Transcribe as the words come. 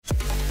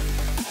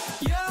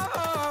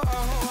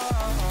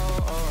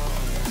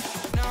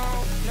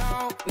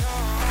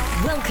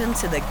Welcome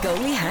to the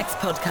Goalie Hacks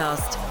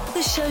Podcast,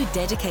 the show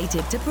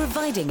dedicated to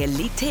providing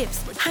elite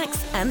tips,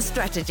 hacks, and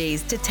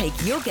strategies to take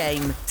your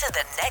game to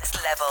the next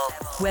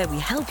level, where we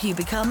help you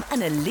become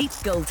an elite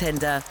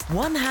goaltender,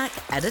 one hack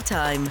at a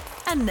time.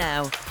 And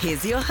now,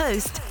 here's your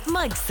host,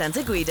 Mike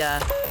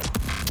Santaguida.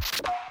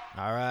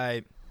 All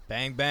right,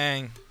 bang,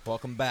 bang.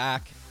 Welcome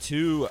back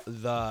to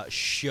the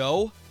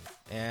show.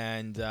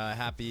 And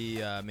happy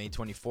May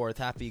 24th.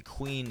 Happy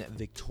Queen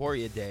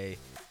Victoria Day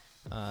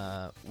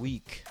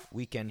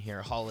weekend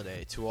here,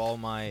 holiday to all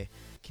my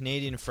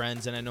Canadian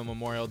friends. And I know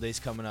Memorial Day's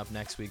coming up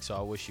next week, so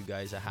I'll wish you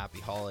guys a happy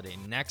holiday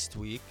next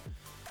week.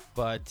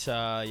 But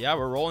yeah,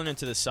 we're rolling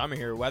into the summer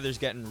here. Weather's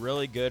getting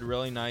really good,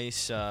 really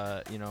nice.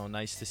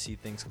 Nice to see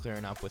things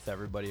clearing up with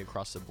everybody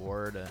across the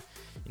board.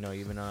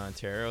 Even in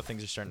Ontario,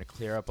 things are starting to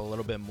clear up a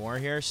little bit more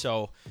here.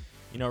 So,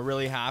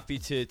 really happy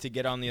to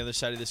get on the other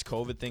side of this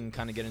COVID thing and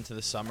kind of get into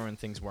the summer when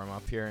things warm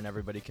up here and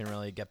everybody can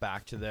really get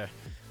back to the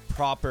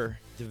proper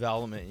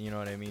development, you know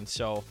what I mean?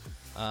 So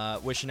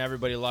wishing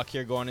everybody luck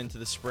here going into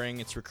the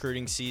spring. It's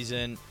recruiting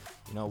season.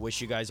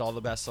 Wish you guys all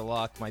the best of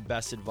luck. My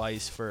best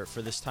advice for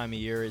this time of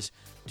year is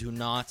do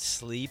not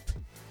sleep.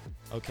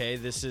 Okay,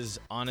 this is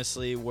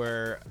honestly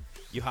where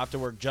you have to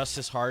work just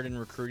as hard in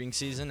recruiting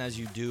season as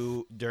you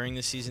do during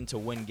the season to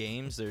win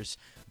games. There's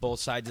both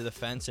sides of the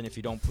fence, and if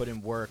you don't put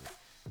in work,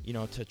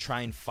 to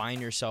try and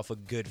find yourself a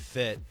good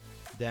fit,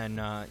 then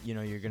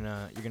you're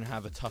gonna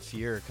have a tough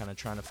year kind of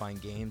trying to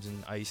find games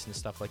and ice and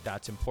stuff like that.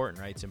 It's important,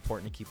 right? It's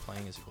important to keep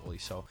playing as a goalie.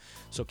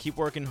 So keep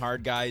working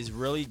hard, guys.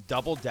 Really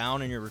double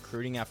down on your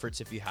recruiting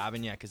efforts if you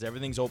haven't yet, because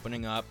everything's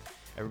opening up.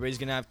 Everybody's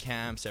gonna have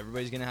camps.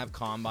 Everybody's gonna have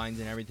combines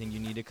and everything. You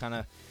need to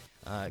kind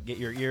of get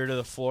your ear to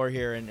the floor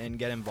here and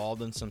get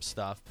involved in some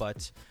stuff.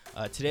 But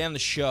today on the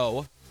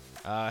show,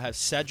 I have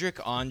Cedric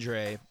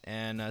Andre,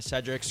 and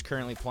Cedric's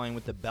currently playing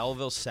with the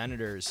Belleville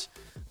Senators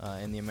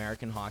in the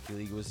American Hockey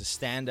League. He was a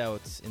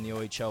standout in the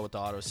OHL with the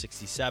Ottawa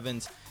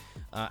 67s.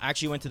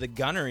 Actually went to the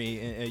Gunnery,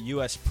 a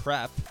U.S.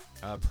 prep,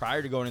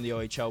 prior to going to the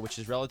OHL, which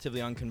is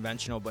relatively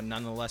unconventional, but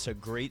nonetheless a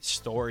great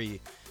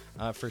story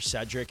for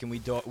Cedric. And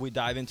we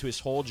dive into his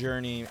whole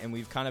journey, and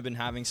we've kind of been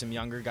having some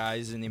younger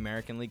guys in the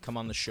American League come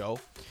on the show.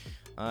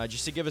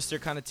 Just to give us their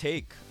kind of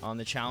take on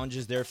the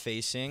challenges they're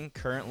facing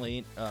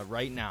currently,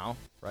 right now,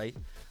 right?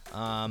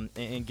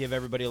 And give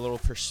everybody a little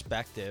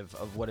perspective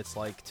of what it's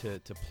like to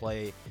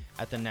play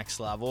at the next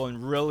level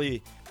and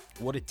really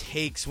what it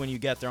takes when you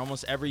get there.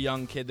 Almost every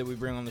young kid that we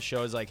bring on the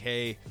show is like,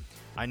 hey,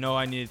 I know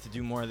I needed to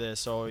do more of this.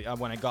 So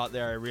when I got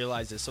there, I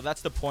realized this. So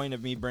that's the point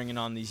of me bringing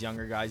on these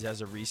younger guys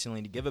as of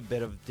recently, to give a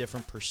bit of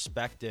different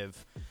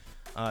perspective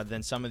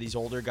than some of these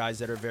older guys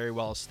that are very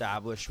well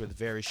established with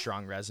very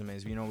strong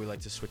resumes. We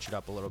like to switch it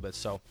up a little bit.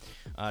 So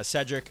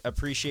Cedric,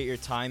 appreciate your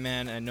time,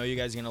 man. I know you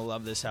guys are going to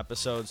love this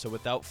episode. So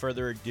without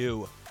further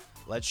ado,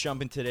 let's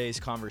jump into today's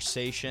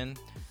conversation.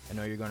 I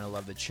know you're going to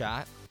love the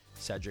chat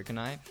Cedric and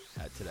I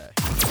had today.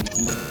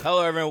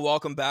 Hello, everyone.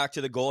 Welcome back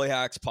to the Goalie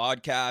Hacks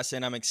podcast.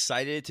 And I'm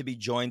excited to be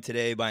joined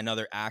today by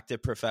another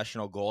active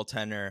professional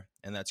goaltender,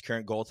 and that's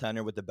current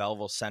goaltender with the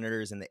Belleville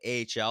Senators in the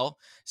AHL,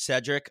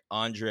 Cedric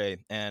Andre.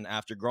 And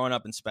after growing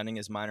up and spending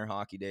his minor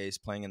hockey days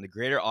playing in the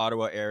greater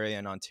Ottawa area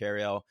in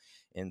Ontario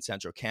in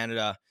central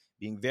Canada,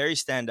 being very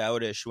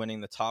standoutish,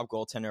 winning the top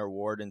goaltender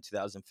award in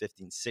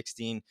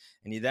 2015-16.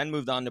 And he then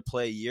moved on to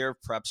play a year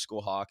of prep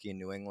school hockey in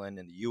New England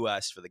and the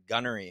U.S. for the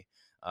Gunnery,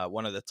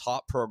 one of the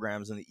top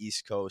programs on the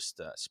East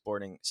Coast,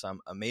 sporting some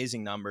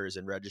amazing numbers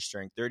and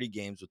registering 30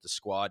 games with the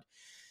squad.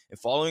 And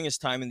following his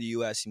time in the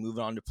U.S., he moved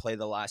on to play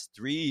the last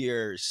 3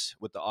 years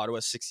with the Ottawa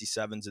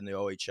 67s in the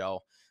OHL,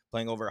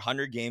 playing over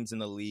 100 games in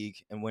the league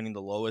and winning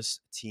the lowest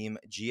team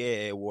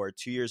GAA award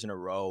 2 years in a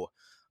row,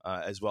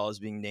 as well as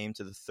being named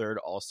to the third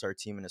All-Star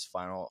team in his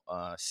final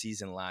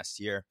season last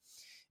year.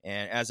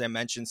 And as I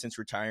mentioned, since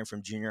retiring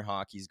from junior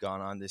hockey, he's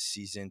gone on this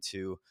season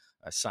to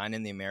sign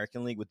in the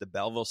American League with the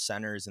Belleville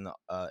Senators in the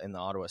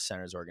Ottawa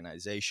Senators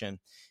organization,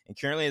 and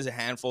currently has a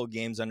handful of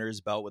games under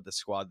his belt with the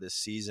squad this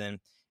season.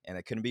 And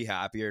I couldn't be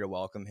happier to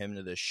welcome him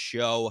to the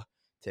show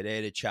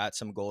today to chat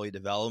some goalie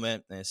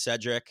development. And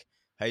Cedric,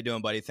 how you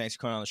doing, buddy? Thanks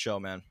for coming on the show,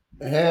 man.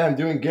 Hey, I'm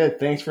doing good.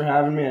 Thanks for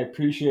having me. I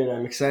appreciate it.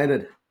 I'm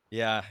excited.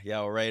 Yeah,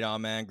 well, right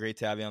on, man. Great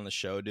to have you on the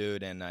show,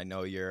 dude. And I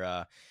know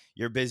you're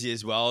busy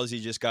as well, as you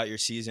just got your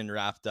season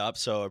wrapped up.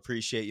 So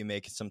appreciate you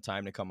making some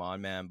time to come on,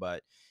 man.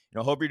 But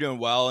hope you're doing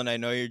well. And I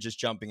know you're just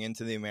jumping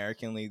into the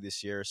American League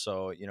this year,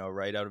 so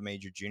right out of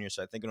major junior.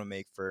 So I think it'll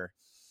make for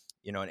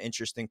an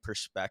interesting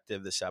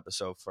perspective this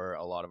episode for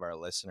a lot of our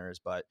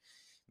listeners. But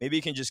maybe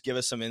you can just give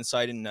us some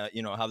insight in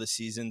how the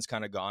season's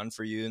kind of gone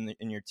for you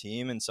and your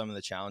team, and some of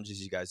the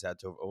challenges you guys had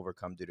to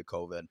overcome due to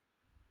COVID.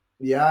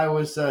 Yeah, it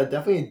was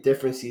definitely a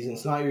different season.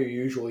 It's not your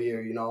usual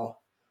year,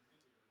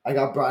 I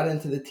got brought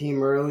into the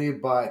team early,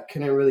 but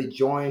couldn't really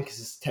join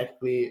because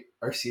technically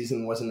our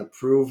season wasn't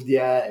approved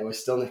yet. It was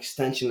still an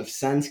extension of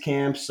Sens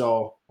camp,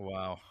 so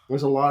wow, there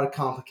was a lot of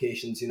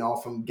complications,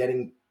 from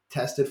getting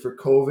tested for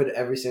COVID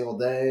every single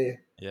day,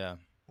 yeah,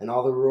 and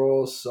all the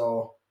rules.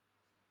 So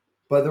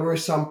But there were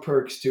some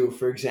perks too.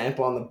 For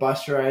example, on the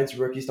bus rides,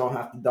 rookies don't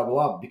have to double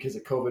up because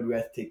of COVID. We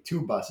had to take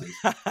 2 buses.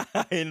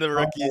 And the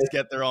rookies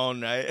get their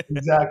own, right?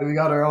 Exactly, we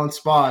got our own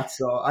spots.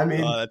 So I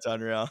mean, Oh, that's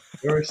unreal.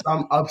 there were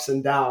some ups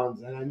and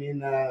downs, and I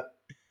mean,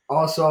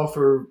 also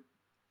for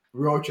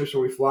road trips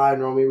where we fly,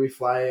 normally we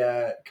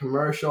fly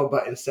commercial,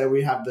 but instead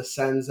we have the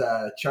Sens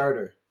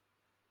charter.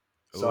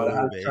 So to Ooh,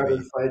 have charter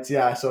baby. flights,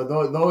 yeah. So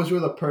those were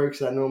the perks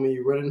that normally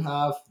you wouldn't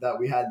have that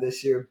we had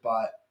this year.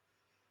 But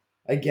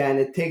again,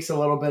 it takes a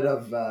little bit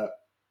of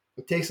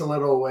it takes a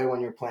little away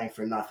when you're playing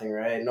for nothing,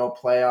 right? No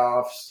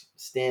playoffs,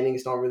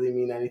 standings don't really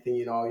mean anything.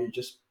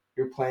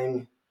 You're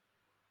playing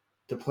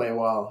to play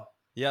well.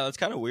 Yeah, that's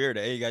kind of weird,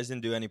 eh? You guys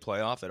didn't do any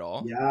playoff at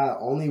all? Yeah,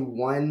 only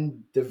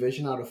one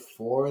division out of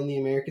 4 in the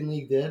American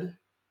League did.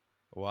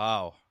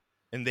 Wow.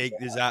 And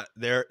is that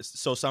there?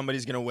 So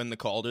somebody's gonna win the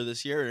Calder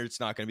this year, or it's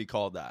not gonna be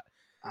called that?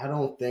 I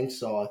don't think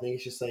so. I think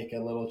it's just like a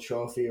little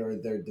trophy or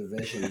their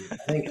division. I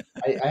think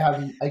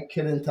I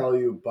couldn't tell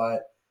you,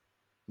 but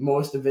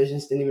most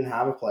divisions didn't even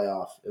have a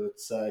playoff.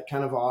 It's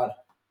kind of odd.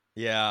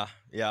 Yeah.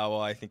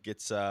 Well, I think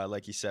it's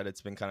like you said,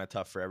 it's been kind of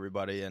tough for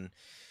everybody, and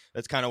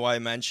that's kind of why I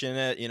mention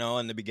it,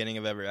 in the beginning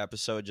of every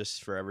episode,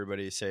 just for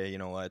everybody to say, you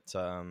know what,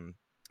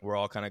 we're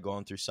all kind of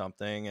going through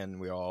something, and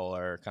we all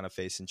are kind of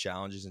facing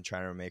challenges and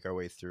trying to make our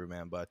way through,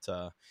 man. But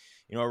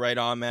right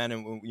on, man,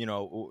 and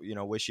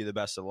wish you the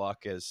best of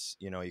luck as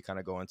you kind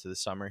of go into the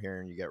summer here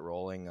and you get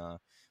rolling.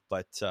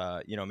 But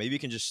maybe you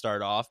can just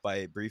start off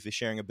by briefly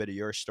sharing a bit of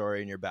your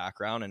story and your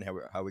background and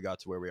how we got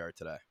to where we are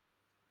today.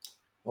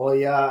 Well,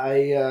 yeah,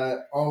 I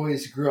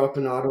always grew up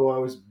in Ottawa. I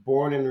was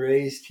born and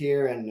raised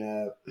here,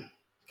 and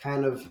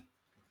kind of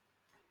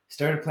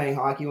started playing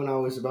hockey when I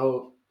was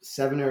about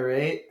 7 or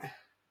 8.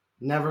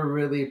 Never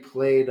really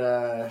played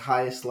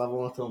highest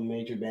level until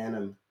Major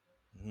Bantam.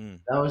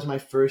 That was my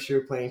first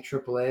year playing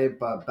AAA,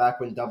 but back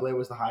when AA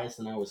was the highest,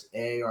 and I was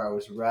A, or I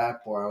was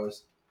rep, or I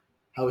was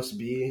House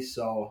B,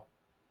 so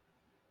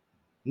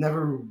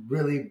never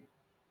really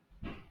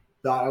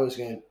thought I was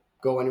going to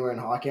go anywhere in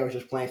hockey. I was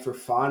just playing for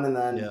fun, and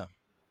then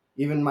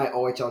even my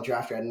OHL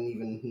draft, I didn't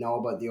even know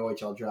about the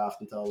OHL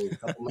draft until a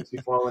couple months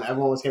before when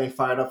everyone was getting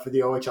fired up for the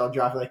OHL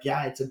draft. Like,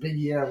 yeah, it's a big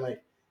year. I'm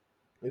like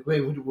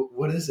wait,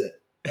 what is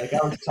it? Like, I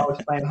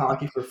was playing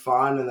hockey for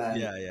fun, and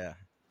then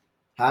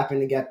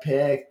happened to get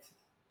picked,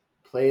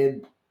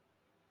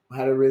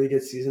 had a really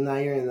good season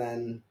that year, and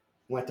then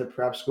went to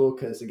prep school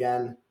because,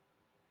 again,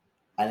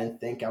 I didn't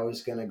think I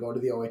was going to go to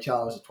the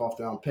OHL. I was a 12th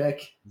round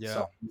pick. Yeah.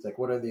 So he's like,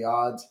 what are the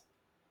odds?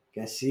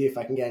 Going to see if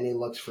I can get any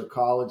looks for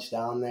college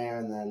down there,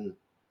 and then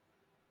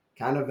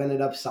kind of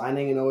ended up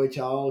signing an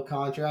OHL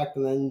contract,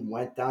 and then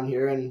went down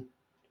here and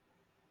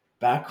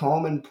back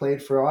home and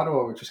played for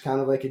Ottawa, which was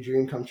kind of like a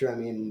dream come true. I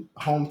mean,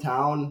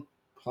 hometown,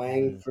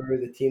 playing for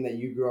the team that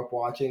you grew up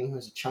watching.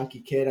 As a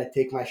chunky kid, I'd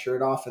take my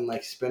shirt off and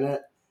spin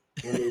it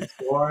when they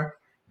score.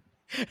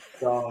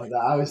 So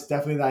I was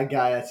definitely that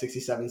guy at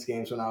 67's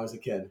games when I was a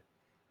kid.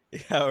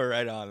 Yeah, we're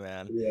right on,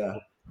 man. Yeah.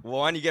 Well,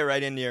 why don't you get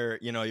right into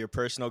your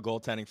personal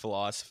goaltending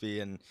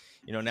philosophy, and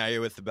now you're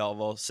with the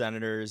Belleville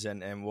Senators,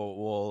 and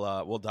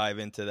we'll dive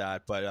into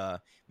that.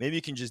 But maybe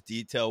you can just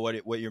detail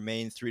what your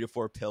main 3 to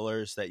 4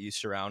 pillars that you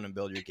surround and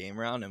build your game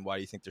around, and why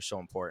do you think they're so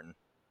important?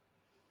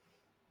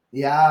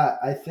 Yeah,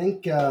 I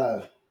think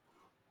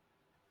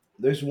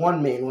there's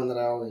one main one that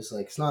I always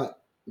like. It's not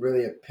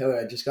really a pillar.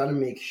 I just got to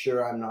make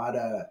sure I'm not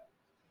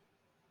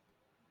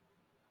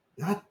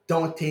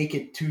don't take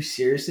it too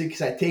seriously,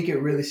 because I take it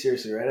really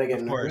seriously, right? I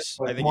get Of course,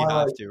 nervous, I think you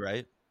have to,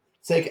 right?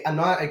 It's like I'm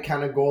not a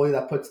kind of goalie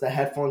that puts the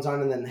headphones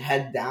on and then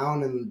head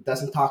down and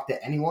doesn't talk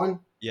to anyone.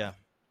 Yeah.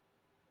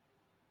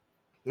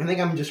 I think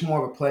I'm just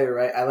more of a player,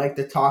 right? I like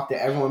to talk to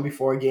everyone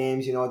before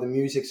games. The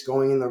music's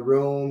going in the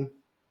room.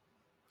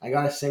 I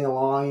gotta sing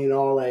along.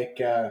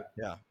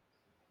 Yeah.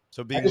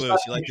 So being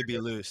loose, you like to be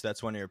loose.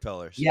 That's one of your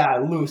pillars. Yeah,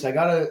 loose. I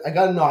gotta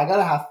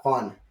have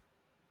fun.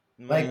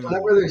 Like,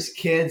 whenever there's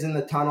kids in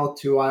the tunnel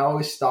too, I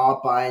always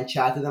stop by and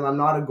chat to them. I'm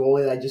not a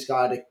goalie that just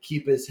got to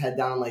keep his head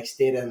down and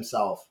stay to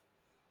himself.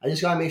 I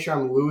just got to make sure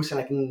I'm loose and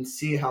I can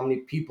see how many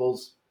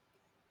people's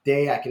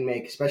day I can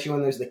make, especially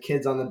when there's the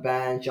kids on the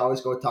bench. I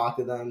always go talk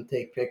to them,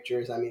 take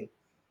pictures. I mean,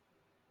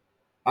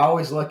 I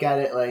always look at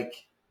it like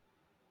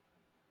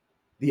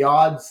the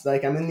odds,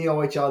 I'm in the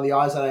OHL, the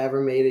odds that I ever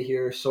made it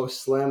here are so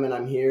slim, and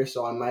I'm here,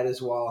 so I might as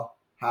well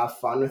have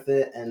fun with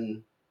it.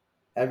 And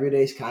every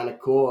day's kind of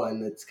cool,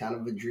 and it's kind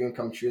of a dream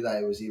come true that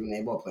I was even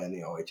able to play in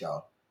the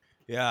OHL.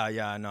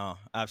 Yeah, no,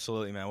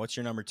 absolutely, man. What's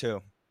your number 2?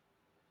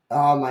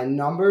 My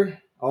number?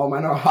 Oh,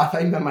 my number. I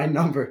thought you meant my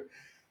number.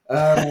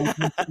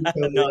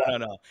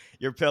 No.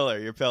 Your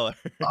pillar.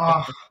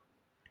 I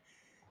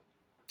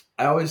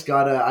always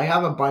I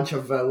have a bunch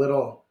of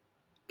little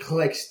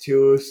clicks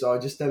too, so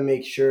just to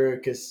make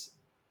sure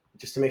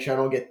I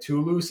don't get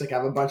too loose, I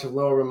have a bunch of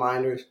little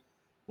reminders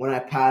when I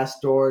pass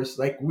doors,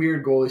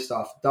 weird goalie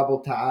stuff,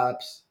 double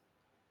taps.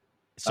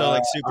 So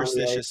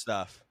superstitious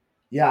stuff.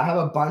 Yeah, I have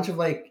a bunch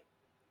of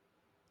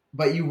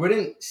but you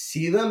wouldn't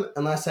see them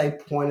unless I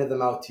pointed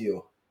them out to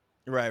you.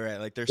 Right.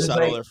 Like they're It's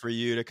like, subtler for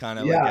you to kind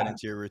of like get yeah,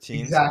 into your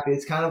routines. exactly.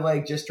 It's kind of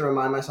like just to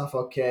remind myself,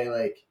 okay,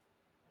 like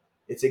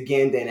it's a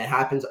game day and it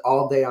happens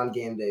all day on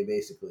game day,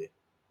 basically.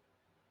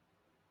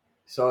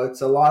 So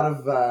it's a lot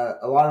of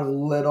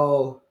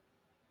little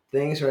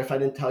things, or if I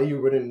didn't tell you,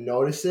 you wouldn't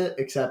notice it.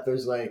 Except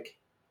there's like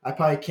I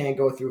probably can't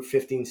go through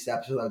 15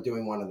 steps without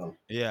doing one of them.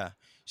 Yeah.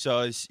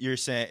 So you're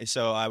saying,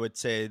 so I would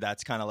say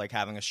that's kind of like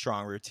having a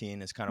strong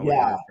routine is kind of what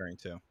you're Yeah, referring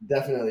to.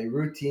 definitely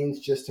routines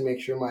just to make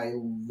sure my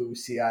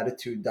Lucy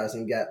attitude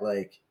doesn't get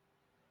like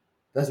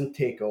doesn't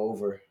take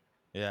over.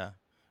 Yeah.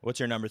 What's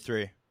your number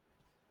 3?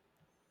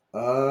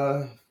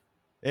 Uh,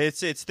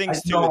 It's I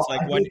things too. no, It's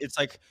like I think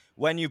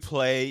when you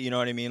play, you know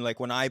what I mean? Like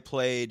when I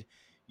played,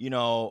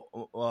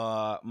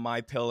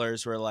 my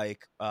pillars were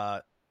like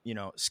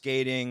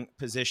skating,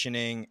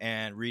 positioning,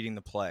 and reading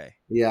the play.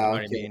 You yeah, know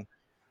what I okay. mean?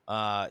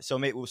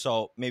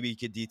 Maybe you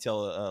could detail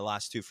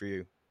last 2 for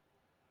you.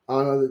 I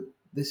don't know.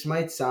 This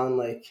might sound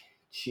like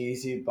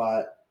cheesy,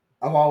 but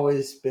I've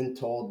always been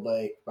told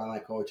like by my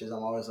coaches,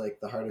 I'm always like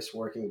the hardest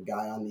working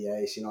guy on the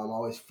ice. You know, I'm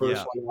always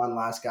first Yeah. one,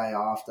 last guy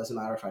off. Doesn't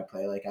matter if I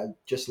play. Like I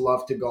just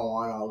love to go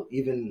on. I'll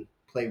even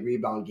play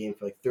rebound game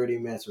for like 30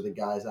 minutes with the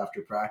guys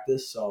after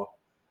practice. So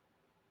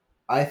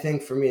I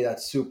think for me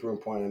that's super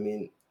important. I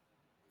mean,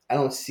 I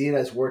don't see it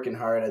as working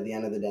hard at the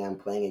end of the day. I'm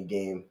playing a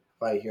game.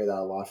 If I hear that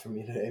a lot from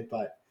me today,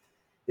 but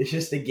it's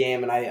just a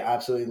game, and I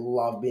absolutely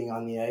love being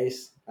on the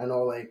ice. I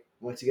know, like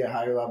once you get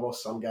higher level,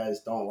 some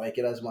guys don't like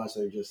it as much.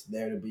 They're just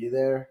there to be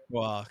there.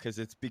 Well, because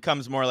it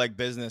becomes more like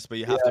business, but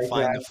you Yeah, have to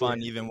find the exactly,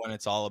 fun even when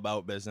it's all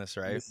about business,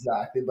 right?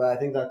 exactly. But I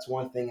think that's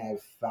one thing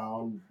I've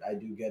found I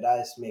do good at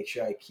is make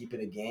sure I keep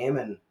it a game,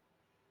 and it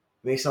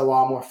makes it a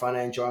lot more fun.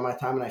 I enjoy my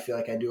time, and I feel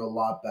like I do a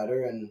lot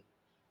better. And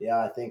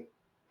yeah, I think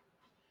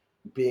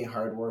being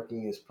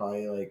hardworking is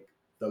probably like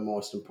the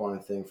most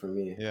important thing for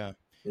me. Yeah. Do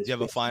Is you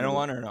have a final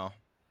one or no?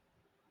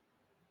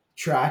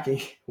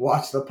 tracking,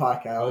 watch the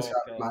puck. I always Oh,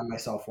 got to okay. remind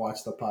myself,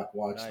 watch the puck,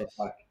 watch the Nice.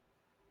 puck.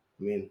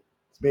 I mean,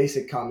 it's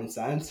basic common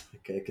sense,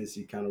 okay, because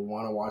you kind of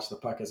want to watch the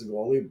puck as a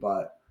goalie,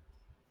 but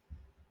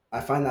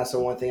I find that's the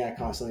one thing I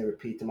constantly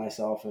repeat to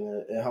myself, and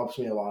it helps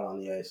me a lot on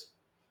the ice.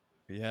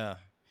 Yeah.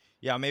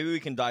 Yeah, maybe we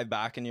can dive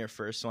back into your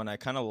first one. I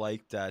kind of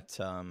like that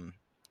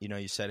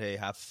you said, "Hey,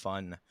 have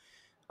fun."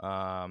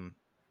 Um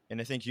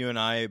and I think you and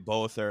I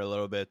both are a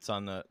little bit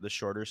on the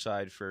shorter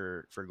side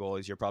for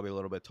goalies. You're probably a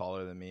little bit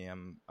taller than me.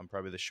 I'm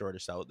probably the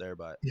shortest out there,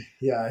 but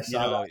Yeah, I you saw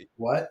know, that.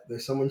 What?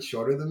 There's someone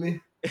shorter than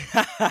me?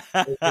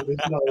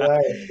 There's no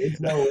way. There's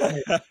no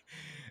way.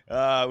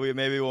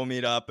 we'll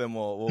meet up and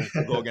we'll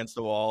go against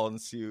the wall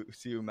and see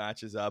who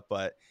matches up.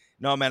 But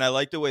no, man, I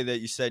like the way that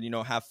you said,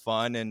 have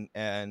fun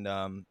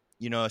and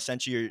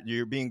essentially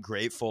you're being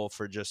grateful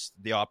for just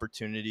the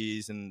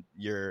opportunities and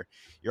your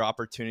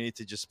opportunity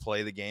to just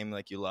play the game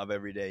like you love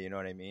every day. You know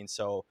what I mean?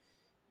 So,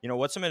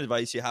 what's some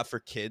advice you have for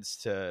kids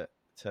to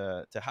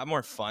have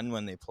more fun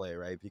when they play,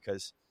 right?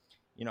 Because,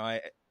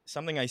 I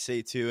something I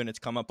say too, and it's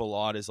come up a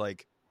lot is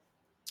like,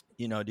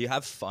 do you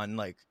have fun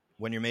like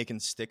when you're making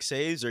stick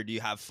saves, or do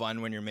you have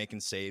fun when you're making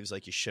saves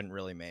like you shouldn't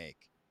really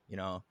make, you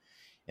know?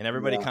 And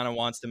everybody Yeah, kind of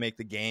wants to make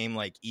the game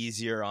like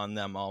easier on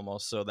them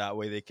almost so that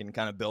way they can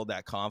kind of build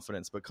that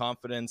confidence. But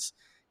confidence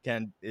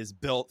is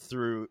built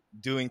through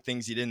doing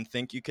things you didn't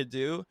think you could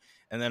do,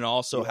 and then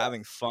also yeah.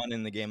 having fun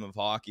in the game of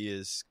hockey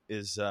is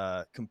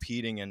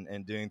competing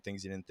and doing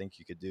things you didn't think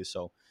you could do.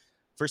 So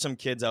for some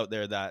kids out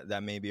there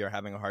that maybe are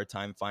having a hard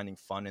time finding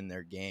fun in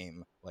their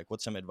game, like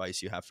what's some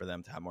advice you have for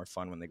them to have more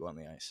fun when they go on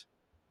the ice?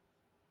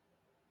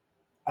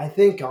 I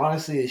think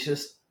honestly, it's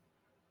just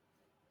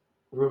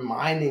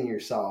reminding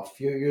yourself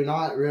you're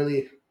not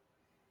really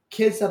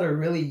kids that are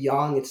really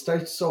young. It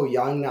starts so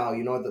young now.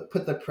 You know,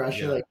 put the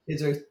pressure. Yeah. Like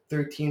kids are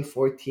 13,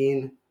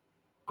 14,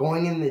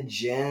 going in the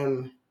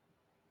gym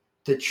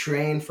to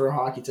train for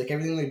hockey. It's like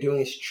everything they're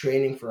doing is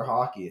training for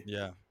hockey.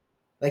 Yeah.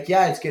 Like,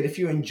 yeah, it's good if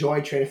you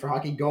enjoy training for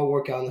hockey. Go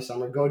work out in the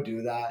summer. Go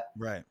do that.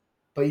 Right.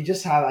 But you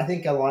just have. I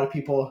think a lot of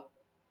people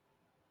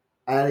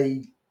at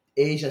a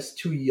age that's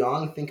too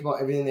young think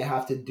about everything they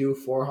have to do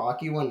for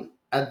hockey. When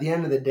at the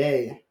end of the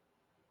day,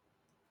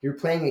 you're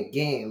playing a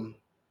game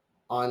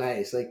on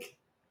ice. Like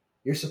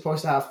you're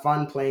supposed to have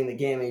fun playing the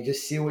game, and you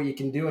just see what you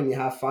can do, and you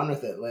have fun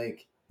with it.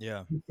 Like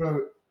Yeah.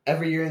 for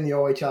every year in the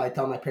OHL, I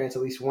tell my parents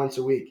at least once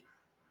a week,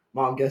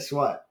 "Mom, guess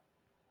what?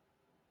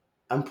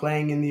 I'm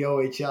playing in the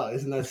OHL."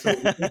 Isn't that so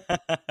weird?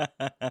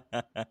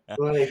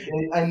 Like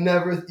I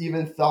never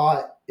even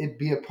thought it'd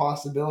be a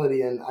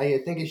possibility, and I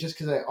think it's just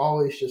because I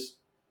always just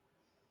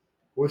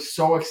was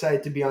so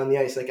excited to be on the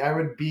ice. Like I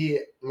would be,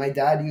 my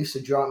dad used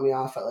to drop me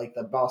off at like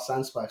the Bell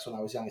Sunsplex when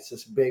I was young. It's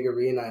this big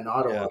arena in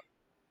Ottawa, Yeah.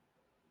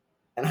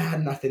 and I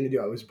had nothing to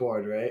do. I was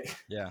bored, right?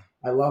 Yeah.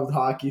 I loved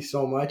hockey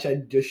so much.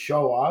 I'd just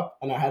show up,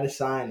 and I had a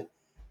sign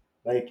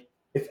like,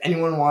 if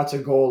anyone wants a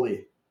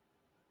goalie.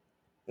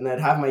 And I'd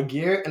have my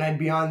gear, and I'd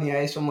be on the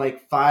ice from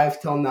like 5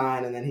 till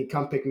 9, and then he'd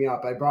come pick me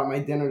up. I brought my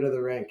dinner to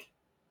the rink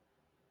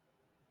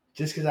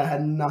just because I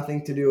had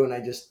nothing to do, and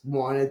I just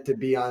wanted to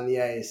be on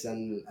the ice.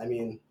 And I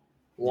mean,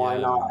 Why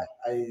Yeah, not? man.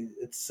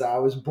 I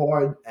was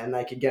bored and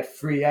I could get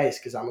free ice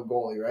because I'm a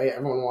goalie, right?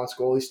 Everyone wants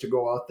goalies to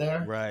go out there.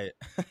 Right.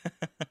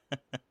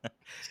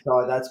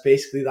 So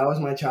that was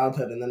my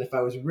childhood. And then if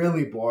I was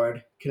really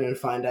bored, couldn't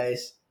find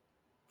ice,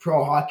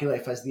 Pro Hockey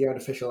Life has the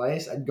artificial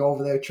ice. I'd go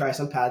over there, try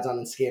some pads on,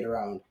 and skate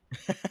around.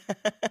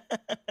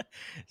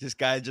 This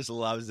guy just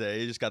loves it.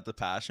 He just got the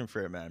passion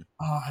for it, man.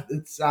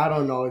 I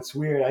don't know, it's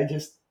weird. I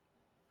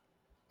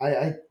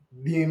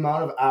the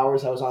amount of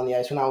hours I was on the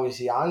ice when I was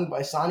young,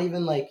 but it's not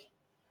even like.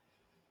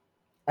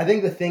 I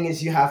think the thing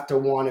is you have to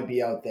want to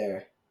be out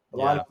there. A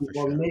lot Yeah, of for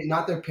people, sure.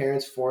 not their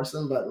parents force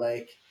them, but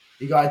like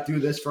you got to do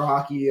this for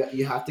hockey.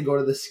 You have to go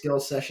to the skill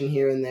session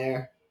here and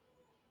there.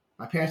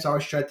 My parents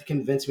always tried to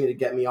convince me to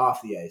get me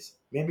off the ice.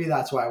 Maybe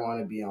that's why I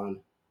want to be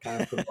on. Kind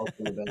of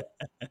provoking a bit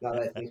now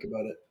that I think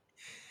about it.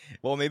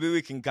 Well, maybe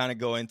we can kind of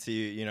go into,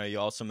 you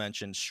also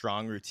mentioned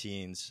strong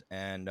routines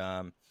and,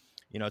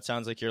 it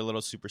sounds like you're a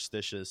little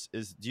superstitious.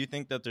 Do you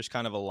think that there's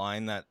kind of a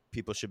line that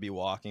people should be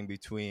walking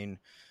between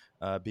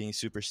being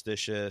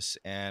superstitious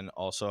and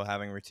also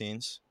having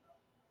routines?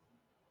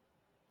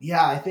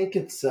 Yeah, I think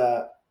it's.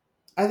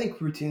 I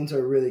think routines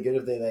are really good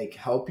if they like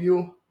help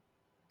you,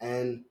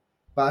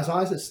 but as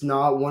long as it's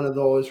not one of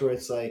those where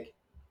it's like,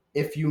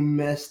 if you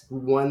missed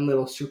one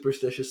little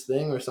superstitious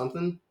thing or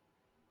something,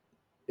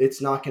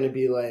 it's not going to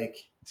be like,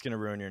 It's going to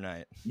ruin your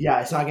night.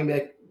 yeah, it's not going to be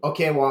like,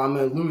 okay, well, I'm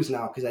going to lose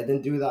now because I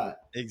didn't do that.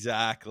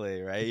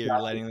 Exactly. Right. You're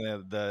letting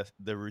the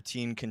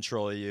routine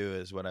control you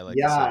is what I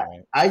like to say. Yeah,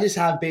 Right. I just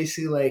have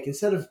basically like,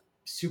 instead of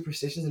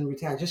superstitions and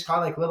routine, I just got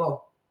like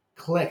little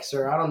clicks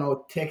or I don't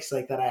know, ticks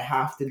like that I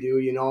have to do,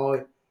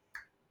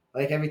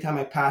 like every time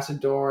I pass a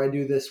door, I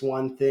do this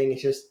one thing.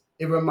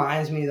 It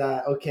reminds me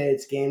that, okay,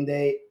 it's game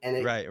day and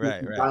it Right.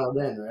 keeps me dialed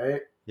in,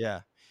 right?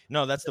 Yeah.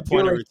 No, that's the I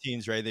feel point of like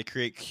routines, right? They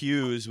create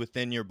cues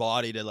within your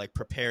body to like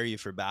prepare you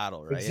for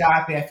battle, right?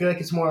 exactly. I feel like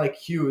it's more like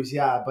cues,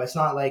 yeah, but it's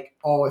not like,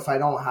 oh, if I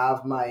don't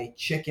have my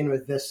chicken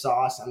with this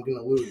sauce, I'm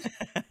gonna lose.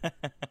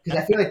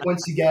 Because I feel like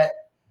once you get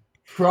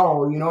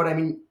pro, you know what I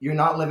mean. You're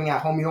not living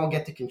at home. You don't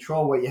get to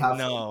control what you have.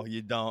 No,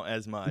 you don't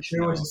as I'm much.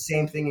 sure it was No. the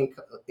same thing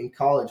in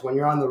college when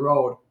you're on the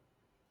road.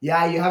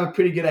 Yeah, you have a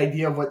pretty good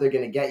idea of what they're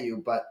gonna get you,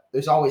 but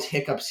there's always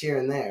hiccups here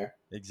and there.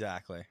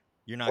 Exactly.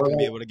 You're not Or going to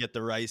be like, able to get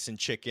the rice and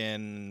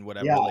chicken,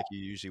 whatever, yeah, like you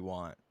usually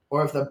want.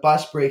 or if the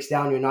bus breaks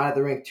down, you're not at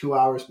the rink 2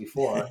 hours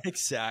before.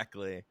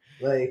 Exactly.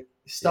 Like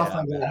stuff Yeah,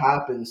 like that man.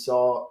 happens.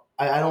 So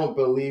I don't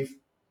believe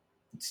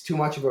it's too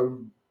much of a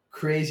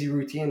crazy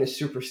routine as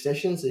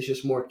superstitions. It's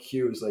just more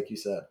cues, like you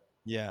said.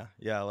 Yeah,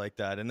 I like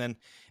that. And then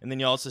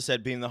you also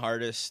said being the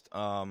hardest,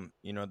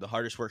 the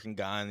hardest working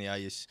guy on the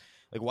ice.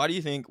 Like, why do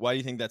you think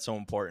that's so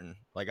important?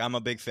 Like, I'm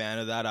a big fan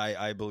of that.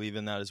 I believe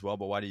in that as well.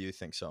 But why do you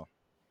think so?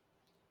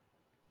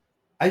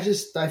 I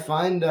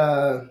find,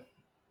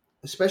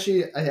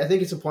 especially, I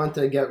think it's important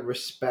to get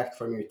respect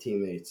from your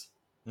teammates.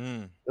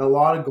 Mm, A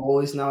lot of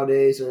goalies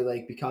nowadays are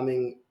like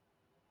becoming,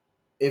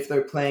 if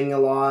they're playing a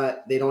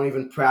lot, they don't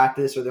even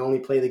practice or they only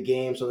play the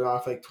game, so they're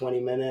on for like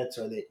 20 minutes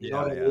or you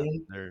know what I yeah.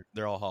 mean?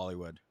 They're all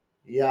Hollywood.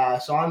 Yeah,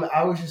 so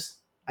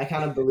I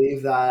kind of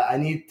believe that I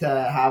need to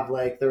have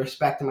like the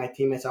respect of my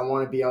teammates. I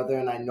want to be out there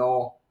and I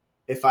know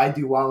if I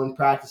do well in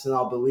practice and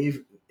I'll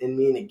believe in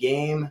me in a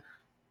game.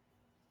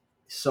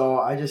 So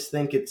I just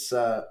think it's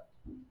a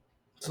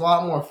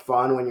lot more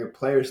fun when your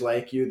players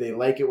like you. They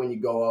like it when you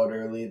go out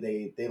early.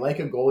 They like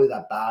a goalie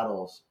that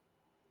battles.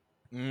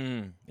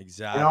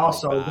 And Exactly.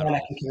 also, then I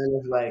Battle. can kind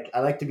of like, I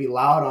like to be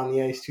loud on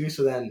the ice too.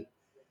 So then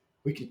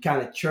we can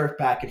kind of chirp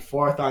back and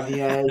forth on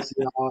the ice.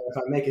 If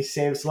I make a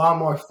save, it's a lot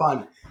more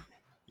fun.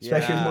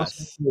 Especially with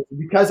Yes.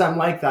 because I'm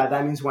like that.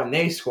 That means when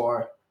they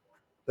score,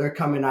 they're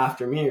coming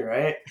after me,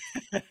 right?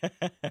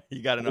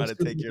 You got to know I'm how to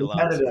super take your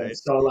lumps, competitive. right?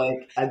 So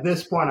like at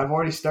this point, I've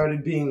already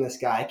started being this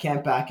guy. I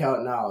can't back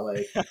out now.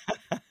 Like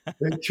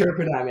they're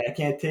chirping at me. I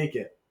can't take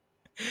it.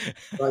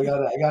 So I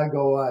gotta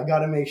go. I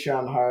gotta make sure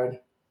I'm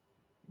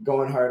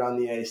going hard on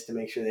the ice to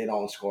make sure they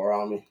don't score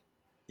on me.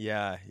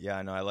 Yeah.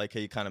 No, I like how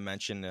you kind of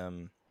mentioned,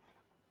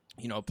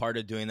 part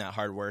of doing that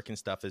hard work and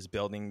stuff is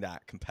building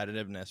that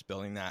competitiveness,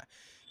 building that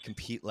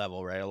compete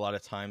level, right? A lot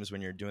of times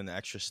when you're doing the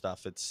extra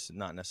stuff, it's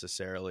not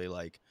necessarily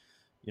like,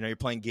 you're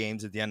playing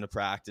games at the end of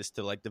practice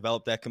to like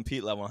develop that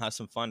compete level and have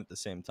some fun at the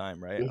same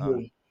time, right?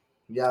 hmm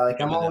Yeah, like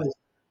One of the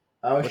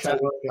I always what's try to that?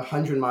 go like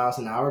 100 miles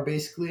an hour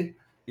basically.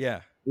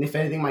 Yeah, And if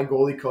anything, my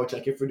goalie coach,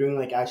 like if we're doing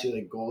like actually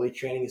like goalie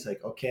training, he's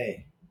like,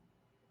 okay,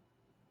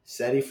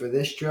 Seti, for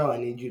this drill, I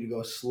need you to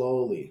go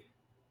slowly,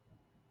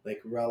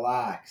 like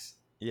relax.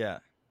 yeah.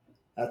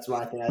 That's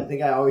my thing. I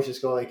think I always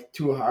just go like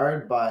too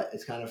hard, but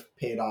it's kind of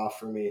paid off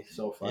for me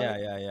so far.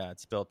 Yeah.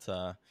 It's built.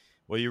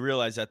 Well, you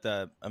realize at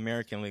the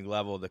American League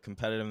level, the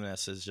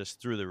competitiveness is just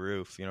through the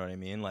roof. You know what I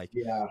mean? Like,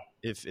 Yeah.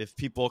 if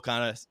people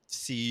kind of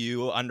see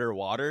you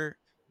underwater,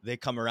 they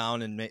come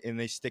around and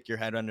they stick your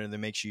head under and they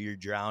make sure you're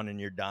drowned and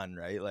you're done,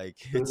 right? Like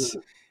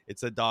Mhm.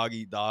 it's a dog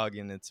eat dog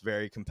and it's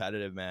very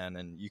competitive, man.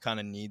 And you kind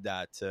of need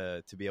that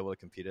to be able to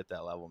compete at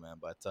that level, man.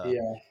 But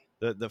Yeah.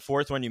 the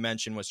fourth one you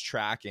mentioned was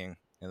tracking,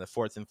 and the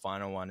fourth and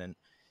final one, and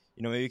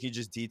maybe you could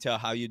just detail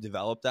how you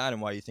develop that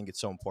and why you think it's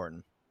so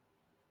important.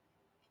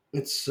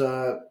 it's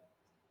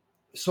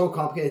so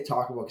complicated to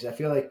talk about because I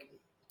feel like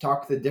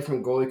talk to the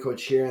different goalie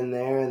coach here and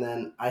there, and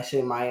then I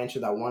say my answer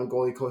that one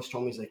goalie coach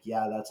told me is like,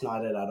 yeah, that's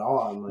not it at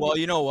all. I'm like, Well,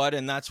 you know what,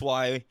 and that's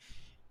why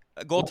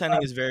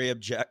goaltending is very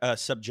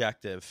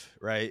subjective,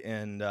 right?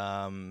 And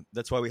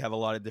that's why we have a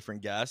lot of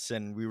different guests,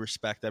 and we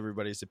respect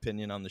everybody's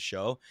opinion on the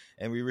show,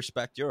 and we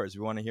respect yours.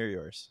 We want to hear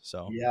yours.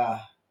 So yeah,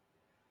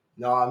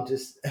 no, I'm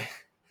just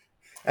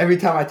every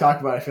time I talk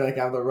about it, I feel like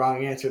I have the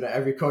wrong answer to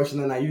every coach,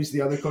 and then I use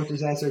the other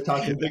coach's answer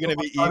talking. they're gonna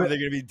be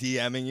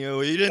DMing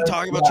you. You didn't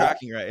talk about Yeah.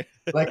 tracking right.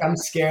 Like I'm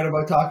scared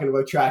about talking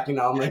about tracking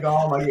now. I'm like,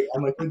 oh my,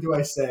 I'm like, what do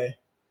I say?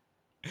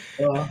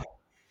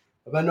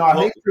 But no, I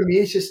think for me,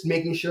 it's just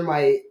making sure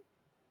my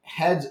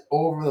head's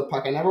over the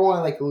puck. I never want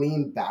to like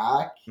lean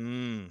back.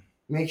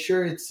 Make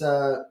sure it's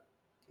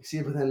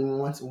see, but then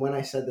when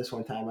I said this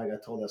one time, I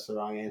got told that's the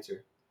wrong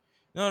answer.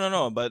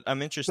 No. But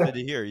I'm interested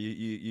to hear you.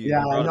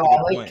 Yeah, brought no, up a I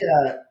good like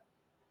point.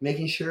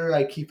 making sure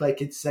I keep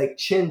like it's like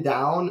chin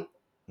down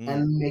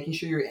and making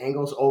sure your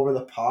angle's over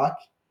the puck,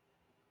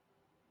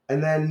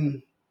 and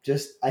then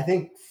just I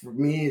think for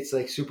me it's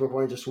like super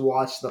important just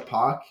watch the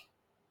puck.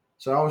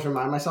 So I always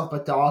remind myself,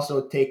 but to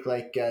also take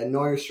like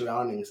know your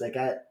surroundings. Like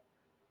I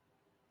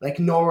like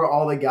know where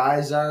all the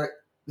guys are.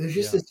 There's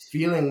just this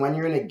feeling when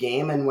you're in a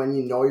game and when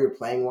you know you're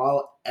playing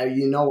well,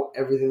 you know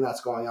everything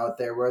that's going out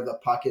there, where the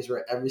puck is,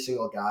 where every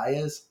single guy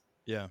is.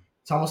 Yeah.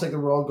 It's almost like the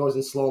world goes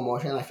in slow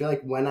motion. And I feel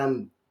like when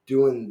I'm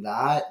doing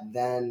that,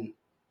 then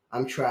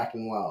I'm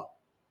tracking well.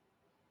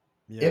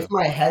 Yeah. If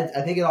my head,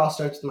 I think it all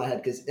starts with my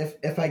head, because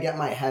if I get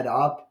my head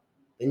up,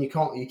 then you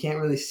can't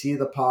really see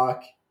the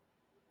puck.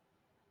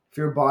 If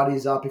your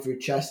body's up, if your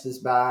chest is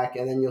back,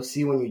 and then you'll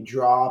see when you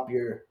drop,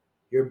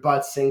 your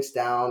butt sinks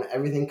down,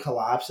 everything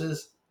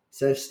collapses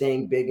instead of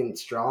staying big and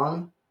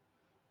strong.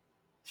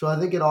 So I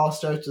think it all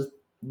starts with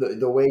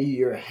the way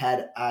your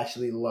head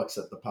actually looks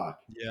at the puck.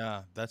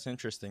 Yeah, that's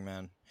interesting,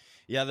 man.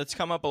 Yeah, that's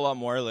come up a lot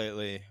more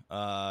lately.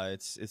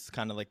 It's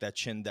kind of like that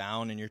chin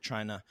down, and you're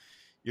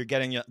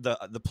getting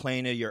the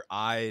plane of your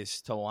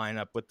eyes to line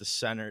up with the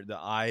center. The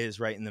eye is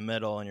right in the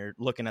middle, and you're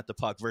looking at the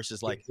puck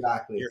versus like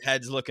exactly. Your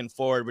head's looking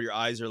forward, but your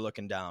eyes are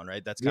looking down,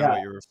 right? That's kind of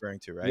what you're referring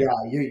to, right? Yeah,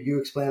 you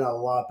explain it a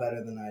lot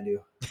better than I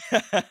do.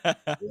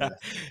 Yeah.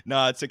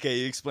 No, it's okay.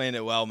 You explained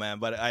it well, man.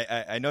 But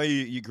I know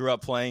you grew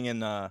up playing in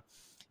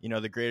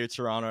the greater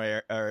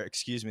Toronto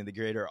the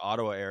greater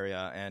Ottawa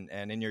area,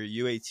 and in your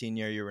U18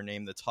 year, you were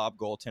named the top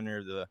goaltender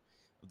of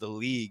the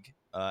league,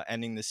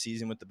 ending the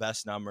season with the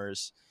best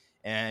numbers.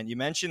 And you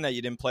mentioned that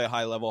you didn't play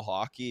high level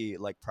hockey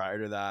like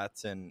prior to that,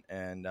 and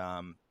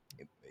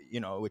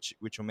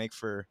which will make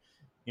for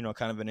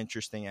kind of an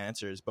interesting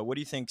answers. But what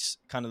do you think's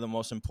kind of the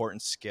most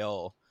important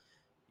skill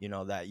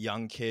that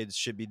young kids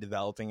should be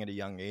developing at a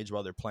young age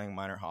while they're playing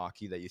minor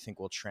hockey that you think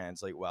will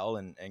translate well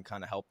and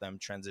kind of help them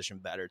transition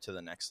better to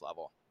the next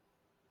level?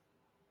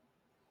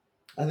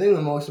 I think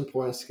the most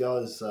important skill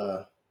is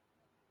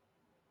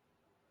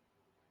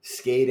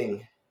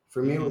skating.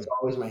 For me, it was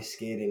always my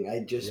skating.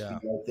 I'd just be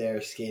out there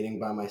skating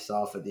by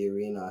myself at the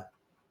arena.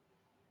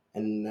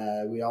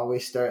 And we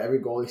always start, every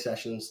goalie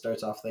session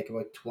starts off like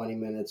about 20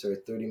 minutes or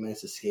 30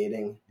 minutes of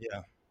skating.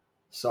 Yeah.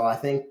 So I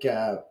think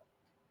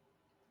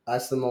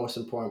that's the most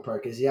important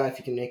part, because if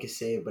you can make a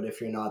save, but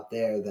if you're not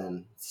there,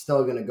 then it's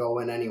still going to go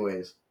in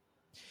anyways.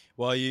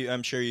 Well,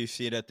 I'm sure you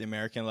see it at the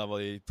American level.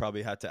 You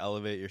probably had to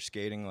elevate your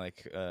skating,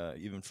 like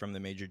even from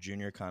the major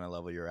junior kind of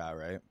level you're at,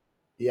 right?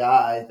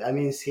 Yeah, I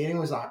mean, skating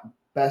was the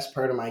best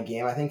part of my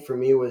game. I think for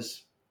me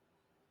was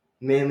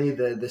mainly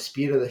the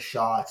speed of the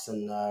shots,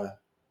 and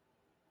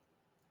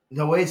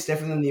the way it's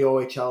different than the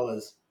OHL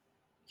is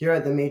here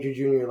at the major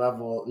junior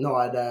level. No,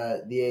 at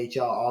the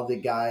AHL, all the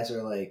guys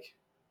are like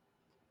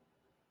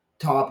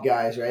top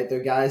guys, right?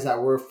 They're guys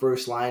that were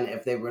first line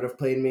if they would have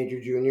played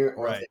major junior,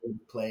 or if they would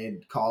have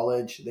played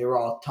college. They were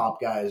all top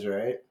guys,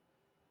 right?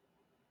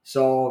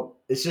 So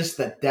it's just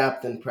the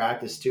depth and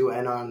practice too,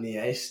 and on the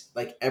ice,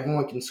 like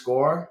everyone can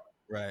score.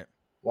 Right.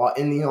 While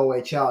in the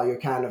OHL, you're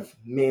kind of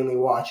mainly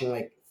watching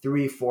like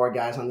 3-4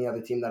 guys on the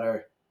other team that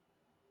are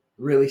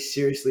really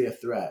seriously a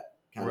threat.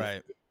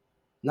 Right.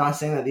 Not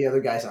saying that the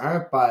other guys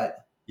aren't,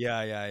 but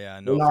no,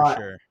 not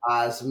for sure.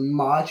 as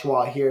much.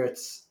 While here,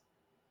 it's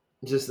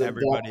just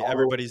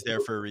everybody's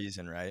there for a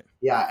reason, right?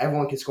 Yeah,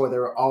 everyone can score. They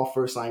were all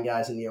first line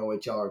guys in the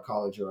OHL or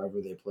college or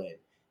wherever they played.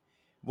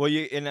 Well,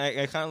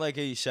 I kind of like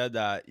how you said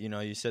that.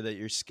 You said that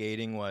your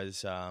skating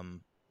was,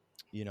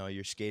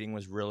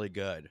 really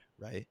good,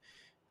 right?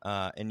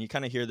 And you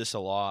kind of hear this a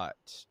lot,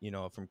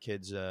 from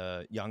kids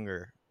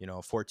younger,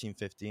 14,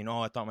 15.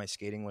 Oh, I thought my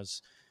skating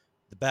was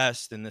the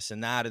best and this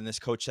and that. And this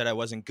coach said I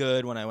wasn't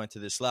good when I went to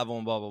this level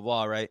and blah, blah,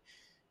 blah. Right.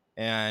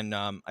 And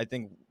I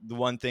think the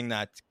one thing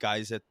that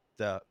guys at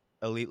the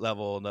elite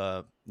level,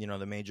 the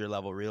major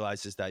level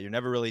realize is that you're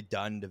never really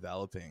done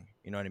developing.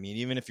 You know what I mean?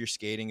 Even if your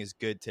skating is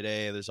good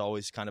today, there's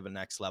always kind of a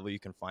next level you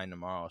can find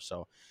tomorrow.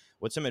 So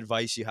what's some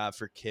advice you have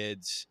for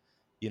kids,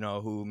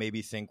 who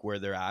maybe think where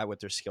they're at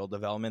with their skill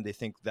development? They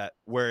think that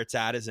where it's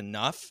at is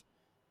enough,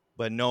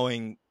 but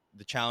knowing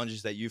the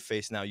challenges that you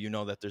face now,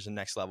 that there's a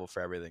next level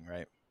for everything,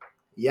 right?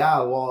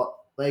 Yeah, well,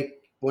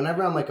 like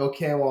whenever I'm like,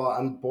 okay, well,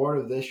 I'm bored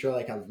of this drill,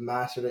 like I've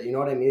mastered it. You know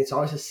what I mean? It's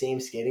always the same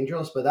skating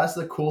drills, but that's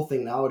the cool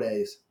thing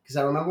nowadays. Because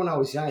I remember when I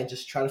was young, I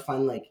just try to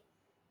find like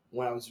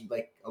when I was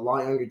like a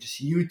lot younger,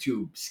 just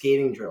YouTube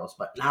skating drills.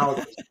 But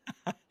now,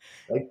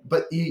 like,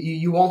 but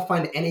you won't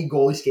find any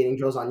goalie skating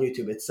drills on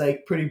YouTube. It's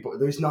like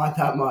there's not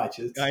that much.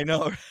 I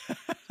know.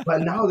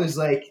 But now there's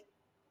like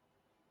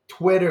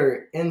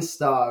Twitter,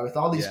 Insta, with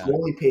all these Yeah.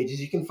 goalie pages,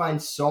 you can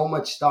find so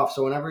much stuff.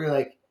 So whenever you're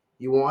like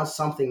you want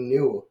something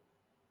new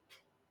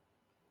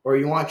or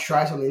you want to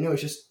try something new,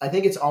 it's just I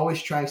think it's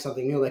always trying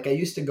something new. Like I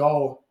used to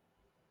go.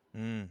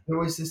 There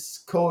was this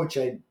coach,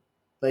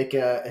 like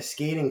a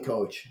skating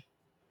coach.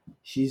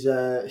 She's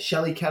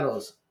Shelly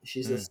Kettles.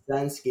 She's a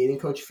then skating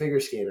coach, figure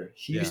skater.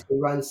 She used to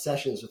run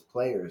sessions with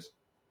players.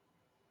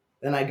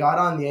 Then I got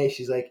on the ice.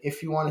 She's like,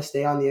 if you want to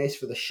stay on the ice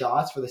for the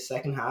shots for the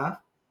second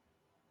half,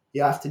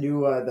 you have to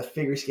do the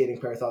figure skating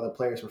part with all the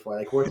players before,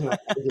 like working on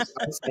edges,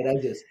 outside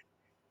edges.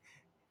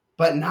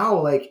 But now,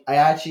 like, I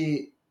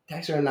actually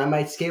text her and I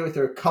might skate with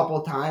her a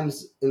couple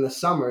times in the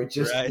summer,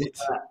 just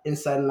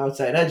inside and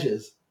outside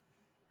edges.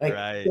 Like,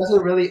 it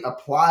doesn't really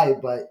apply,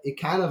 but it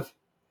kind of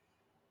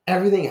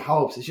everything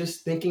helps. It's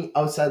just thinking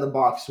outside the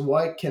box.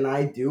 What can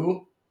I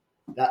do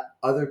that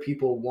other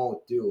people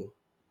won't do?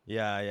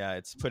 Yeah.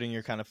 It's putting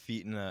your kind of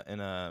feet in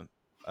an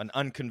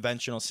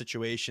unconventional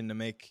situation to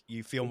make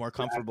you feel more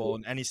comfortable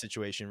in any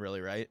situation,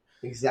 really, right?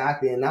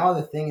 Exactly. And now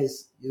the thing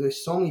is,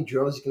 there's so many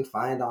drills you can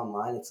find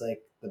online. It's like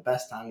the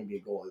best time to be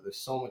a goalie. There's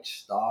so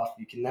much stuff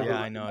you can never.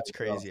 Yeah, I know, it's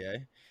crazy, eh?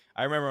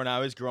 I remember when I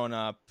was growing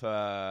up,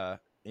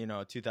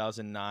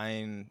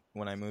 2009,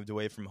 when I moved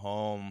away from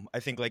home. I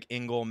think like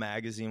In Goal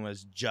magazine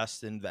was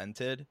just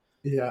invented.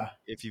 Yeah,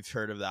 if you've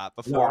heard of that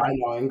before. No, I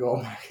know In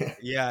Goal.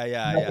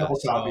 Yeah.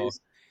 So,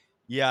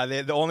 yeah,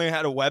 they only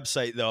had a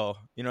website though.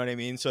 You know what I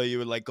mean? So you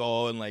would like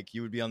go and like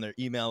you would be on their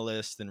email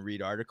list and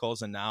read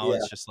articles, and now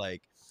it's just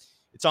like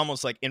it's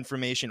almost like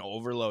information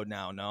overload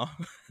now. No.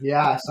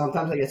 Yeah,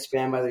 sometimes I get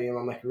spammed by the email.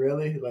 I'm like,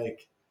 really?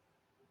 Like,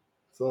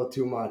 it's a little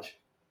too much.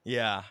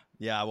 Yeah.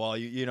 Well,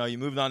 you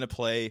moved on to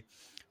play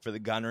for the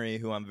Gunnery,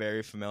 who I'm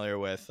very familiar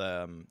with,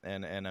 and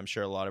I'm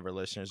sure a lot of our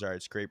listeners are.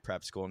 It's a great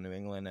prep school in New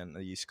England and the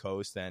East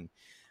Coast, and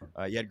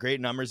you had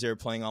great numbers. They were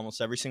playing almost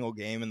every single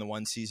game in the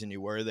one season you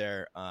were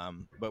there.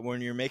 But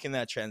when you're making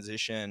that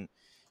transition,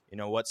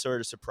 what sort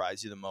of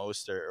surprised you the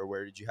most, or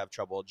where did you have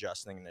trouble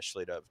adjusting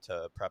initially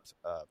to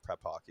prep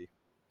hockey?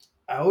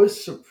 I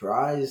was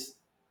surprised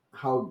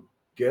how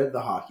good the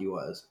hockey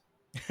was.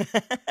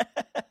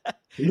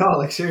 No,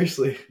 like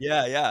seriously.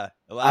 Yeah.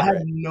 Elaborate. I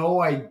had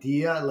no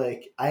idea.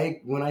 Like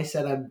when I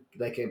said I'm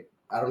like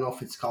I don't know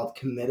if it's called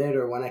committed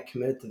or when I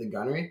committed to the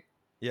Gunnery.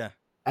 Yeah.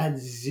 I had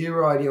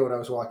zero idea what I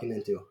was walking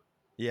into.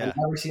 Yeah. I've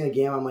never seen a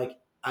game. I'm like,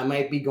 I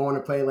might be going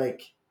to play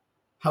like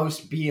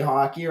House B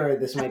hockey, or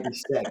this might be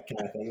sick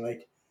kind of thing.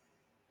 Like,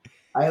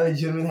 I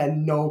legitimately had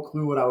no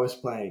clue what I was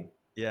playing.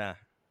 Yeah.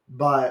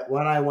 But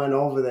when I went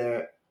over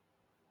there,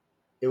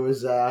 it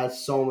was I had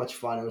so much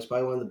fun. It was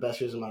probably one of the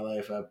best years of my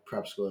life at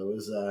prep school.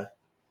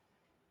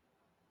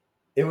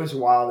 It was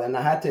wild, and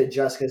I had to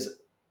adjust because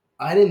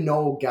I didn't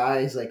know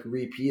guys like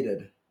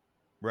repeated.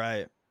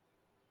 Right.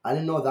 I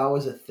didn't know that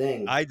was a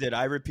thing. I did.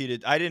 I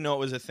repeated. I didn't know it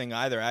was a thing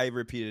either. I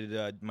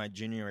repeated my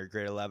junior year,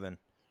 grade 11.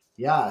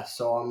 Yeah,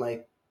 so I'm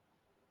like,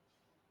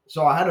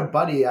 so I had a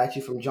buddy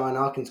actually from John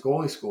Elkins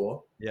goalie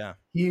school. Yeah.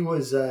 He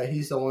was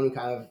he's the one who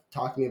kind of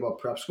talked to me about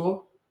prep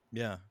school.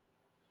 Yeah.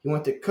 He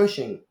went to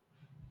Cushing.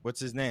 What's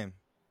his name?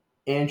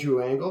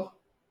 Andrew Angle.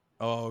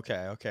 Oh,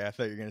 okay. I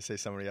thought you were gonna say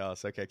somebody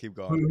else. Okay, keep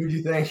going. Who do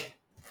you think?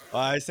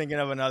 I was thinking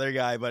of another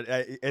guy, but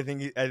I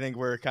think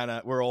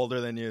we're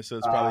older than you, so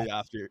it's probably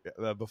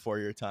before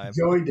your time.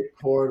 Joey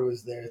DeCord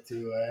was there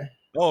too.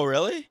 Oh,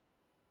 really?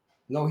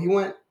 No, he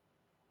went.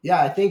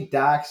 Yeah, I think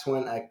Dax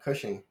went at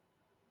Cushing.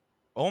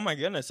 Oh my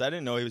goodness, I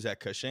didn't know he was at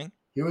Cushing.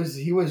 He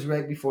was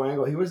right before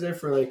Angle. He was there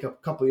for like a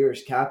couple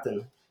years,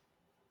 captain.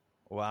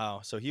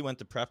 Wow, so he went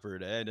to Prepper,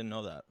 eh? I didn't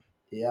know that.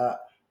 Yeah.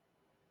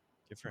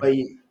 But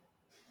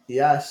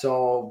yeah,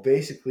 so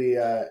basically,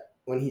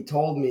 when he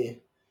told me,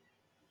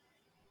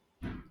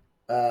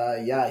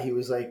 he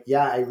was like,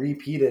 yeah, I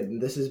repeated,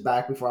 and this is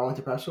back before I went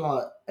to prep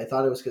school. I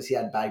thought it was because he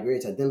had bad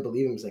grades. I didn't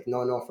believe him. He's like,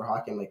 no, for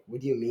hockey. I'm like,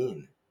 what do you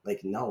mean?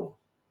 Like, no.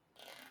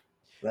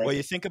 Like, well,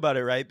 you think about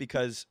it, right?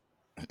 Because,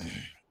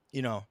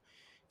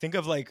 think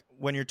of like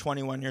when you're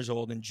 21 years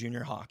old in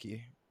junior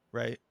hockey,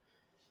 right?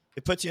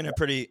 It puts you in a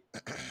pretty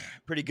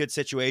good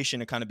situation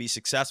to kind of be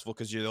successful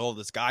because you're the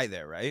oldest guy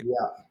there, right?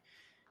 Yeah.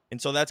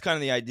 And so that's kind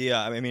of the idea.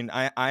 I mean,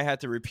 I had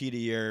to repeat a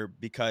year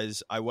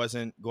because I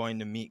wasn't going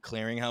to meet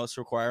clearinghouse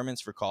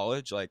requirements for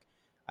college. Like,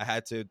 I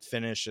had to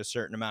finish a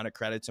certain amount of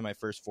credits in my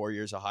first 4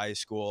 years of high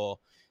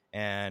school,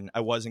 and I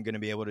wasn't going to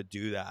be able to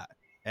do that.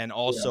 And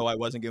also, I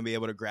wasn't going to be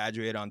able to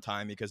graduate on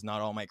time because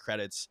not all my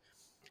credits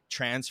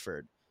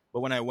transferred.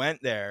 But when I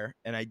went there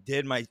and I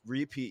did my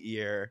repeat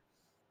year,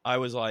 I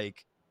was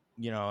like,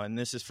 and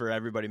this is for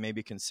everybody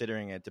maybe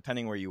considering it,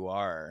 depending where you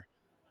are.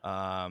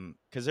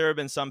 Because there have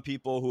been some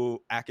people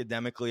who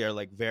academically are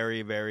like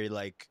very, very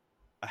like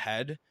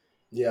ahead,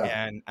 Yeah.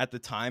 And at the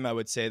time, I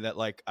would say that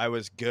like I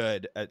was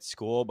good at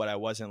school, but I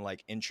wasn't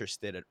like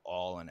interested at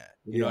all in it.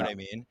 You know Yeah. what I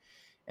mean?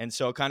 And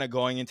so kind of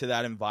going into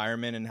that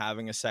environment and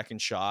having a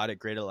second shot at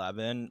grade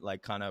 11,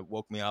 like kind of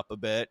woke me up a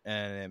bit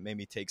and it made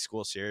me take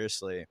school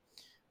seriously.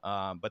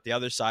 But the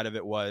other side of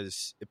it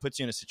was it puts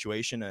you in a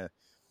situation to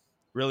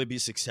really be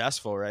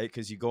successful, right?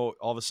 Because you go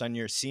all of a sudden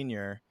you're a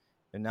senior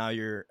and now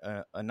you're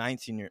a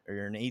 19 or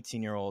you're an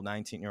 18-year-old,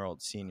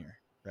 19-year-old senior,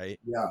 right?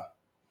 Yeah.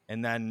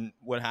 And then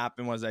what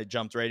happened was I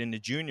jumped right into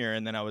junior,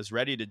 and then I was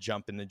ready to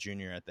jump into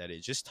junior at that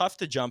age. It's tough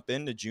to jump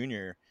into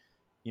junior,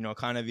 you know,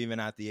 kind of even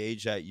at the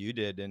age that you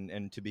did,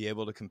 and to be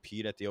able to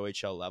compete at the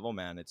OHL level,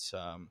 man. It's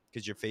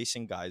because you're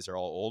facing guys that are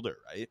all older,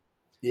 right?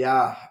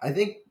 Yeah. I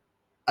think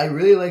I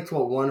really liked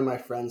what one of my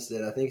friends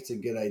did. I think it's a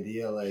good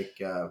idea.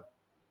 Like,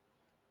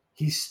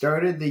 he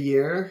started the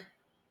year,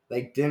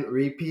 like didn't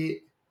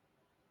repeat,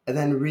 and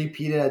then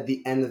repeated at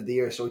the end of the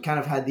year. So he kind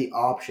of had the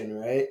option,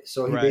 right?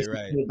 So he Right,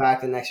 basically came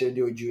back the next year to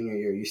do a junior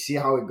year. You see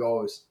how it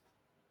goes,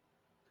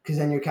 because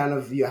then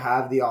you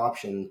have the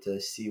option to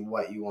see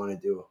what you want to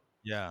do.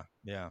 Yeah,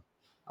 yeah.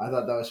 I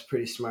thought that was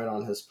pretty smart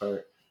on his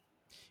part.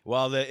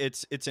 Well,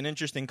 it's an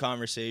interesting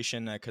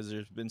conversation because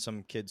there's been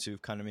some kids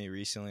who've come to me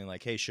recently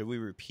like, hey, should we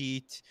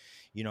repeat?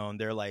 You know, and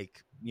they're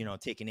like, you know,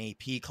 taking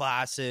AP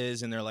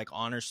classes and they're like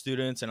honor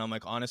students. And I'm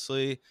like,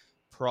 honestly,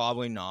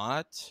 probably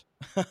not.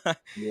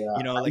 Yeah,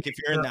 You know, like if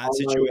you're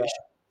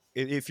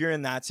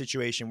in that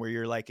situation where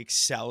you're like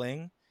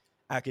excelling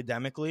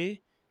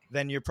academically,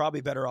 then you're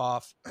probably better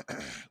off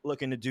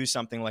looking to do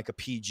something like a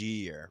PG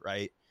year,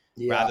 right?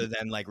 yeah, Rather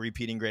than like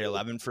repeating grade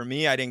 11. For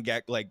me, I didn't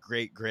get like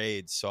great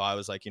grades. So I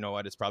was like, you know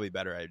what? It's probably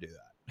better I do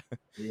that.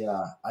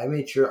 yeah. I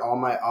made sure all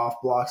my off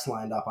blocks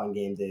lined up on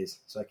game days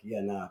so I could get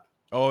a nap.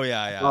 Oh,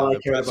 yeah, yeah. All I The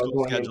cared prep about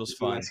school going schedule's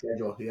into my fun.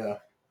 schedule. Yeah,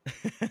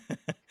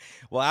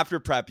 Well, after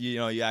prep, you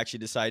know, you actually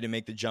decided to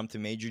make the jump to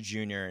major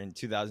junior in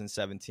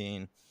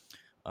 2017,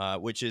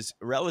 which is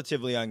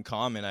relatively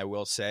uncommon, I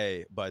will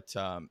say, but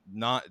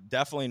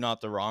definitely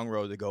not the wrong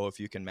road to go if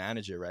you can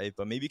manage it, right?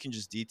 But maybe you can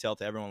just detail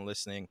to everyone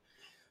listening,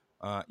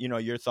 you know,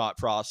 your thought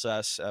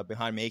process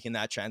behind making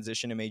that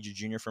transition to major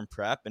junior from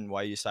prep and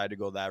why you decided to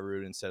go that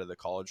route instead of the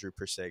college route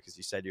per se, because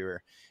you said you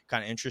were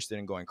kind of interested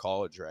in going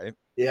college, right?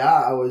 yeah.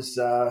 I was.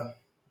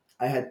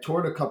 I had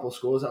toured a couple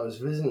schools. I was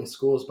visiting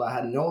schools, but I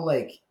had no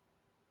like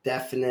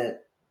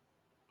definite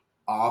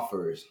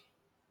offers.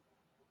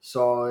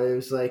 So it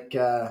was like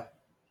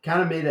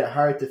kind of made it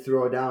hard to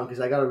throw down because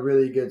I got a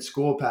really good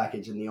school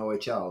package in the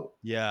OHL.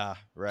 Yeah, So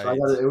I right.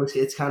 got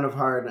it's kind of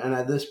hard, and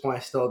at this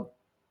point,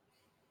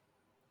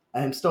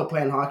 I'm still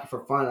playing hockey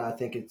for fun. I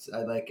think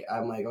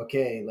I'm like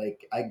okay,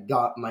 like I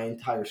got my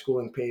entire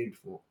schooling paid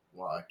for.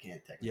 Well, I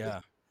can't technically.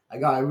 Yeah, I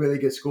got a really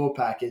good school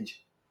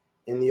package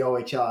in the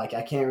OHL. Like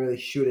I can't really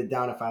shoot it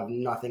down if I have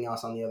nothing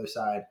else on the other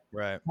side.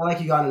 right. Not like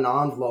you got an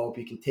envelope,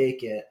 you can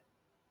take it,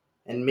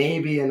 and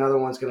maybe another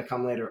one's gonna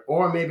come later,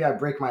 or maybe I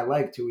break my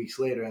leg 2 weeks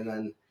later, and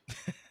then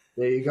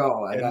there you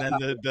go. I And got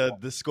then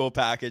the school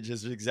package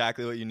is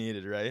exactly what you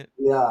needed, right?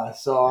 yeah.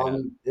 So Yeah.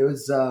 it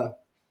was.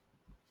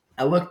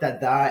 I looked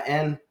at that,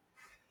 and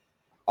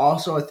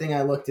also a thing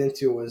I looked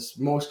into was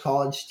most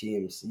college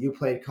teams. You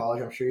played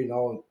college, I'm sure you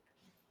know.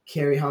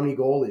 Carry how many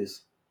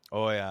goalies?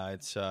 Oh yeah,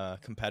 it's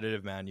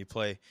competitive, man. You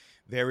play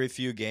very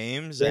few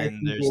games Very and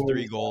few there's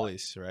three games,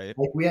 goalies, right?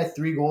 Like we had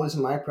 3 goalies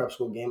in my prep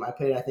school game. I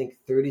played, I think,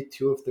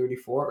 32 of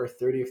 34 or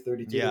 30 of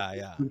 32. Yeah,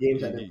 yeah. 2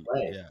 games I didn't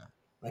play. Yeah,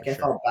 Like for I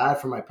sure. felt bad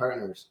for my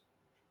partners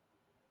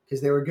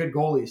because they were good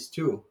goalies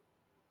too.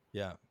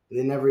 Yeah.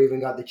 They never even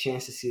got the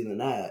chance to see the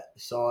net.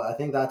 So I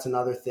think that's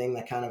another thing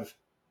that kind of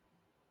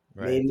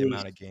Right. made The me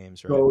amount of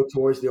games, right? go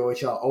towards the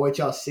OHL.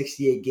 OHL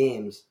 68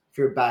 games. If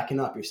you're backing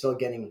up, you're still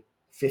getting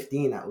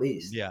 15 at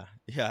least. Yeah.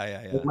 Yeah,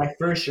 yeah, yeah. Like my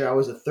first year, I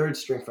was a third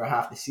string for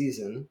half the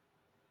season.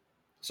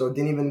 So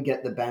didn't even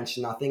get the bench,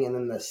 nothing. And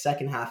then the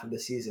second half of the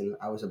season,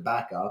 I was a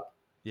backup.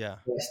 Yeah.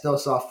 But I still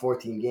saw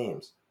 14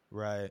 games.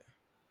 Right.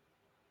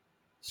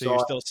 So you're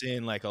still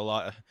seeing like a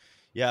lot.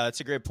 Yeah, that's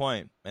a great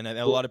point. And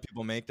a lot of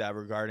people make that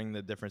regarding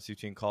the difference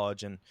between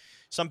college. And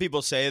some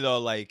people say, though,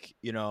 like,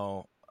 you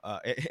know,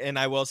 and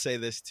I will say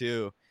this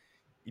too,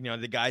 you know,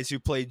 the guys who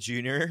played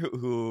junior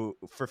who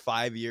for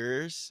 5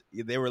 years,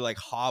 they were like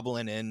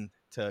hobbling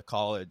into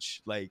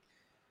college, like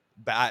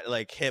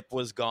hip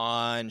was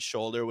gone,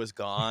 shoulder was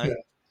gone.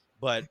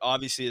 But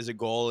obviously as a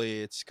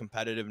goalie, it's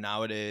competitive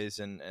nowadays.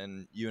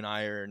 And you and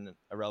I are in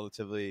a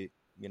relatively,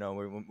 you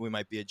know, we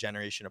might be a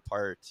generation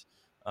apart.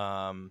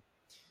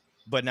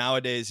 But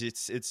nowadays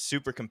it's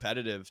super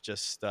competitive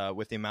just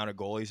with the amount of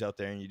goalies out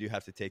there. And you do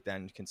have to take that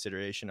into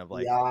consideration of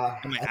like, yeah,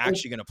 am I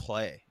actually going to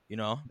play, you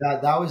know?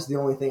 that was the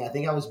only thing. I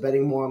think I was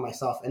betting more on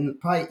myself, and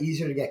probably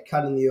easier to get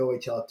cut in the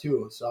OHL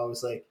too. So I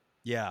was like,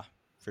 Yeah,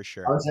 for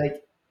sure. I was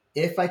like,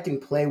 if I can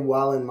play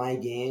well in my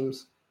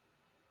games,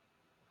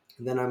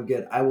 then I'm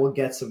good. I will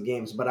get some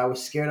games. But I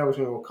was scared I was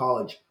going to go to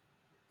college.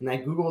 And I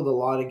Googled a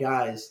lot of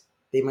guys.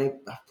 They might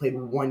have played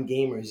 1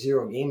 game or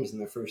 0 games in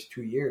their first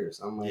 2 years.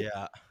 I'm like,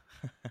 Yeah.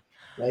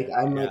 I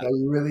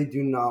really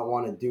do not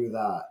want to do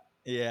that.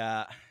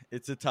 Yeah,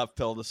 it's a tough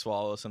pill to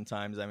swallow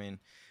sometimes. I mean,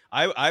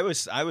 I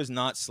was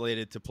not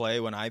slated to play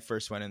when I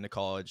first went into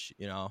college,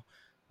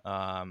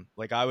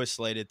 like I was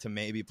slated to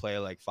maybe play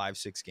like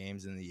 5-6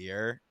 games in the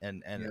year,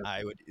 and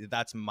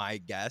that's my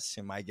guess,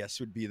 and my guess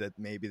would be that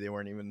maybe they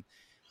weren't even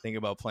thinking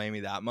about playing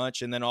me that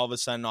much, and then all of a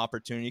sudden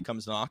opportunity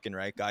comes knocking,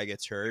 right? Guy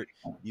gets hurt,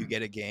 you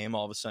get a game,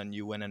 all of a sudden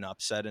you win an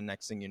upset, and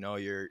next thing you know,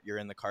 you're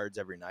in the cards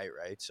every night,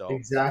 right? So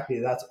exactly,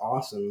 that's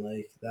awesome.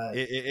 Like that,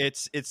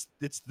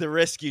 it's the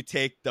risk you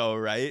take, though,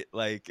 right?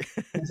 Like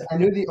I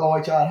knew the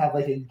OHL had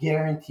like a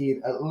guaranteed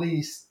at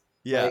least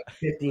yeah, like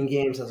 15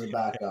 games as a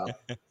backup,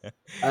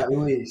 at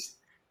least.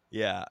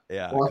 Yeah.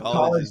 Well,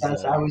 college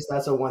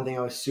that's the one thing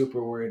I was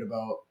super worried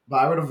about. But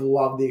I would have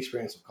loved the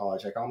experience of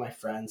college. Like all my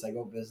friends, I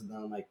go visit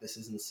them. Like this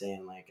is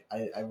insane. Like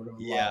I would have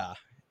loved.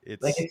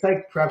 It's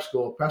like prep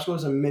school. Prep school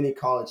is a mini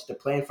college to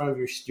play in front of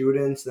your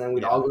students. And then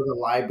we'd all go to the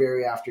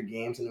library after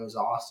games, and it was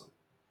awesome.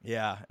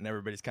 Yeah, and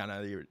everybody's kind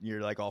of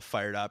you're like all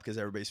fired up because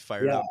everybody's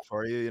fired up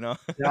for you,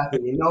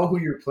 Exactly. You know who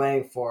you're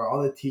playing for.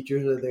 All the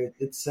teachers are there.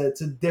 It's a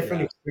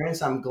different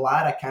experience. I'm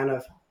glad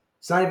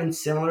it's not even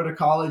similar to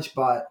college,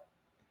 but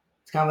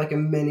it's kind of like a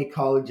mini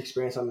college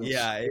experience. It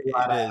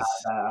is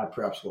at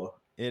prep school.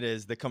 It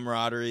is the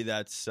camaraderie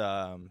that's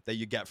that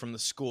you get from the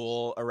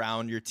school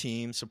around your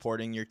team,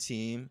 supporting your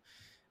team.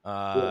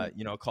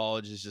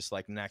 College is just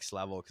like next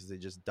level because they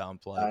just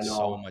dump like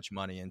so much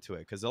money into it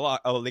because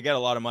they get a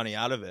lot of money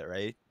out of it,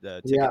 right?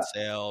 The ticket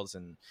sales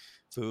and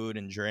food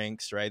and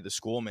drinks, right? The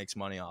school makes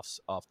money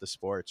off the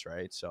sports,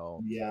 right?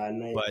 So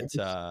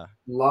I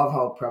love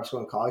how prep school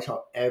and college,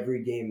 how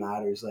every game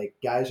matters. Like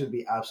guys would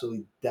be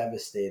absolutely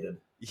devastated.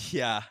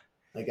 Yeah.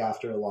 Like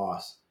after a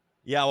loss.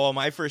 Yeah, well,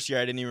 my first year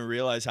I didn't even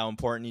realize how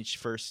important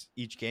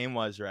each game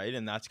was, right?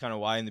 And that's kind of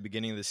why in the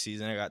beginning of the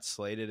season I got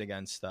slated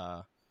against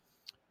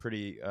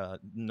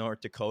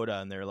North Dakota,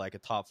 and they're like a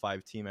top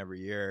 5 team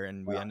every year,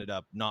 and we ended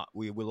up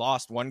we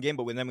lost one game,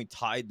 but then we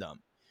tied them.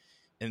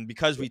 And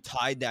because we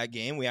tied that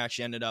game, we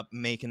actually ended up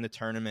making the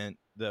tournament,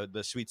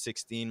 the Sweet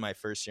 16 my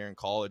first year in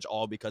college,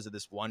 all because of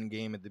this one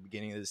game at the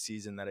beginning of the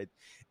season that I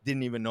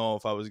didn't even know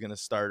if I was going to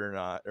start or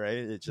not, right?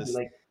 It just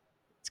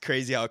it's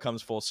crazy how it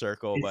comes full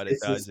circle, but it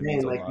does. It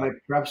means a lot. My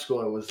prep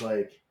school, it was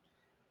like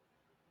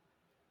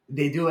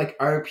they do like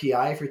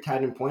RPI for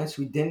tied in points.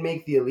 We didn't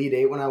make the Elite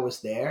Eight when I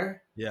was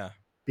there. Yeah.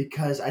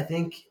 Because I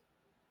think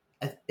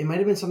it might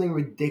have been something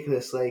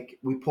ridiculous. Like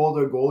we pulled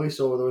our goalie,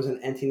 so there was an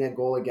empty net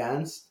goal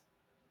against.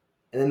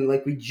 And then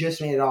like we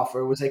just made it off. Or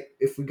it was like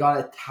if we got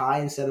a tie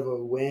instead of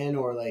a win,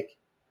 or like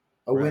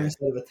a win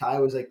instead of a tie,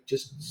 it was like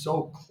just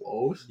so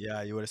close.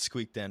 Yeah, you would have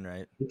squeaked in,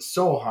 right? It's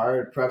so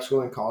hard prep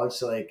school and college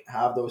to like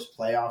have those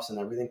playoffs and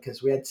everything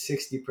because we had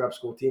 60 prep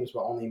school teams,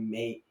 but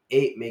only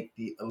 8 make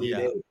the Elite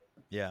Eight.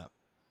 Yeah.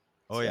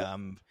 Oh so, yeah.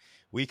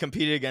 We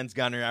competed against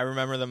Gunner. I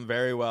remember them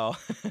very well.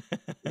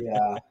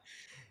 Yeah.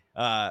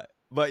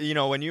 But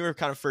when you were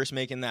kind of first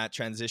making that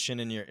transition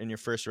in your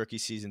first rookie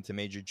season to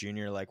major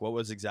junior, like what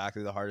was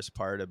exactly the hardest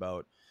part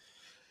about,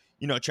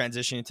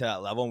 transitioning to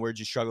that level, and where'd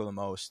you struggle the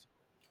most?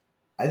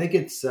 I think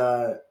it's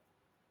the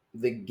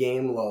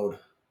game load.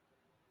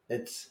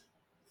 It's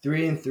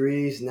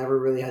 3-3s. Never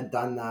really had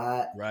done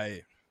that.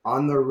 Right.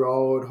 On the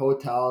road,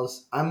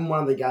 hotels. I'm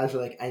one of the guys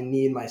where like I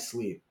need my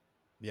sleep.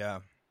 Yeah.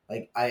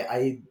 Like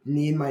I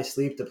need my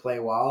sleep to play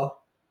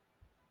well.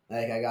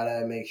 Like I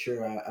gotta make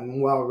sure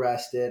I'm well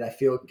rested. I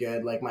feel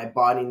good. Like my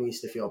body needs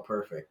to feel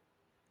perfect,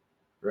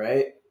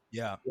 right?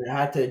 Yeah. And I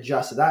had to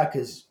adjust to that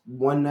because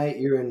one night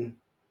you're in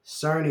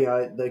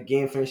Sarnia, the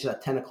game finishes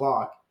at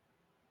 10:00.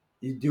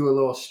 You do a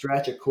little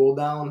stretch, a cool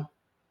down,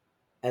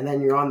 and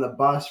then you're on the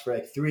bus for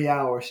like 3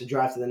 hours to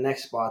drive to the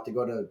next spot to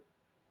go in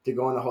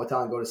the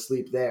hotel and go to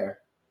sleep there.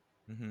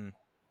 Mm-hmm.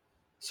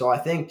 So I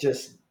think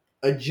just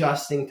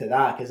adjusting to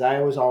that because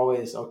I was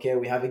always okay.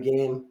 We have a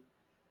game.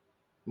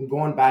 I'm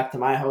going back to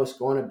my house,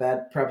 going to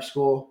bed, prep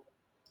school.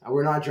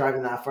 We're not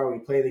driving that far. We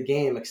play the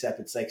game, except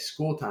it's like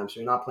school time, so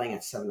you're not playing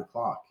at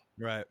 7:00.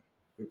 Right.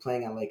 You're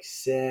playing at like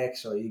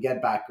 6, or you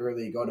get back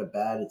early, you go to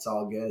bed. It's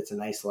all good. It's a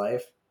nice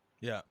life.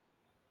 Yeah.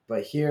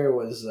 But here it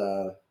was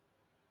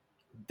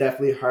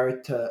definitely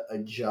hard to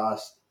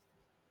adjust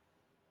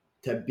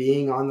to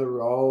being on the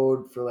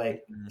road for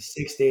like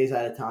 6 days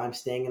at a time,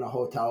 staying in a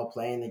hotel,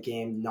 playing the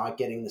game, not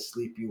getting the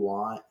sleep you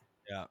want.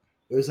 Yeah.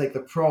 It was like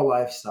the pro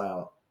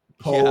lifestyle.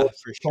 Yeah,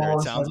 for sure.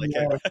 It sounds like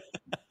it.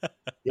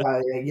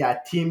 Yeah.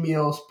 Team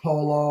meals,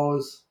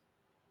 polos.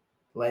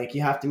 Like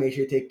you have to make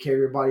sure you take care of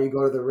your body. You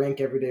go to the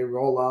rink every day,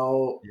 roll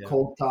out,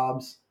 cold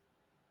tubs.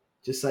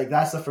 Just like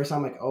that's the first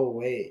time I'm like, oh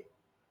wait,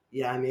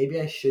 yeah, maybe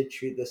I should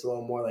treat this a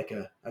little more like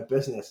a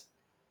business.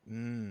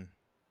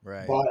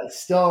 Right. But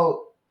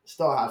still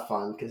have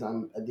fun because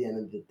I'm at the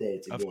end of the day,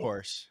 it's a game. Of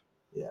course.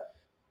 Yeah.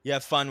 You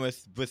have fun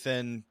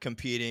within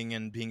competing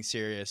and being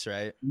serious,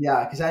 right?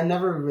 Yeah, because I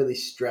never really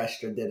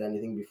stretched or did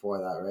anything before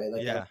that, right?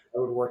 Like I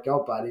would work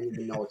out, but I didn't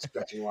even know what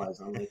stretching was.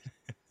 I'm like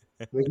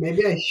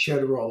maybe I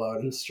should roll out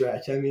and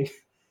stretch. I mean,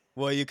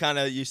 well, you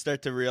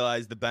start to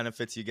realize the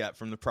benefits you get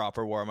from the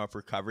proper warm up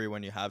recovery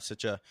when you have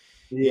such a,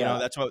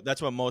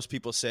 that's what most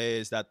people say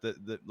is that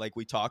the like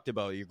we talked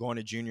about, you're going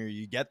to junior,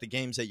 you get the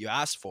games that you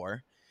asked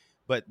for,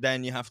 but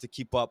then you have to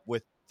keep up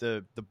with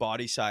the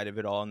body side of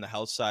it all and the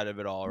health side of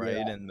it all, right?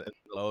 Yeah. And the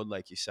load,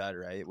 like you said,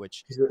 right?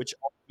 Which 'Cause it-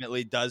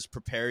 ultimately does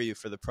prepare you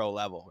for the pro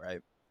level,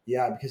 right?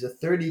 Yeah, because a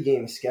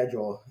 30-game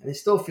schedule, and it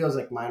still feels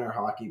like minor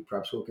hockey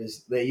prep school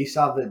because you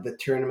saw the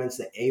tournaments,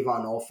 the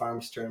Avon Old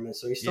Farms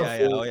tournaments, so you still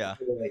feel Oh yeah.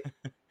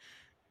 like,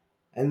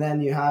 and then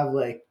you have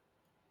like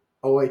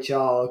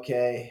OHL.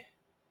 Okay,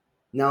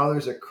 now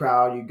there's a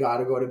crowd. You got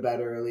to go to bed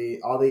early.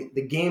 All the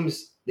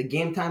games, the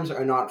game times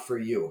are not for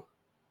you.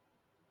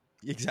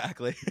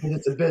 Exactly. Because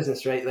it's a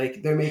business, right?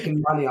 Like they're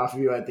making money off of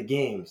you at the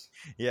games.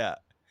 Yeah.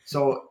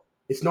 So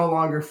it's no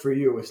longer for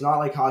you. It's not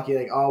like hockey,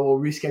 like, oh, we'll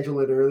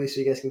reschedule it early so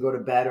you guys can go to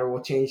bed, or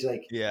we'll change,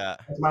 like, Yeah.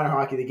 it's minor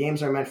hockey. The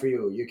games are meant for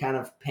you. You're kind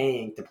of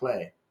paying to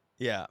play.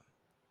 Yeah.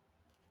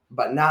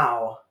 But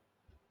now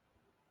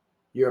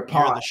you're a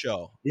You're pawn. the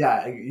show.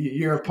 Yeah,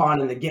 you're a pawn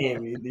in the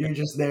game. You're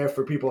just there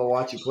for people to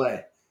watch you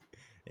play.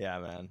 Yeah,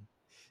 man.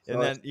 So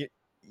And then,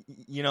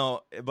 you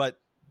know, but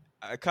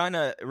kind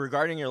of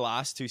regarding your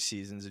last 2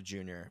 seasons of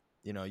junior,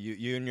 you know,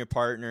 you and your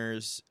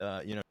partners,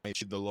 you know, you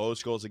achieved the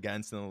lowest goals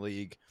against in the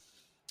league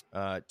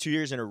 2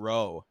 years in a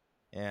row.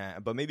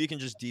 But maybe you can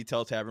just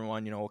detail to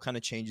everyone, you know, what kind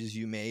of changes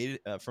you made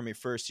from your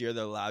first year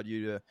that allowed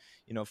you to,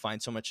 you know,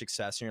 find so much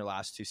success in your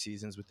last 2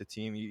 seasons with the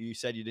team. You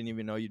said you didn't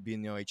even know you'd be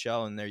in the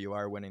OHL, and there you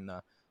are winning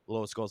the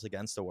lowest goals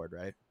against award,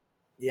 right?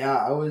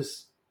 yeah,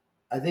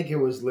 I think it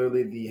was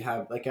literally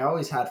I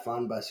always had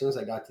fun, but as soon as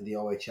I got to the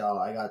OHL,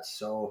 I got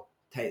so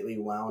tightly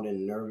wound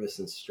and nervous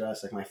and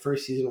stressed. Like my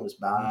first season was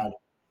bad.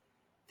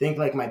 I think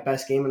like my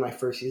best game in my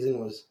first season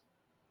was,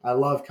 I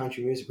love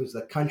country music, was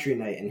the country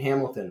night in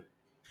Hamilton.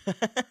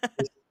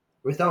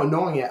 Without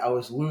knowing it, I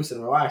was loose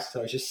and relaxed. So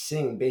I was just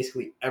singing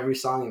basically every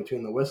song in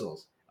between the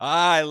whistles.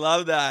 I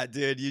love that,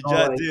 dude.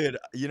 Like,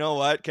 you know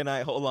what? Can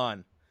I hold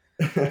on?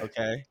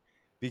 Okay.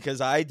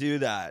 Because I do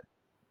that.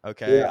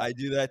 Okay. yeah.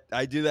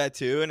 I do that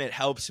too. And it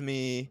helps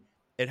me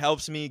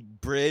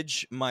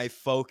bridge my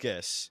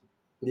focus.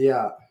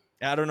 Yeah.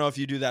 I don't know if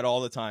you do that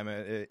all the time.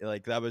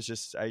 Like that was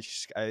just,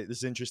 this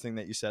is interesting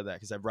that you said that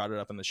because I brought it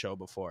up on the show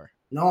before.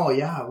 No,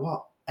 yeah.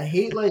 Well, I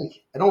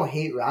don't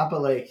hate rap,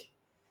 but like,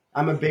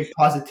 I'm a big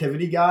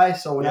positivity guy.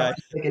 So whenever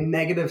it's like a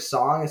negative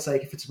song, it's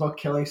like if it's about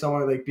killing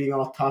someone or like being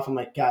all tough, I'm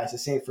like, guys,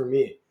 this ain't for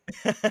me.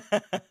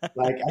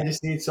 Like I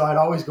just need. So I'd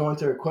always go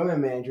into equipment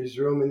manager's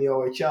room in the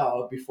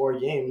OHL before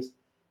games.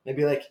 And I'd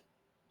be like,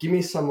 give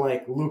me some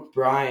like Luke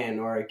Bryan,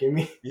 or give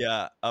me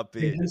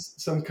upbeat,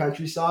 just some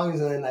country songs,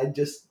 and then I'd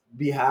just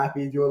be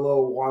happy, do a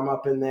little warm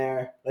up in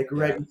there, like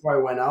right before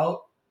I went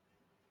out.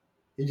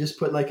 You just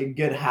put like a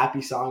good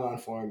happy song on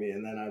for me,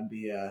 and then I'd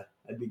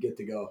be good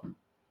to go.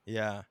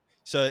 Yeah.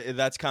 So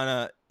that's kind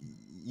of,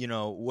 you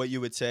know, what you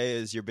would say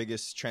is your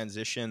biggest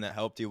transition that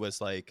helped you was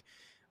like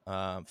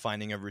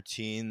finding a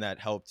routine that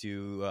helped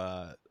you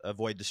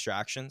avoid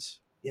distractions.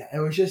 Yeah, it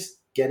was just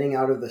getting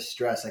out of the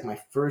stress. Like my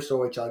first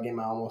OHL game,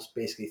 I almost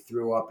basically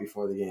threw up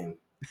before the game.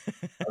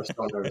 I was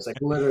so nervous.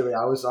 Like literally,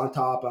 I was on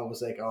top. I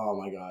was like, oh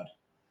my God.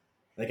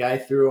 Like I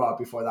threw up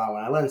before that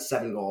one. I let in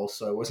 7 goals,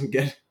 so it wasn't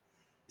good.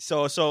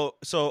 So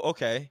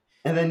okay.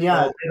 And then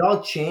it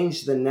all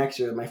changed the next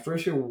year. My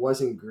first year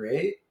wasn't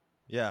great.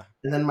 Yeah.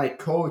 And then my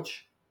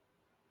coach,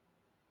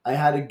 I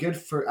had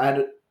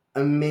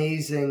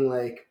amazing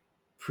like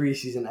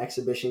preseason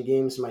exhibition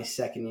games my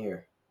second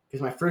year.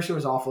 Because my first year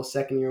was awful,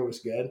 second year was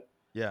good.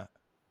 Yeah.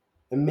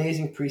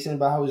 Amazing preseason,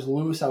 but I was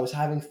loose. I was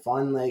having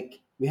fun. Like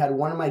we had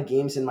one of my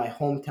games in my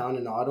hometown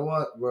in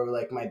Ottawa where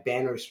like my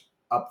banner's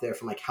up there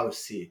from like House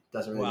C.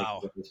 Doesn't really make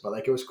a difference, but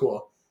like it was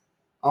cool.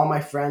 All my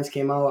friends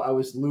came out. I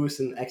was loose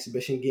in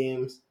exhibition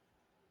games.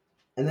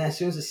 And then as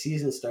soon as the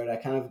season started, I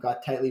kind of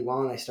got tightly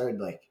wound. I started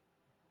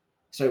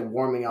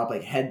warming up,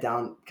 like head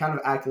down, kind of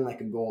acting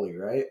like a goalie,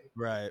 right?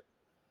 Right.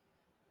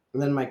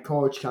 And then my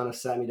coach kind of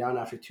sat me down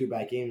after 2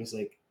 bad games.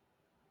 Like,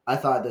 I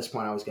thought at this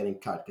point I was getting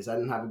cut because I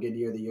didn't have a good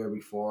year the year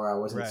before. I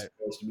wasn't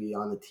supposed to be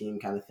on the team,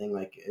 kind of thing.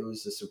 Like, it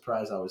was a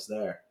surprise I was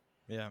there.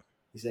 Yeah.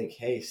 He's like,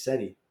 hey,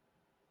 Seti,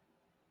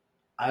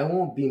 I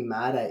won't be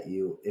mad at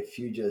you if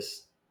you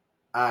just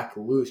act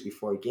loose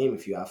before a game,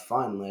 if you have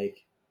fun.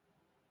 Like,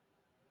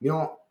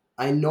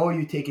 I know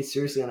you take it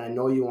seriously and I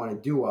know you want to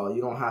do well.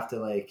 You don't have to,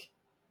 like,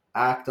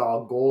 act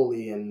all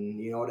goalie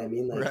and you know what I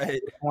mean? Like, right.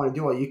 If you want to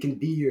do well, you can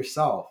be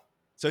yourself.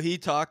 So he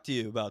talked to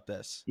you about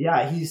this?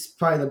 Yeah, he's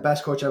probably the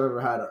best coach I've ever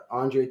had.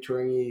 Andre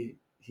Tourigny,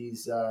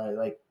 he's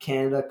like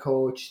Canada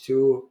coach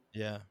too.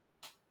 Yeah.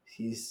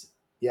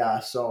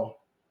 So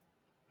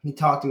he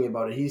talked to me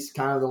about it. He's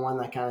kind of the one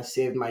that kind of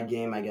saved my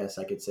game, I guess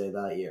I could say,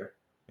 that year.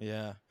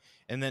 Yeah.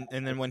 And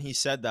then when he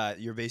said that,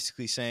 you're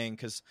basically saying,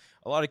 because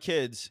a lot of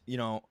kids, you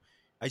know,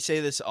 I say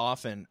this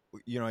often,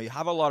 you know, you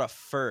have a lot of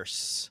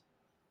firsts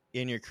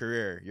in your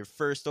career. Your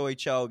first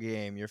OHL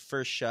game, your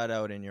first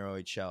shutout in your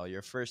OHL,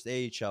 your first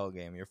AHL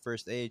game, your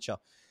first AHL.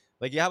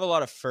 Like, you have a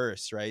lot of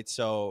firsts, right?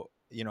 So,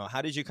 you know,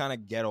 how did you kind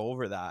of get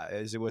over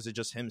that? Was it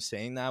just him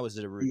saying that? Was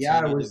it a routine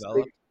you developed?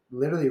 Like,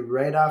 literally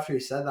right after he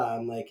said that,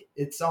 I'm like,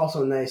 it's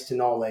also nice to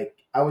know, like,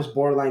 I was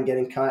borderline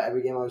getting cut.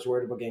 Every game I was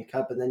worried about getting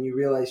cut, but then you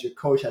realize your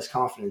coach has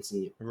confidence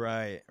in you.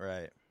 Right,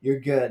 right. you're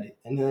good.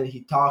 And then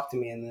he talked to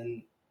me, and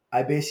then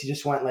I basically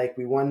just went like,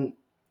 we won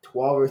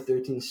 12 or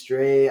 13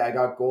 straight. I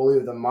got goalie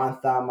of the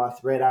month that month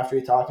right after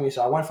he talked to me.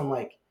 So I went from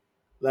like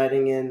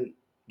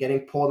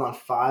getting pulled on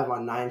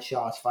 5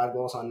 shots, 5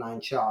 goals on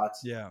 9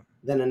 shots. Yeah.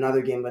 Then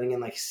another game letting in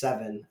like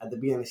 7 at the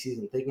beginning of the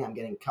season, thinking I'm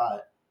getting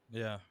cut.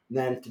 Yeah.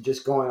 Then to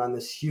just going on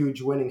this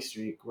huge winning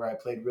streak where I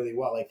played really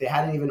well. Like they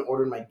hadn't even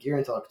ordered my gear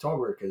until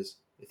October because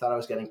they thought I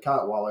was getting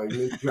cut while our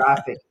new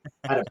draft pick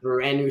had a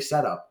brand new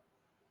setup.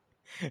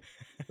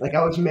 Like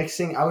I was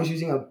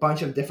using a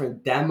bunch of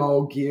different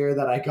demo gear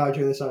that I got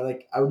during the summer.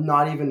 Like I was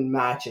not even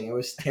matching. It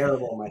was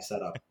terrible, my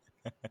setup.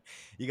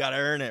 You got to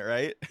earn it,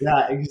 right?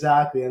 Yeah,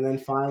 exactly. And then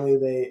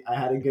finally I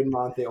had a good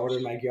month. They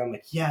ordered my gear. I'm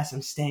like, yes,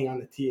 I'm staying on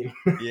the team.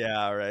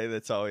 Yeah, right.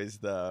 That's always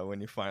when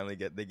you finally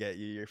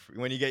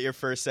when you get your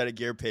first set of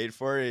gear paid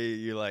for,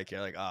 you're like,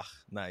 ah, oh,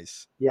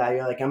 nice. Yeah,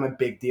 you're like, I'm a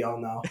big deal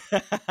now.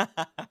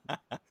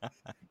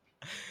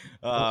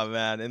 Oh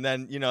man. And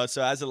then,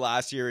 so as of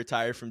last year,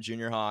 retired from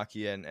junior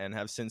hockey and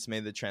have since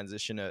made the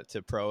transition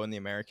to pro in the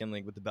American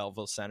League with the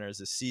Belleville Senators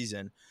this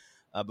season.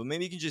 But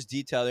maybe you can just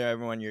detail there,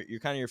 everyone, your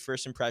kind of your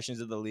first impressions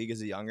of the league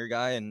as a younger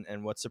guy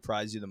and what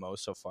surprised you the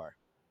most so far.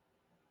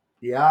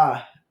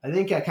 Yeah, I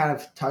think I kind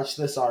of touched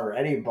this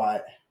already,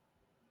 but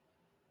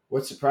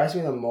what surprised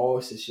me the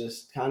most is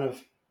just kind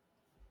of,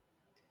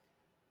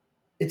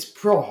 it's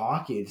pro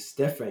hockey. It's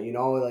different,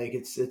 like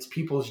it's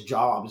people's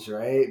jobs,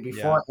 right?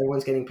 Before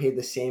everyone's getting paid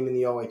the same in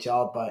the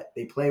OHL, but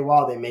they play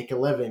well, they make a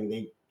living,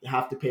 they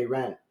have to pay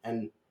rent.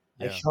 And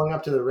like showing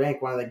up to the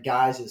rink, one of the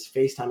guys is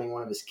FaceTiming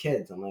one of his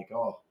kids. I'm like,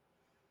 oh.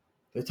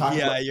 You're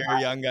a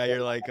young guy.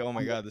 You're like, oh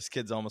my God, this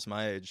kid's almost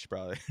my age,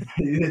 probably.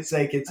 It's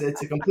like it's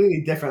a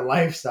completely different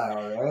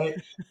lifestyle,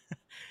 right?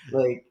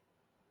 Like,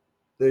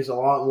 there's a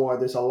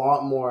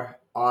lot more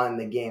on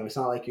the game. It's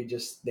not like you're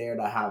just there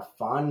to have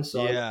fun.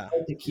 So I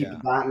tried to keep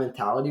that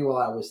mentality while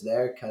I was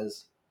there,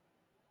 because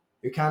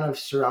you're kind of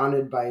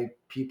surrounded by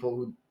people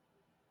who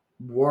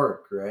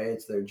work, right?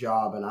 It's their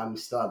job, and I'm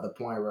still at the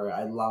point where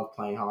I love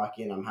playing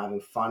hockey and I'm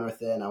having fun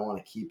with it, and I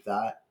want to keep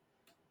that.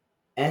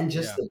 And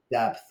just the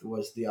depth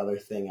was the other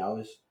thing.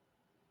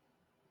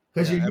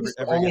 Because you're used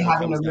to only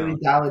having to really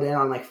dial it in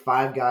on like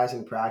 5 guys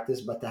in practice,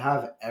 but to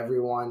have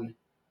everyone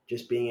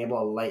just being able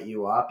to light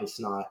you up, it's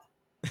not,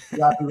 you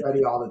got to be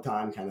ready all the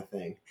time kind of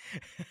thing.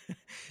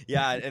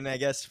 Yeah, and I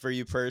guess for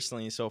you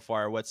personally so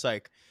far,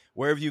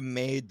 where have you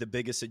made the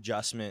biggest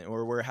adjustment,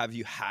 or where have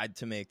you had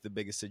to make the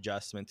biggest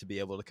adjustment to be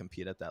able to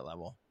compete at that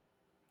level?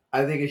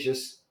 I think it's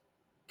just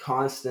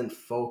constant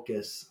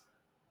focus.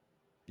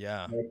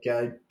 Yeah. Like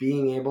not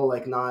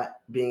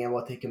being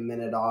able to take a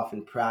minute off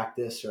in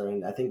practice,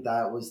 and I think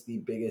that was the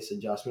biggest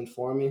adjustment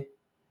for me.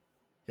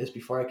 Because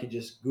before I could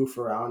just goof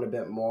around a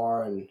bit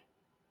more,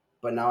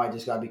 but now I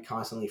just got to be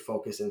constantly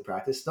focused in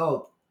practice.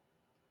 Still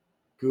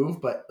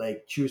goof, but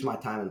like choose my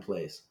time and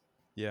place.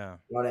 Yeah.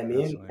 You know what I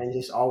mean? Definitely. And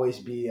just always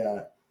be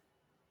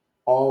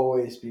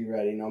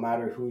ready, no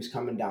matter who's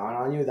coming down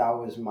on you. That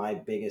was my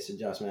biggest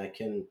adjustment. I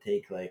couldn't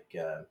take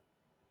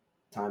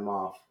time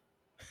off.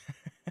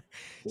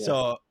 Yeah.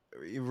 So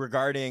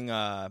regarding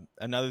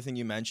another thing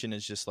you mentioned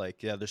is just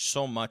there's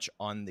so much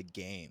on the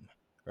game,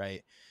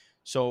 right?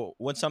 So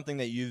what's something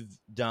that you've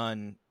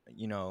done,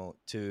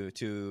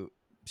 to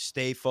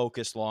stay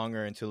focused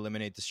longer and to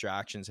eliminate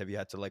distractions? Have you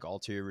had to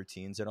alter your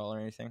routines at all or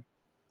anything?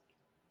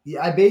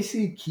 Yeah, I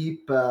basically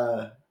keep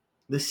the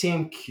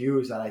same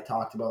cues that I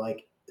talked about.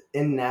 Like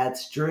in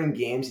nets during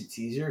games, it's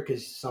easier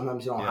because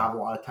sometimes you don't have a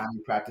lot of time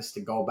in practice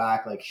to go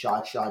back, like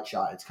shot.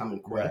 It's coming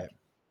quick. Right.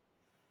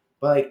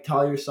 But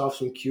tell yourself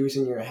some cues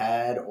in your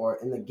head, or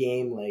in the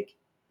game, like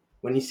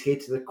when you skate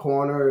to the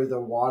corner or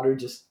the water,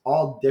 just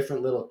all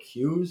different little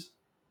cues.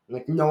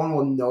 Like no one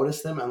will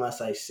notice them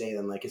unless I say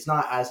them. Like it's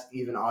not as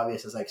even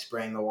obvious as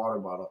spraying the water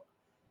bottle.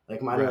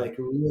 Like mine are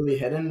really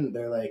hidden.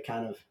 They're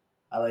kind of,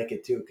 I like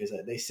it too, because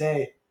they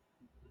say,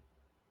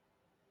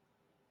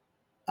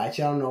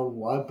 actually I don't know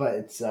what, but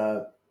it's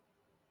I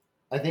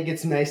think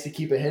it's nice to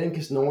keep it hidden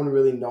because no one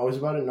really knows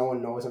about it. No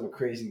one knows I'm a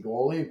crazy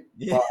goalie.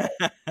 Yeah.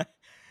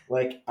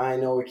 But I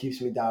know it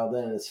keeps me dialed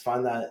in, and it's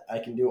fun that I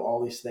can do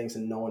all these things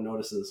and no one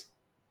notices.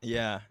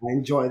 Yeah. I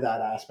enjoy that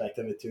aspect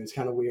of it too. It's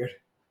kind of weird.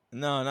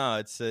 No,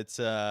 it's that's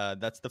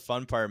the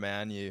fun part,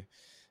 man.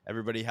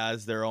 Everybody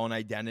has their own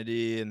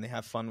identity and they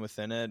have fun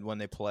within it when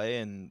they play,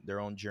 and their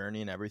own journey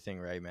and everything,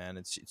 right, man?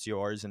 It's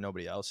yours and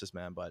nobody else's,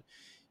 man. But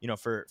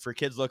for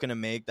kids looking to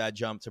make that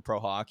jump to pro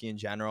hockey in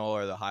general,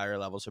 or the higher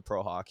levels of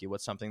pro hockey,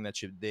 what's something that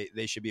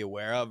they should be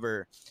aware of,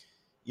 or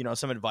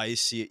some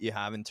advice you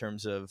have in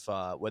terms of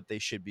what they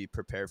should be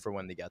prepared for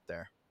when they get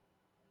there?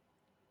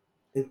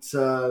 It's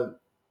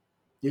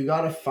you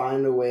got to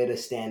find a way to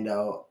stand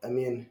out. I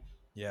mean,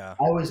 yeah,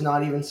 I was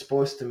not even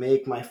supposed to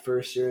make my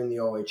first year in the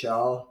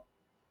OHL.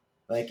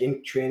 Like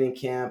in training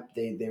camp,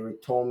 they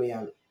told me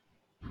when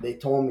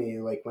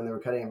they were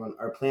cutting everyone,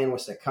 our plan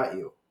was to cut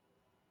you.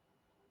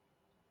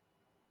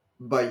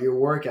 But your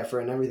work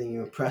effort and everything,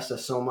 you impressed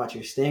us so much.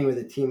 You're staying with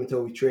the team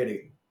until we traded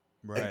you.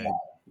 Right.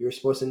 You were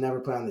supposed to never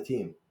play on the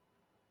team.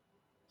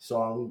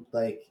 So I'm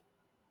like,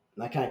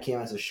 And that kind of came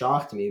as a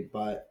shock to me,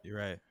 but You're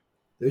right.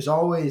 there's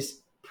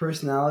always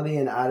personality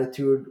and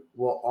attitude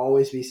will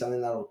always be something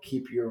that will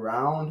keep you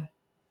around.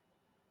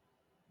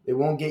 It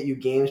won't get you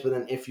games, but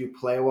then if you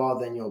play well,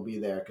 then you'll be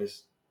there,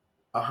 because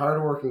a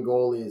hard-working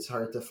goalie is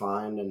hard to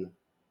find, and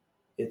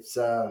it's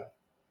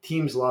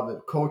teams love it,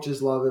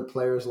 coaches love it,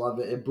 players love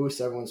it. It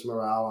boosts everyone's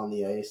morale on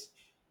the ice.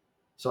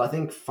 So I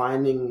think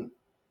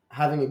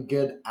having a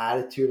good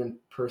attitude and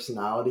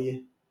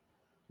personality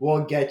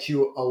will get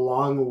you a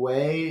long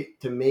way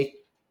to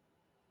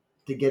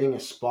getting a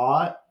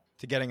spot.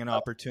 To getting an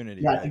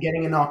opportunity. Yeah, right? to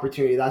getting an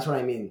opportunity. That's what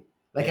I mean.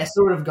 Like, Yeah. I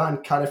still would have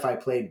gotten cut if I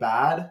played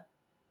bad.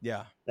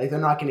 Yeah. Like, they're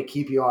not going to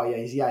keep you all.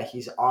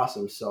 He's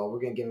awesome, so we're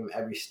going to give him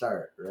every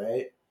start,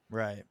 right?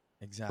 Right.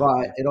 Exactly.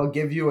 But it'll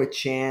give you a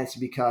chance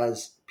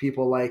because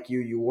people like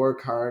you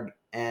work hard,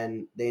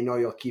 and they know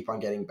you'll keep on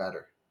getting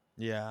better.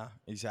 Yeah,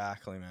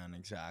 exactly, man.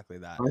 Exactly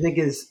that. I think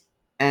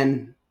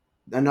and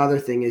another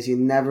thing is, you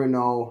never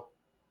know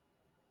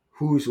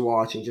who's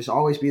watching. Just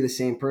always be the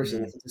same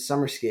person. If it's a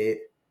summer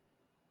skate,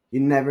 you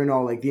never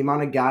know. Like, the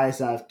amount of guys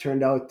that have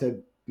turned out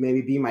to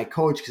maybe be my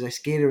coach because I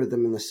skated with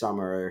them in the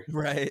summer.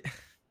 Right.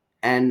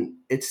 And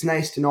it's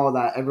nice to know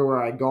that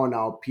everywhere I go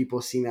now,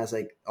 people see me as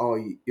like,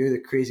 oh, you're the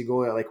crazy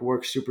goalie that like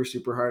works super,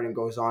 super hard and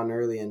goes on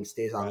early and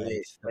stays on Right.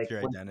 late. That's Like,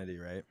 your identity,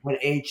 right? when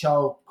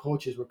AHL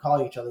coaches were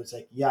calling each other, it's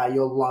like, yeah,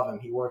 you'll love him.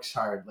 He works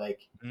hard.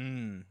 Like,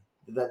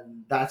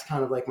 that's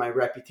kind of like my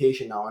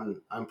reputation now, and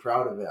I'm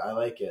proud of it. I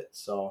like it.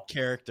 So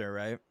Character,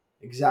 right?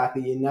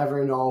 exactly, you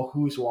never know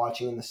who's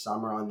watching in the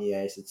summer on the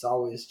ice. It's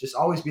always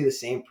be the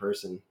same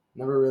person.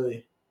 Never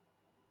really,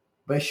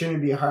 but it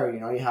shouldn't be hard.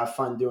 You have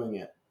fun doing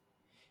it.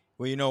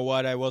 Well, you know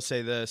what? I will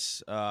say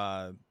this.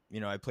 I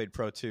played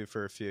Pro 2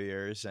 for a few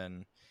years,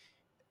 and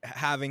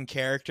having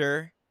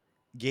character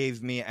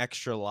gave me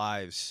extra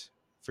lives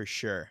for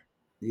sure.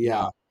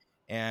 Yeah.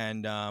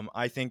 And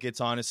I think it's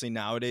honestly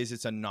nowadays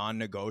it's a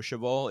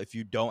non-negotiable. If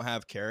you don't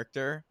have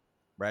character,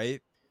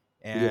 right?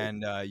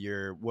 And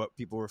you're what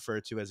people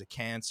refer to as a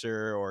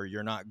cancer, or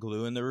you're not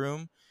glue in the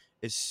room.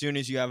 As soon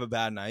as you have a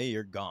bad night,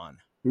 you're gone.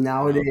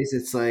 Nowadays,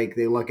 it's like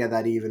they look at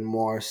that even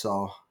more.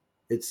 So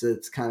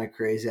it's kind of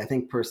crazy. I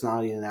think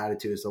personality and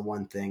attitude is the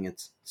one thing.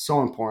 It's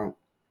so important.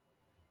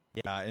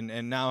 Yeah,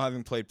 and now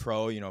having played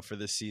pro, for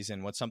this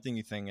season, what's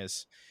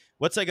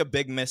like a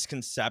big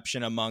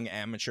misconception among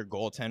amateur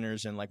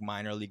goaltenders and like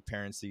minor league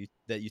parents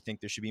that you think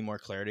there should be more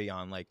clarity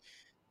on, like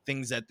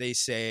things that they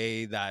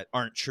say that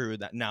aren't true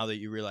that now that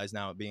you realize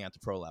now being at the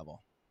pro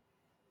level?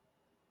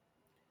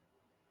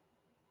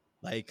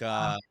 Like,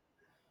 and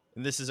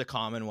this is a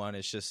common one.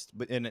 It's just,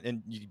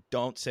 and you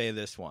don't say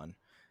this one,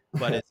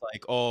 but it's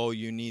like, oh,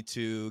 you need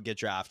to get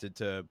drafted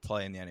to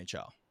play in the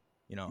NHL,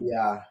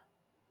 Yeah.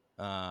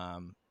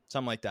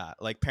 Something like that.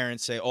 Like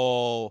parents say,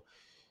 oh,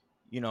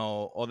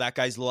 that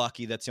guy's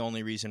lucky. That's the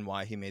only reason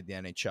why he made the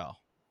NHL,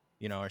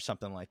 or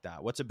something like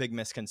that. What's a big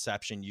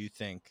misconception you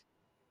think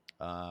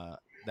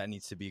that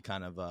needs to be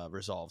kind of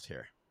resolved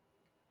here?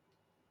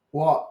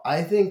 Well,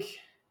 I think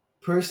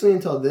personally,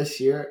 until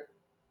this year,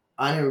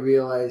 I didn't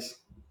realize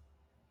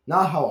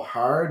not how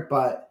hard,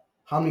 but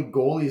how many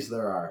goalies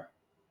there are.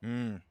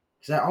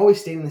 Because I always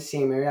stayed in the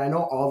same area. I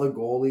know all the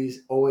goalies,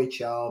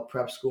 OHL,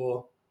 prep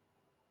school.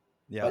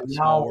 Yeah, but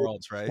small now,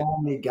 worlds, right? So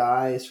many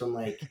guys from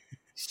like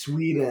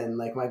Sweden.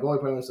 Like my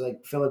goalie partner was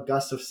like Philip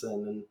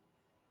Gustafsson,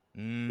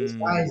 and there's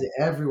guys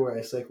everywhere.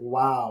 It's like,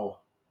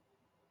 wow,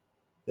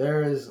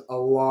 there is a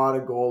lot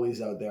of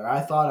goalies out there. I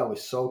thought I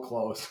was so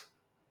close.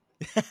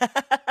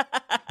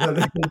 And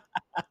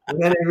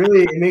then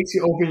it makes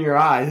you open your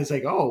eyes. It's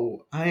like,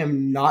 oh, I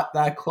am not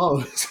that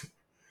close.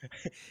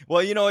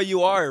 Well,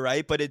 you are,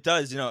 right? But it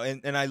does,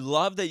 and I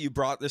love that you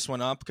brought this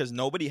one up because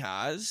nobody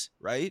has,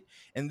 right?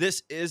 And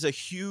this is a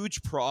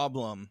huge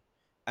problem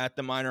at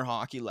the minor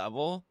hockey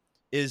level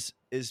is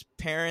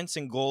parents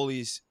and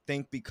goalies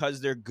think because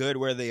they're good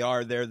where they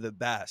are, they're the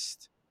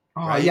best.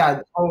 Oh, right?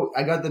 Yeah. Oh,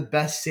 I got the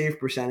best save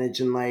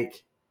percentage in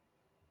like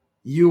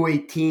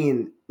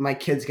U18. My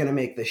kid's going to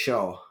make the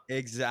show.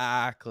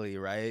 Exactly,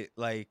 right?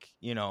 Like,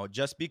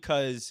 just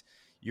because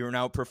you're an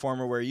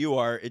outperformer where you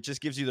are, it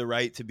just gives you the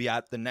right to be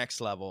at the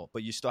next level,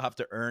 but you still have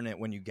to earn it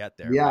when you get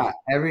there. Yeah,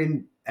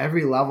 right?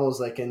 every level is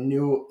like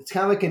it's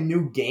kind of like a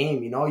new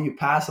game, you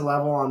pass a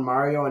level on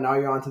Mario and now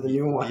you're on to the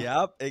new one.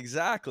 Yep,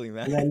 exactly,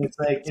 man. And then it's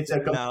like, it's a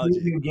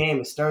complete new game.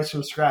 It starts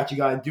from scratch. You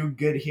got to do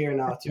good here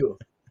now too.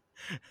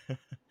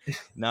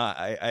 No,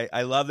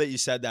 I love that you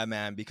said that,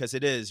 man, because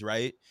it is,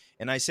 right?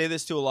 And I say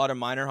this to a lot of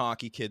minor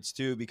hockey kids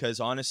too, because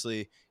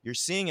honestly, you're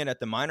seeing it at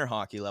the minor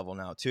hockey level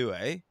now too,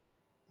 eh?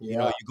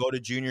 Yeah. You go to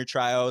junior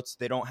tryouts,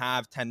 they don't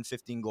have 10,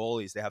 15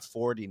 goalies. They have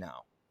 40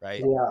 now,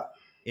 right? Yeah.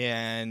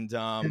 And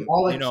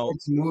all the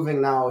kids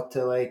moving now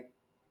to like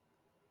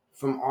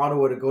from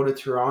Ottawa to go to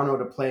Toronto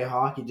to play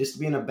hockey just to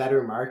be in a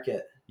better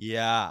market.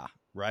 Yeah,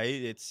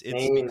 right? It's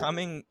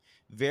becoming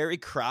very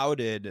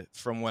crowded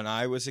from when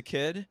I was a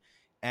kid,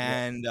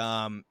 and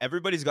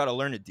everybody's got to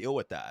learn to deal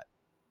with that.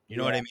 You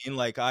know what I mean?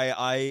 Like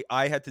I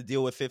had to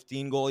deal with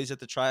 15 goalies at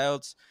the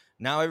tryouts.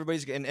 Now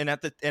everybody's and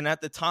at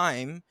the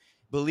time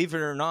believe it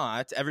or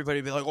not, everybody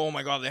would be like, oh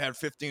my God, they had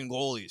 15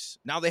 goalies.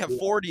 Now they have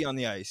 40 on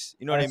the ice.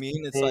 You know what I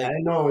mean? It's like, I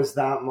didn't know it was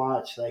that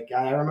much. Like,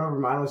 I remember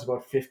mine was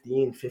about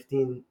 15,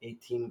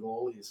 18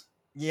 goalies.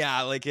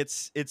 Yeah, like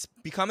it's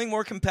becoming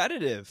more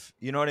competitive.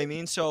 You know what I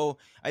mean? So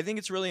I think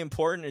it's really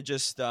important to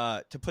just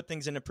to put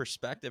things into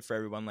perspective for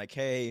everyone. Like,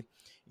 hey,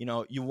 you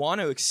know, you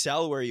want to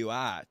excel where you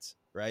at,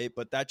 right?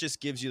 But that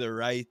just gives you the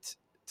right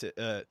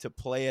to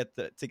play at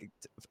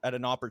at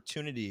an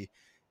opportunity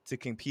to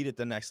compete at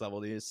the next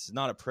level. It's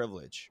not a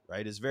privilege,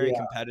 right? It's very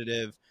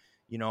competitive.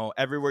 You know,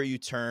 everywhere you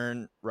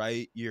turn,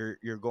 right? You're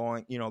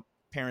going. You know,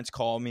 parents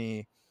call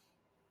me,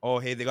 oh,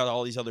 hey, they got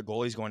all these other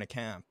goalies going to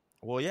camp.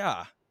 Well,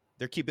 yeah.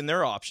 They're keeping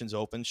their options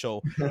open.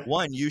 So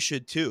one, you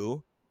should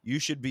too. You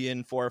should be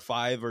in 4 or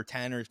 5 or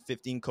 10 or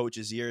 15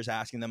 coaches' ears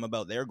asking them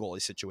about their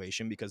goalie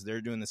situation because they're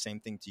doing the same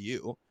thing to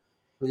you.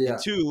 Yeah.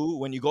 And two,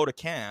 when you go to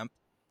camp,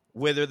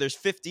 whether there's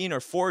 15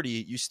 or 40,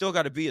 you still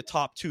got to be a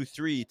top 2,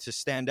 3 to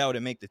stand out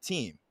and make the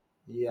team.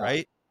 Yeah.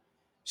 Right.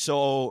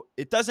 So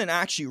it doesn't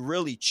actually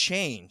really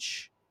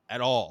change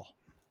at all.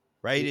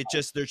 Right.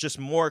 Yeah. There's just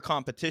more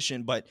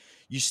competition, but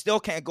you still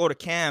can't go to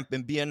camp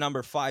and be a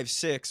number 5,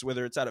 6,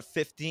 whether it's out of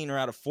 15 or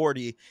out of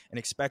 40 and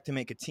expect to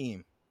make a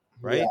team.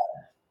 Right.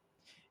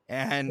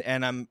 Yeah.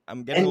 And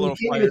I'm getting a little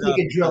fired up.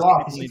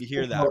 People need to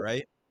hear that.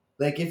 Right.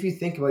 Like if you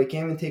think about it, you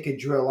can't even take a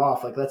drill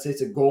off. Like let's say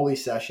it's a goalie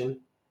session,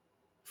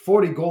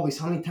 40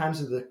 goalies. How many times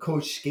does the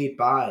coach skate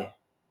by?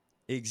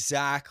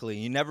 Exactly.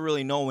 You never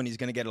really know when he's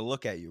going to get a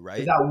look at you,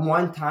 right? That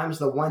one time is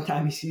the one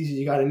time he sees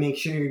you got to make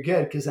sure you're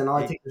good because then all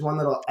it takes is one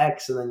little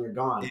X and then you're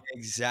gone.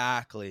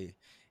 Exactly.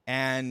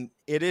 And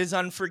it is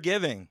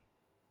unforgiving,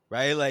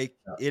 right? Like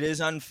it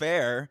is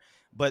unfair,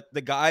 but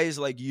the guys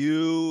like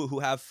you who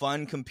have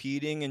fun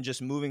competing and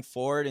just moving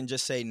forward and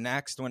just say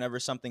next whenever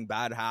something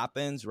bad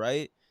happens,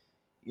 right?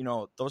 You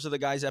know, those are the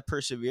guys that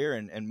persevere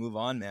and move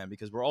on, man,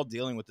 because we're all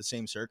dealing with the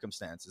same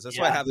circumstances. That's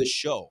why I have this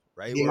show,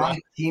 right? The amount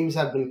of teams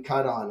have been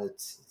cut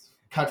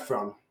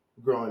from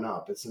growing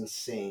up. It's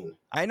insane.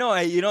 I know.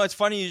 It's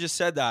funny you just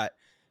said that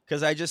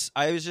because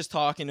I was just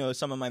talking to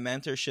some of my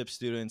mentorship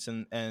students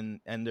and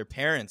their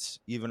parents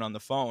even on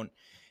the phone.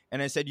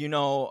 And I said,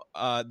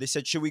 they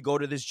said, should we go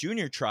to this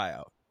junior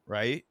tryout?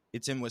 Right.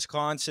 It's in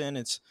Wisconsin.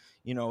 It's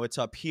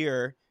up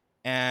here.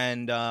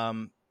 And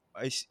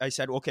I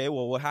said, okay,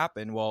 well, what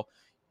happened? Well,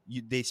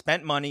 they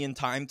spent money and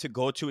time to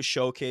go to a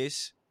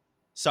showcase.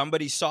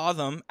 Somebody saw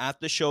them at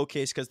the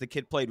showcase because the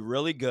kid played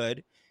really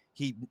good.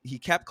 He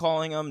kept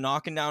calling him,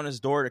 knocking down his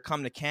door to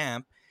come to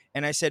camp.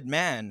 And I said,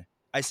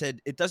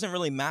 it doesn't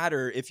really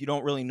matter if you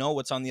don't really know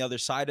what's on the other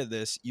side of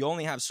this. You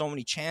only have so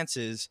many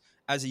chances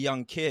as a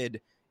young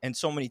kid and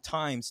so many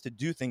times to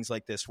do things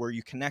like this where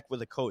you connect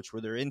with a coach,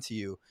 where they're into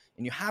you,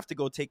 and you have to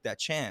go take that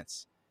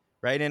chance,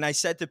 right? And I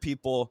said to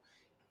people,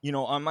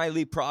 on my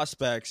elite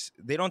prospects,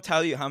 they don't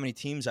tell you how many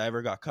teams I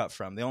ever got cut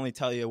from. They only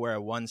tell you where I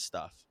won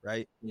stuff,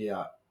 right?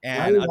 Yeah.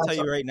 And I'll tell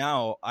you right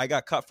now, I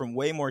got cut from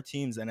way more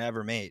teams than I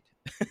ever made.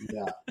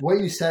 Yeah. What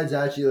you said is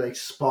actually like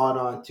spot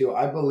on too.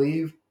 I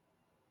believe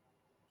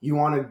you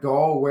want to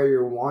go where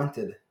you're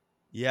wanted.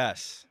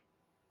 Yes.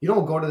 You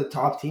don't go to the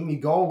top team. You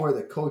go where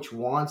the coach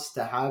wants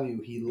to have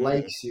you. He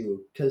likes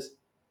you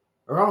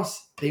or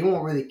else they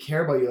won't really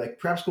care about you. Like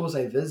prep schools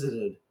I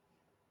visited,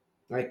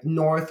 like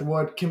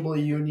Northwood,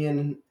 Kimberly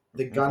Union,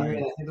 the Gunnery,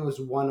 and I think there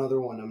was one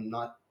other one.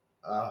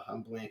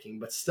 I'm blanking,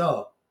 but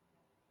still.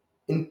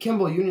 In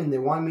Kimberly Union, they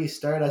wanted me to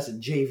start as a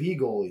JV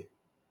goalie.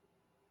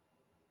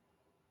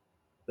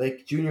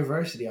 Like junior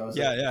varsity, I was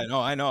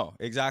I know.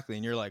 Exactly.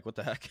 And you're like, what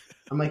the heck?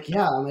 I'm like,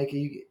 are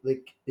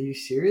you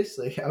serious?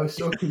 Like, I was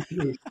so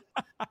confused.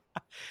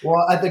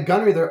 Well, at the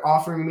Gunnery, they're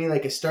offering me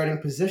like a starting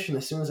position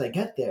as soon as I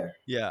get there.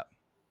 Yeah.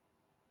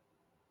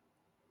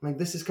 I'm like,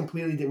 this is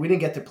completely. We didn't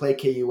get to play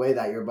KUA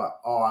that year, but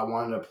I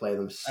wanted to play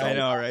them so I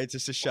know, right?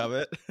 Just to shove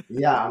it.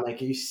 Yeah, I'm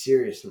like, are you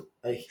serious?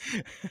 Like,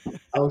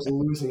 I was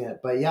losing it,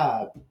 but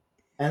yeah.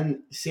 And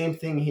same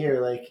thing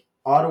here. Like,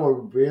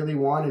 Ottawa really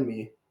wanted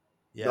me.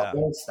 Yeah. The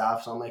old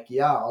staff. So I'm like,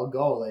 yeah, I'll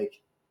go.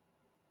 Like,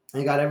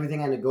 I got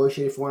everything I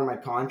negotiated for in my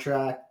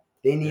contract.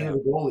 They needed a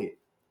goalie.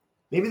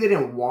 Maybe they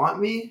didn't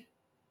want me,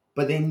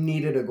 but they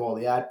needed a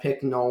goalie. I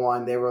picked no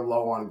one. They were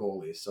low on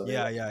goalies. So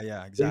exactly.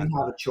 They didn't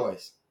have a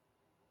choice.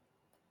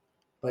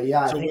 But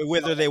yeah. So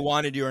whether they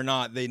wanted you or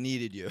not, they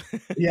needed you.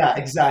 Yeah,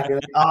 exactly.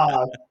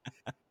 Like,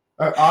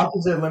 our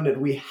options are limited.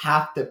 We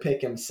have to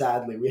pick him,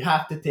 sadly. We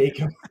have to take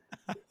him.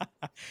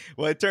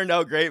 Well, it turned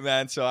out great,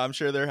 man. So I'm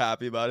sure they're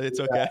happy about it. It's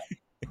okay.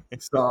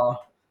 So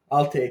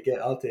I'll take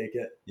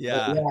it.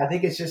 Yeah. But I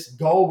think it's just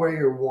go where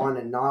you're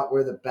wanted, not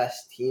where the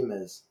best team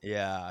is.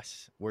 Yeah.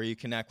 Where you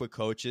connect with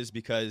coaches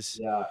because,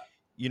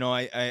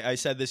 I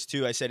said this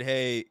too. I said,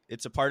 hey,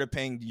 it's a part of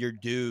paying your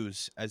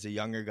dues as a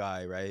younger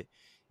guy, right?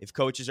 If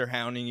coaches are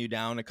hounding you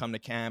down to come to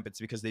camp, it's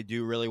because they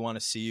do really want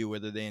to see you,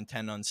 whether they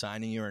intend on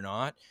signing you or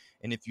not.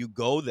 And if you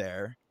go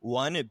there,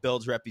 one, it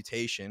builds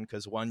reputation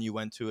because one, you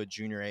went to a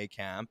junior A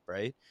camp,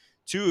 right?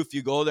 Two, if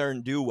you go there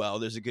and do well,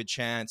 there's a good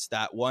chance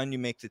that one, you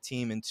make the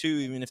team. And two,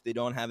 even if they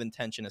don't have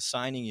intention of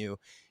signing you,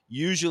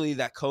 usually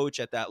that coach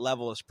at that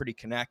level is pretty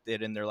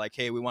connected, and they're like,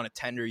 hey, we want to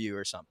tender you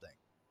or something,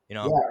 you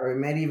know? Yeah, or it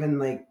might even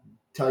like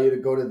tell you to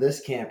go to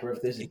this camp, or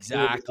if there's a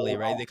exactly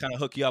right. They kind of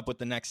hook you up with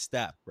the next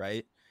step,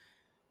 right?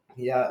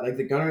 Yeah, like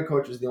the gunnery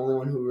coach was the only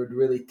one who would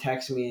really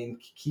text me and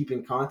keep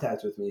in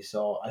contact with me.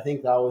 So I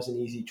think that was an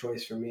easy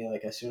choice for me.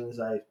 Like as soon as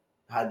I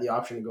had the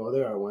option to go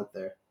there, I went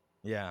there.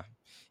 Yeah.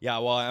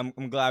 Well,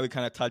 I'm glad we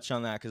kind of touched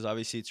on that because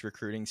obviously it's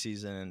recruiting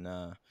season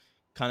and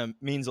kind of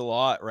means a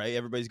lot, right?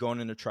 Everybody's going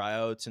into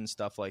tryouts and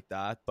stuff like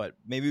that. But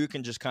maybe we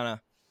can just kind of,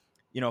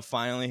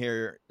 finally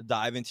here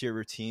dive into your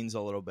routines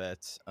a little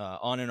bit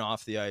on and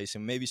off the ice,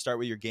 and maybe start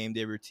with your game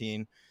day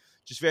routine.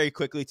 Just very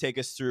quickly take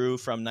us through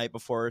from night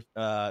before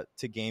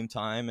to game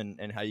time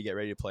and how you get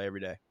ready to play every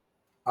day.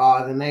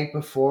 The night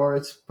before,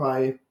 it's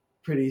probably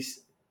pretty.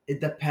 It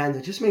depends.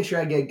 I just make sure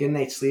I get a good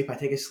night's sleep. I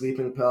take a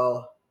sleeping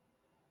pill.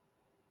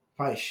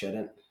 Probably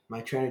shouldn't.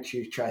 My trainer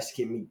tries to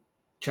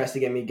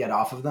get me get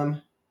off of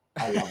them.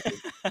 I love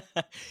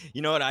them.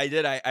 You know what I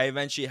did? I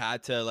eventually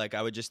had to, like,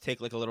 I would just take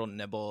like a little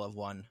nibble of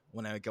one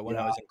when I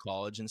was in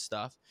college and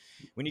stuff.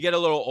 When you get a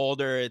little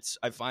older,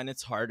 I find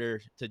it's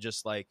harder to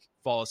just like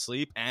fall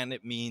asleep, and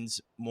it means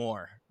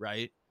more,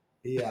 right?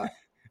 Yeah.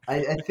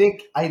 I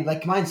think I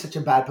like mine's such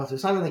a bad pill.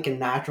 It's not even like a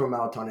natural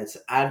melatonin. It's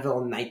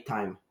Advil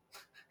nighttime.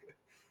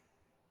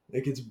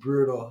 Like it's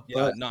brutal.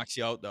 Yeah, it knocks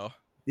you out though.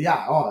 Yeah,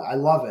 I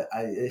love it.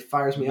 It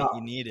fires me up.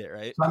 You need it,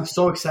 right? So I'm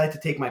so excited to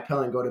take my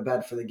pill and go to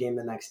bed for the game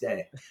the next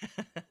day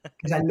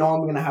because I know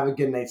I'm going to have a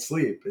good night's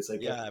sleep. It's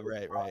like, yeah,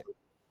 right.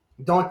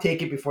 Don't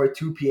take it before a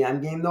 2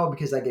 p.m. game though,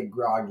 because I get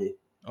groggy.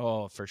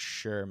 Oh, for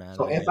sure, man.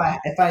 So if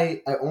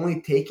I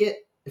only take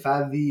it if I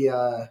have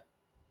the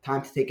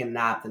time to take a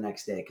nap the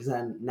next day, because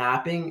then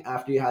napping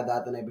after you had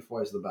that the night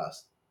before is the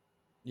best.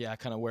 Yeah, it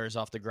kind of wears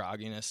off the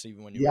grogginess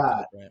even when you wake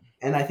up, right?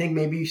 And I think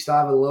maybe you still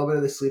have a little bit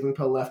of the sleeping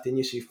pill left in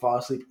you, so you fall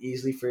asleep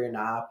easily for your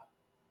nap.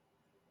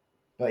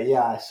 But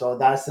yeah, so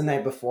that's the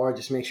night before.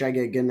 Just make sure I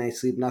get a good night's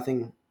sleep.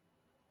 Nothing.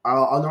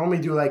 I'll normally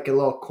do like a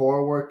little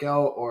core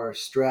workout or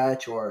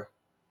stretch or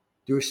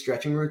do a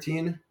stretching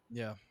routine.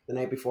 Yeah. The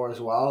night before as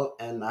well,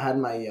 and I had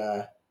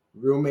my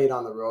roommate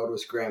on the road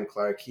was Graham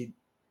Clark.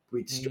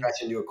 We'd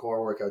stretch and do a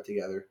core workout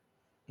together.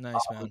 Nice,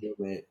 man.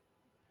 Roommate.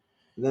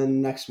 And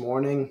then next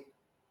morning,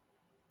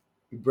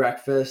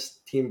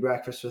 team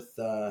breakfast with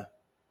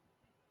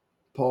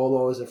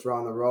polos if we're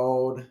on the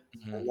road.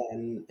 Mm-hmm. And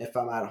then if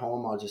I'm at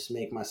home, I'll just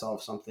make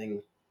myself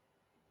something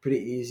pretty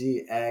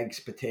easy. Eggs,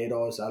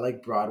 potatoes. I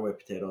like Broadway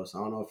potatoes. I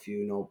don't know if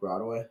you know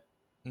Broadway.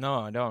 No,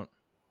 I don't.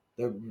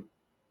 They're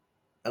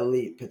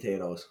elite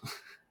potatoes.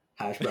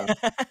 Hash brown.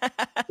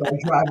 So I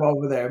drive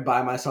over there,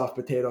 buy myself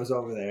potatoes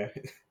over there.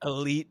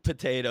 Elite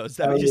potatoes.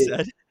 That what you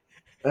said?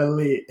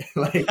 Elite.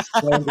 Like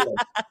so good.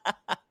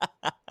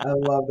 I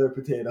love their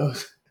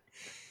potatoes.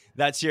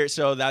 That's your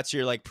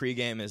like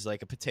pregame is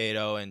like a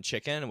potato and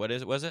chicken.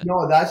 Was it?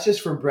 No, that's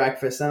just for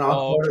breakfast. Then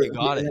I'll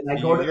got it.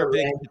 You're a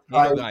big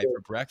potato guy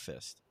for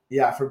breakfast.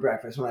 Yeah, for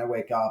breakfast when I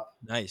wake up.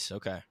 Nice.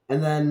 Okay.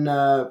 And then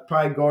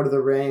probably go to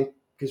the rink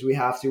because we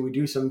have to. We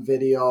do some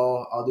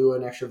video. I'll do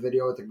an extra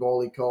video with the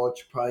goalie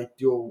coach. Probably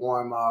do a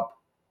warm up.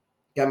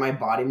 Get my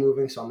body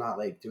moving so I'm not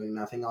like doing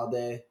nothing all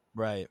day.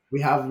 Right.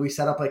 We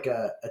set up like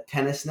a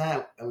tennis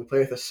net and we play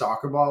with a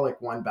soccer ball, like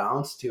one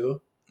bounce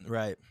too.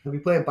 Right. And we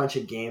play a bunch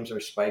of games or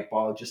spike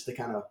ball just to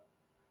kind of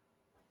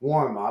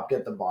warm up,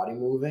 get the body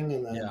moving,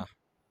 and then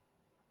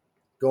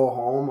go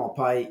home.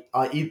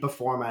 I'll eat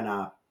before my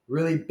nap.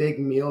 Really big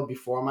meal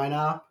before my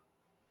nap.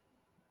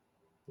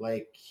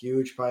 Like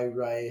huge probably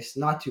rice.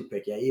 Not too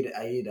picky.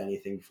 I eat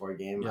anything before a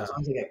game. As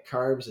long as I get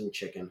carbs and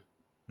chicken.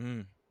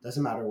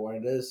 Doesn't matter what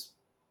it is.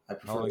 I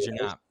prefer. How long is your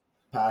nap?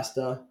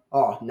 Pasta.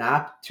 Oh,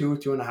 nap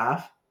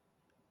 2.5.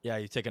 Yeah,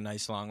 you take a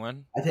nice long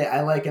one. I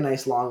like a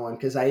nice long one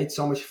because I eat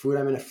so much food.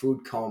 I'm in a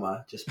food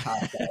coma. Just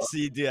pass out.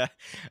 See, yeah,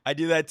 I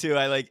do that too.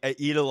 I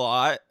eat a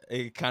lot.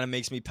 It kind of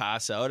makes me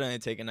pass out, and I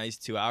take a nice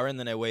 2 hour, and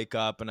then I wake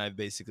up and I've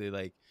basically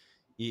like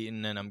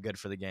eaten, and I'm good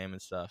for the game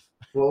and stuff.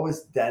 What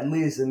was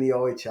deadly is in the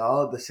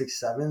OHL, the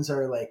 6-7s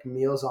are like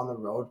meals on the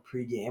road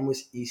pre-game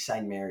was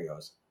Eastside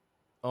Mario's.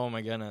 Oh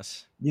my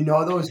goodness! You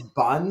know those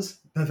buns,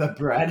 the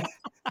bread.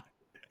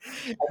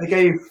 I think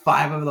I eat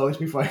 5 of those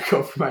before I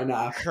go for my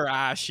nap.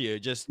 Crash you,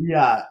 just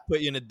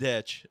put you in a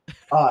ditch.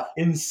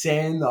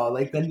 Insane though,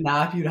 like the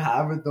nap you'd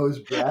have with those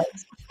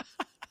breads.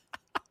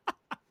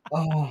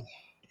 Oh,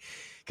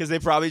 because they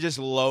probably just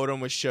load them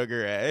with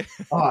sugar, eh?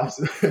 Oh,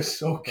 it's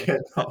so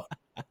good though.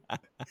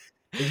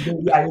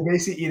 Yeah, you're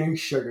basically eating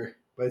sugar,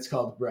 but it's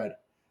called bread.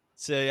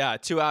 So yeah,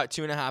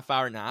 2.5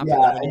 hour nap.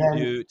 Yeah, and then what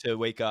do you do to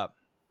wake up?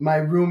 My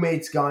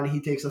roommate's gone.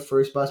 He takes the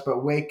first bus,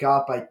 but wake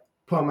up, I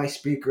put my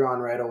speaker on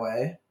right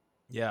away.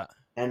 Yeah.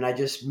 And I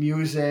just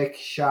music,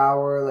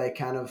 shower, like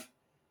kind of,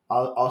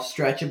 I'll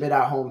stretch a bit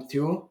at home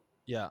too.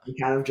 Yeah. And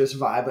kind of just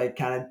vibe, like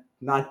kind of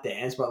not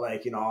dance, but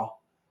like, you know,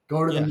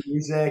 go to the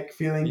music,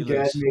 feeling good.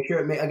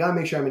 I gotta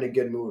make sure I'm in a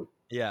good mood.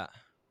 Yeah.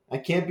 I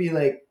can't be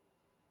like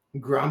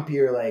grumpy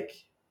or like,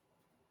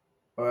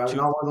 or I'm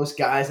not one of those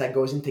guys that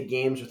goes into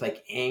games with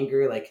like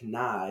anger. Like,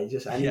 nah, I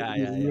need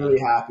to be really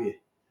happy.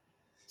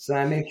 So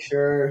I make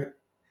sure,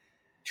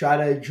 try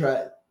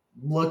to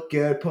look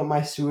good, put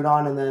my suit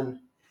on, and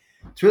then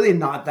it's really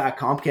not that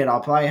complicated.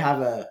 I'll probably have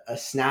a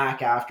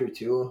snack after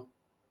too,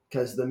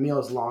 because the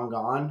meal's long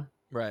gone.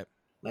 Right.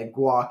 Like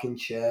guac and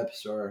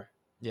chips or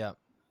Yeah.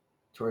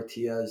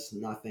 tortillas,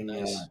 nothing.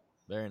 Nice.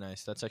 Very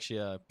nice. That's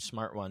actually a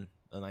smart one.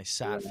 A nice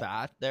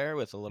fat there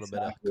with a little bit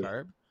of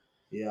carb.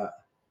 Yeah.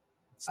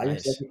 It's I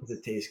nice. just like it because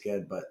it tastes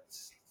good, but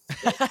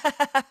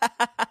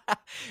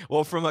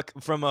well,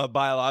 from a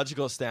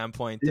biological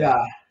standpoint,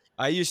 yeah.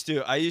 it's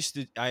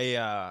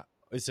a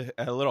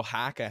little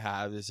hack I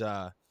have is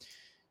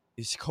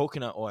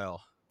coconut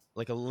oil,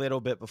 like a little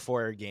bit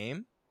before a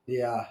game.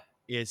 Yeah.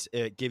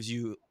 It gives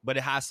you, but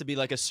it has to be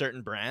like a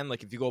certain brand.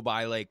 Like if you go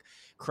buy like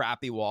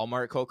crappy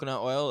Walmart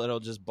coconut oil, it'll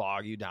just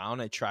bog you down.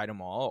 I tried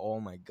them all. Oh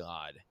my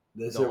God.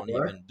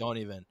 Don't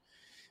even.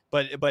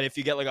 But if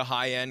you get like a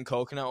high end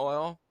coconut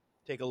oil,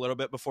 take a little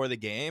bit before the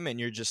game, and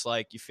you're just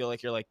like, you feel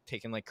like you're like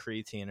taking like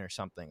creatine or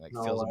something. Like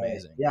it feels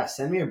amazing. Yeah,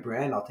 send me a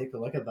brand. I'll take a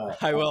look at that.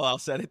 I will. I'll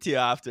send it to you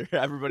after.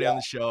 Everybody on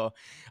the show.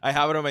 I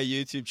have it on my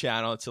YouTube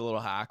channel. It's a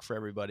little hack for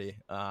everybody.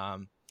 But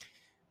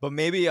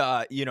maybe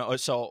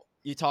so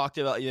you talked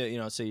about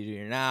so you do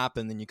your nap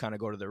and then you kind of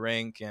go to the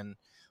rink, and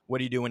what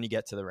do you do when you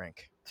get to the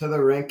rink? To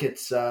the rink,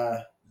 it's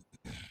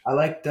I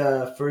like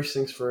the first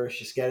things first,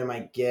 just get in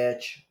my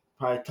gitch,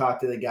 probably talk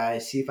to the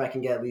guys, see if I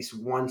can get at least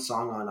one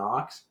song on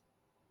aux.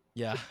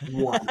 Yeah.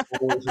 One.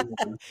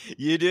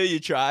 You do? You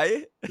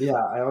try? Yeah,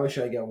 I always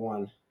try to get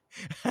one.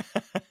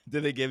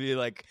 Do they give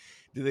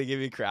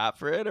you crap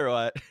for it or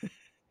what?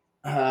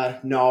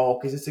 No,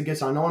 because it's a good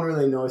song. No one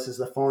really notices.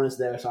 The phone is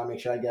there, so I make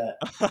sure I get.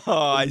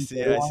 Oh, I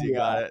see.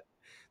 Got it.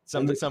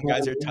 Some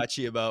guys are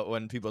touchy about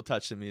when people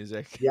touch the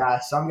music. Yeah,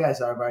 some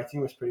guys are, but I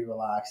think it was pretty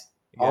relaxed.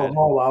 Good. I'll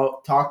roll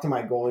out, talk to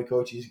my goalie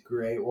coach. He's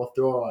great. We'll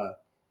throw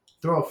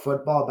a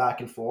football back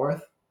and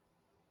forth.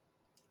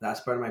 That's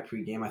part of my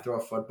pregame. I throw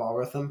a football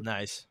with him.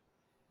 Nice.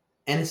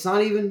 And it's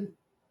not even.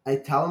 I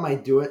tell him I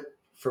do it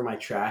for my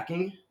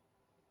tracking,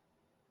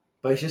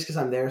 but it's just because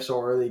I'm there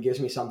so early. It gives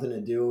me something to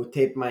do.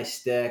 Tape my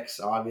sticks,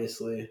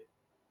 obviously.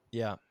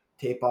 Yeah.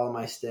 Tape all of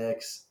my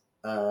sticks.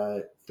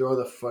 Throw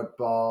the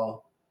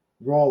football.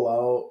 Roll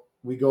out.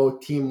 We go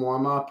team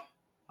warm up.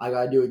 I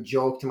gotta do a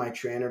joke to my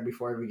trainer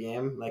before every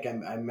game. Like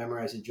I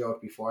memorize a joke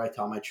before I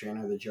tell my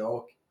trainer the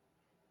joke.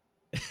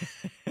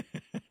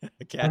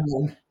 Okay. And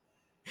then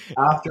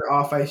after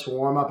off ice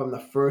warm up, I'm the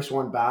first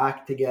one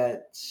back to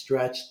get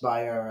stretched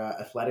by our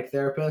athletic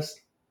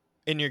therapist.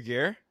 In your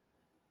gear?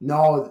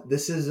 No,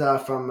 this is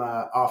from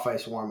off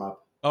ice warm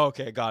up. Oh,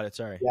 okay, got it.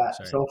 Sorry. Yeah.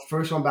 So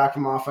first one back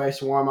from off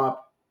ice warm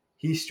up.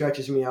 He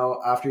stretches me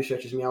out. After he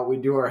stretches me out, we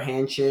do our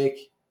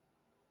handshake.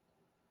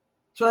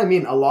 That's what I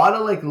mean. A lot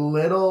of like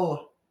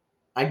little.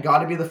 I got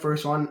to be the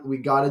first one. We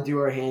got to do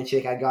our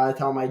handshake. I got to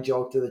tell my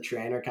joke to the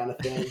trainer kind of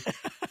thing.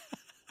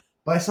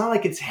 But it's not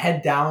like it's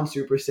head down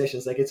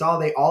superstitions. Like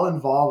they all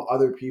involve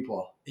other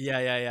people.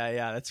 Yeah.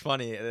 That's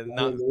funny.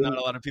 Not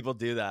a lot of people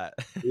do that.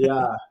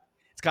 Yeah.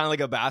 It's kind of like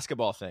a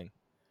basketball thing.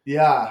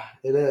 Yeah,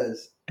 it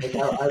is. Like,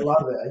 I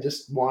love it. I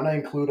just want to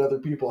include other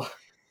people.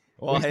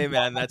 Well, hey,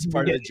 man, that's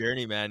part of the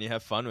journey, man. You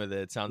have fun with it.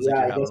 It sounds like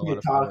you're having a lot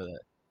of fun with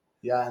it.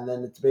 Yeah, and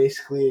then it's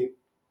basically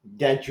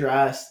get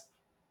dressed.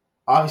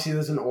 Obviously,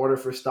 there's an order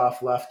for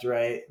stuff left,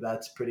 right.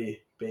 That's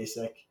pretty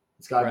basic.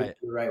 It's got to be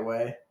the right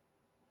way.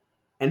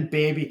 And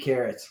baby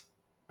carrots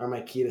are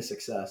my key to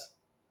success.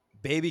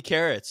 Baby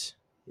carrots?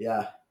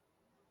 Yeah.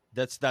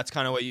 That's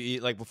kind of what you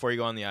eat like before you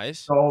go on the ice?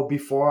 So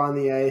before on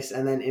the ice,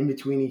 and then in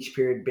between each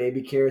period,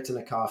 baby carrots and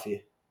a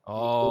coffee.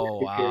 Oh,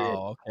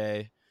 wow.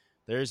 Okay.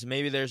 There's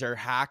our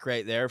hack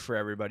right there for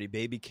everybody.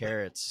 Baby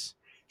carrots.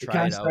 It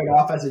kind of started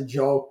off as a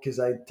joke because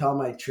I tell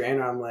my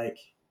trainer, I'm like,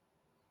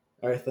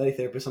 our athletic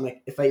therapist, I'm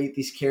like, if I eat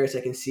these carrots,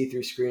 I can see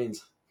through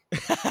screens.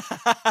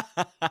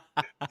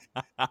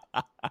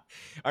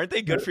 Aren't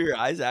they good for your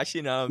eyes?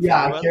 Actually, no.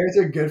 Yeah, carrots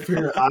are good for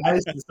your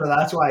eyes, so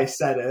that's why I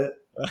said it.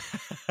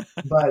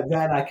 But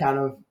then I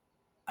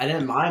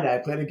didn't mind it. I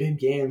played a good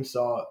game,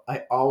 so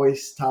I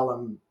always tell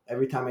them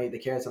every time I eat the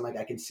carrots, I'm like,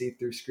 I can see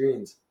through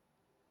screens.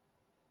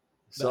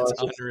 So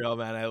that's unreal,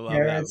 man. I love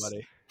that,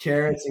 buddy.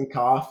 Carrots and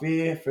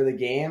coffee for the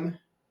game,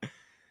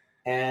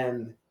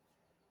 and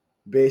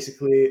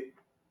basically,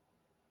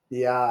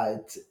 yeah,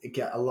 it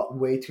got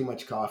way too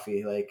much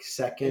coffee. Like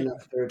second or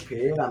third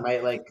period, I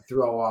might like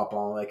throw up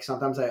on. Like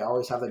sometimes I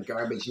always have the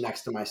garbage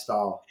next to my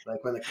stall.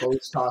 Like when the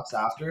coach talks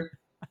after,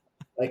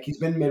 like he's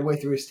been midway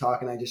through his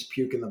talk and I just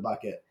puke in the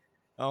bucket.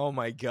 Oh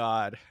my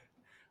God.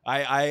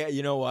 I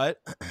you know what?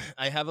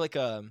 I have like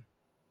a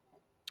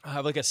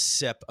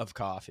sip of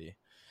coffee.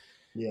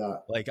 Yeah.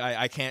 Like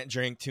I can't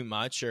drink too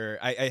much, or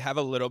I have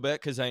a little bit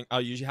because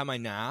I'll usually have my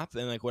nap,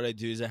 and like what I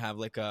do is I have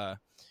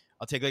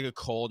I'll take like a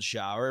cold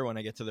shower when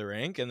I get to the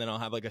rink, and then I'll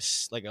have like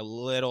a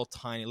little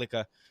tiny like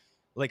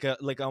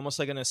almost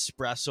like an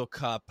espresso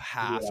cup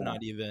half,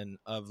 not even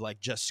of like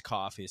just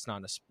coffee. It's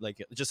not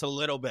just a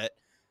little bit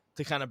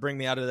to kind of bring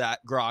me out of that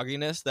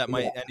grogginess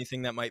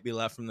anything that might be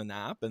left from the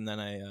nap, and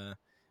then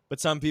but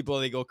some people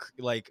they go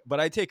but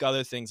I take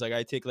other things, like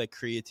I take like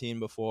creatine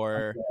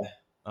before. Okay.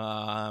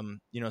 some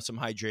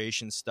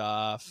hydration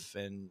stuff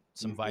and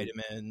some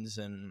vitamins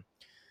and,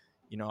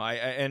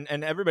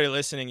 and everybody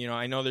listening,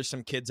 I know there's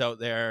some kids out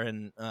there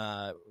and,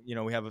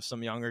 we have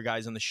some younger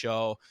guys on the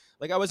show.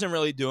 Like I wasn't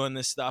really doing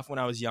this stuff when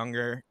I was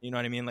younger. You know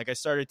what I mean? Like I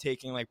started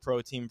taking like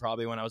protein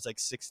probably when I was like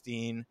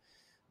 16.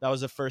 That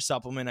was the first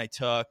supplement I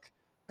took.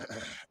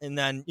 And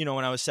then,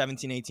 when I was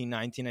 17, 18,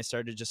 19, I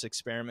started to just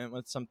experiment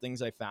with some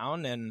things I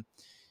found and,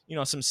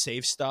 some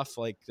safe stuff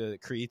like the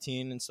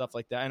creatine and stuff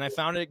like that. And I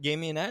found it gave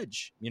me an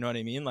edge. You know what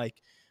I mean? Like,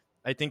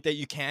 I think that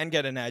you can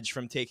get an edge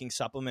from taking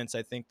supplements.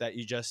 I think that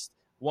you just,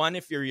 one,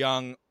 if you're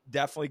young,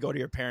 definitely go to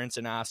your parents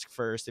and ask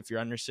first. If you're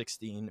under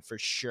 16, for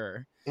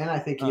sure. And I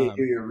think you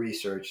do your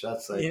research.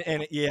 That's like,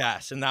 and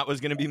yes. And that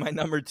was going to be my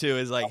number 2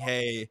 is like,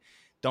 hey,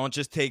 don't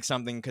just take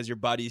something because your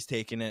buddy's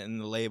taking it and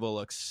the label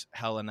looks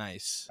hella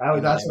nice.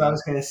 That's what I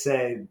was going to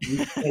say.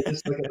 You can't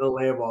just look at the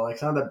label. Like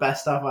some of the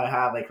best stuff I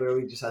have, like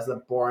literally just has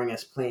the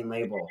boringest plain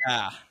label.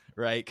 Yeah,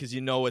 right. Because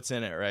you know what's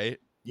in it, right?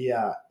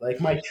 Yeah. Like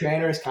my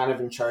trainer is kind of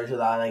in charge of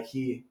that. Like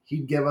he'd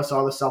give us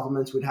all the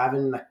supplements. We'd have it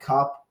in a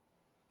cup.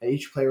 And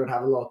each player would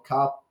have a little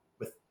cup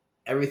with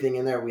everything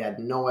in there. We had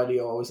no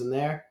idea what was in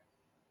there,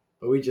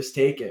 but we just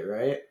take it,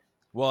 right?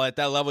 Well, at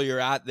that level you're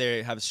at,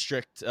 they have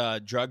strict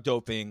drug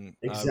doping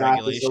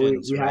exactly.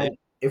 regulations. So we right? had,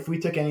 if we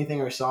took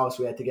anything ourselves,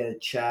 we had to get it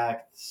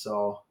checked.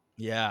 So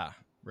yeah,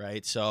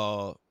 right.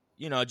 So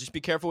just be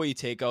careful what you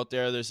take out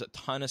there. There's a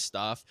ton of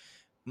stuff.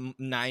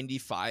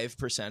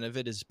 95% of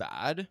it is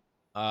bad.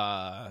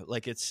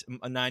 Like it's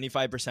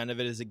 95% of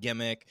it is a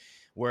gimmick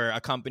where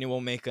a company will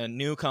make a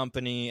new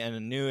company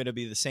and it'll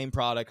be the same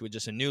product with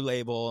just a new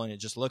label and it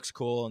just looks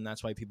cool and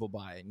that's why people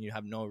buy it and you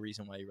have no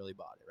reason why you really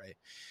bought it, right?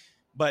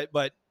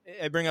 But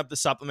I bring up the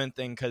supplement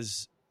thing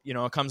because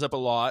it comes up a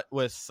lot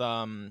with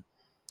a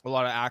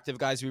lot of active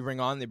guys we bring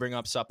on. They bring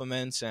up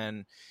supplements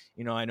and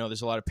I know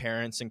there's a lot of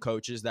parents and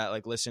coaches that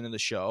like listen to the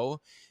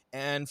show.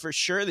 And for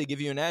sure, they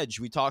give you an edge.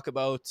 We talk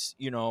about,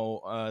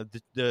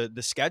 the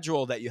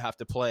schedule that you have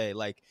to play.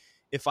 Like,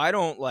 if I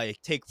don't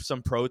like take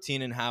some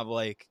protein and have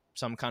like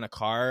some kind of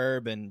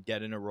carb and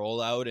get in a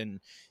rollout and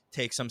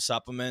take some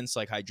supplements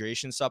like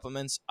hydration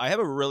supplements, I have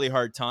a really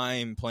hard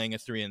time playing a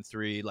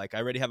 3-3. Like, I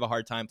already have a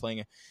hard time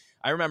playing.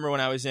 I remember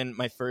when I was in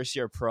my first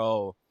year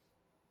pro,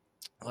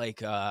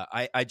 like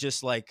I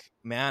just like,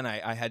 man,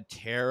 I had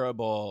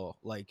terrible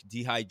like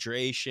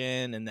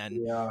dehydration and then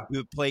we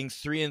were playing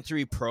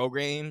 3-3 pro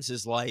games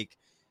is like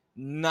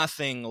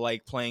nothing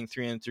like playing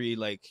 3-3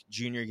 like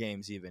junior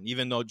games,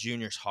 even though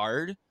junior's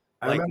hard.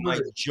 Like my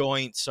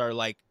joints are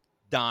like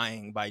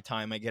dying by the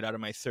time I get out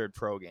of my third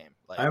pro game.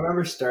 Like, I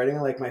remember starting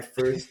like my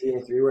first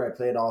 3-3 where I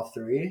played all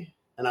 3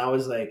 and I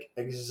was like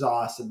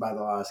exhausted by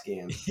the last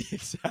game.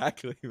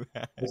 Exactly, man.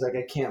 I was like,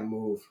 I can't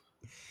move.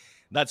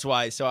 That's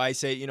why. So I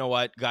say, you know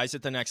what, guys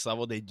at the next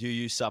level, they do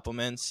use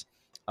supplements.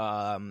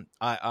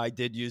 I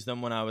did use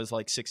them when I was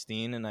like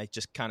 16 and I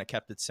just kind of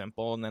kept it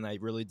simple. And then I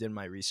really did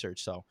my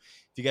research. So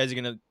if you guys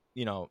are going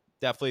to,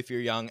 definitely if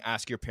you're young,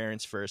 ask your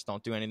parents first.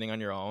 Don't do anything on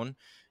your own.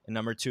 And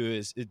number 2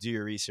 is do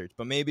your research.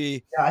 But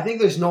maybe. Yeah, I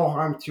think there's no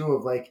harm too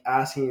of like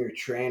asking your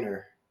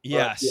trainer.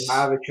 Yes. If you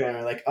have a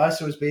trainer. Like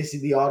us, it was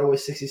basically the Ottawa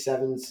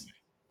 67's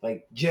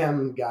like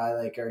gym guy,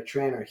 like our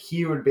trainer.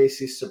 He would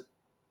basically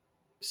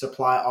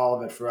supply all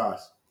of it for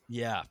us.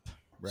 Yeah.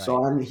 Right.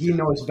 So he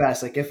knows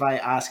best. Like if I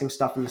ask him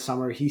stuff in the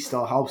summer, he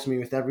still helps me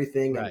with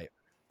everything. Right. And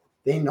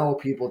they know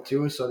people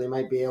too, so they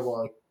might be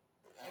able to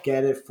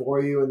get it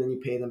for you and then you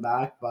pay them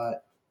back.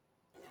 But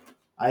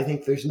I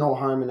think there's no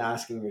harm in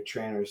asking your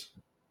trainers.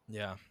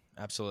 Yeah,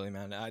 absolutely,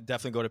 man. I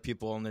definitely go to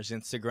people and there's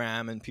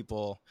Instagram and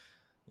people,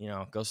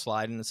 go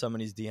slide into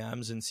somebody's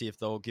DMs and see if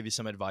they'll give you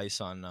some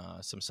advice on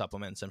some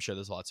supplements. I'm sure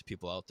there's lots of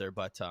people out there,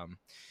 but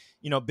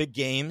big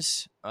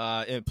games,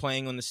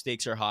 playing when the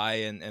stakes are high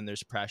and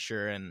there's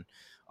pressure. And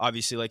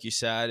obviously, like you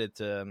said, at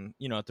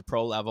the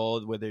pro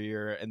level, whether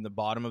you're in the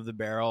bottom of the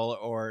barrel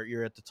or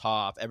you're at the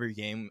top, every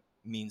game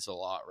means a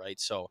lot, right?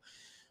 So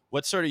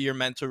what's sort of your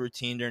mental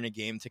routine during a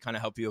game to kind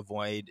of help you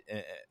avoid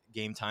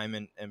game time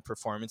and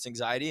performance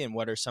anxiety? And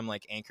what are some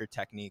like anchor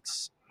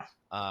techniques,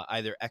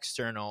 either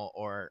external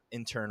or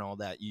internal,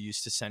 that you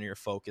use to center your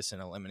focus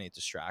and eliminate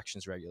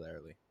distractions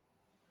regularly?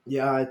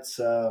 Yeah, it's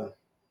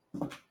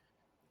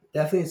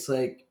definitely, it's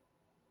like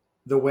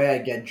the way I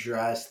get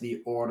dressed,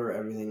 the order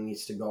everything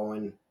needs to go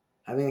in.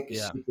 Having like a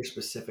super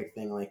specific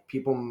thing, like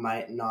people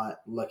might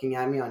not looking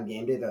at me on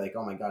game day, they're like,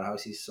 "Oh my god, how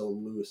is he so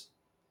loose?"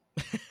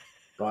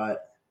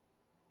 But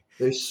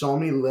there's so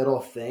many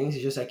little things.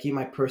 It's just I keep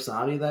my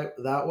personality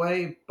that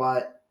way,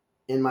 but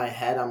in my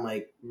head, I'm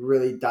like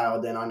really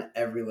dialed in on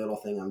every little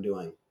thing I'm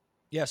doing.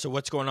 Yeah. So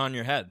what's going on in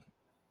your head?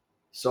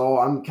 So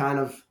I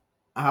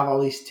have all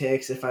these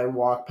ticks. If I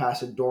walk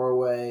past a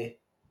doorway,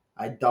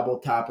 I double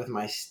tap with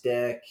my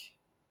stick.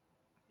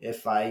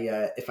 If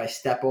I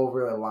step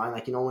over a line,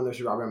 like when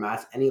there's rubber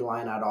mats, any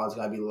line at all has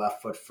got to be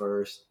left foot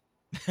first.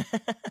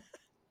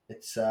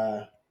 It's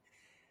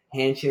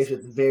handshakes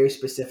with very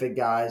specific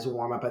guys,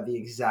 warm up at the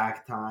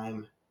exact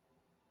time.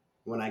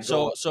 When I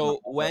go so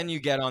when you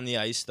get on the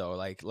ice though,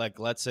 like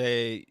let's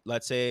say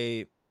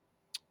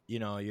you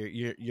know,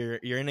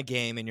 you're in a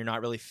game and you're not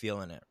really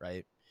feeling it,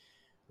 right?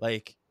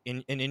 Like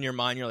in your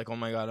mind, you're like, oh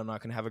my God, I'm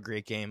not going to have a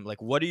great game.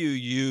 Like, what do you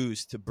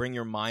use to bring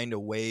your mind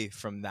away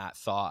from that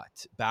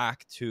thought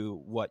back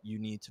to what you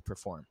need to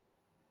perform?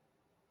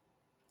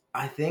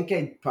 I think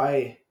I'd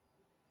probably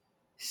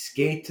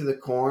skate to the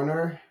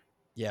corner.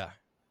 Yeah.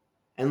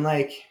 And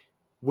like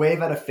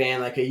wave at a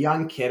fan, like a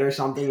young kid or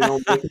something, you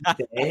know, make him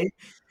stay.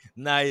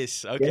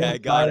 Nice. Okay, Get I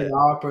him got fired it.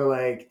 up or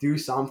like do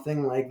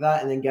something like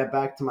that, and then get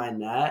back to my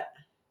net.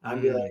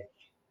 I'd be like,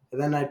 and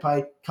then I'd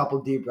probably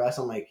couple deep breaths.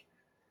 I'm like,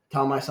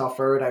 tell myself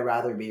where would I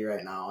rather be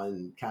right now,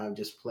 and kind of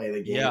just play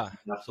the game. Yeah.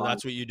 So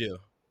that's what you do.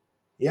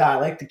 Yeah, I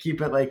like to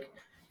keep it like.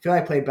 I feel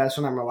like I play best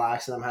when I'm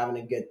relaxed and I'm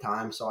having a good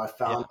time. So I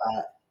found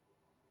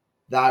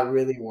that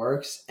really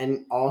works,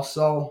 and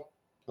also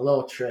a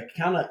little trick.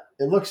 Kind of,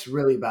 it looks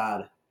really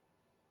bad.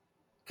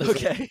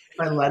 Okay. Like, if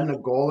I let in a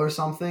goal or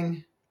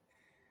something.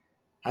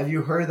 Have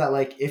you heard that,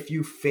 like, if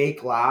you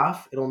fake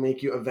laugh, it'll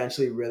make you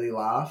eventually really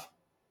laugh?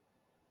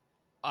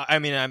 I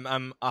mean,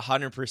 I'm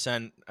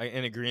 100%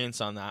 in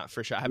agreement on that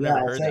for sure. I've never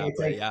heard that. It's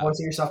like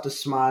forcing yourself to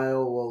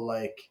smile will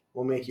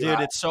make you. Dude,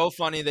 laugh. it's so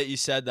funny that you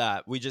said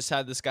that. We just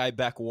had this guy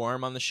Beck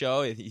Warm on the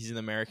show. He's in the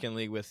American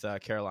League with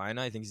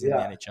Carolina. I think he's in the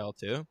NHL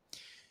too.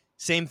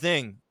 Same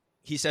thing.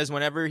 He says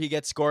whenever he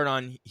gets scored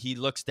on, he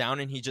looks down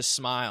and he just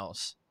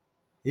smiles.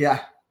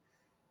 Yeah.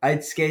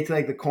 I'd skate to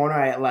like the corner.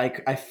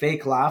 I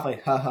fake laugh,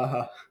 like ha ha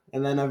ha,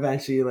 and then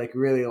eventually like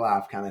really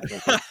laugh, kind of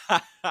thing.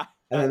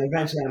 And then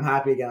eventually I'm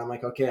happy again. I'm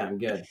like, okay, I'm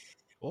good.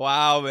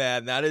 Wow,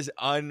 man, that is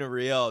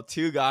unreal.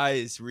 Two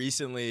guys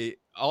recently.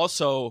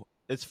 Also,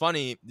 it's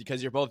funny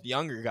because you're both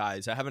younger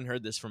guys. I haven't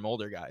heard this from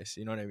older guys.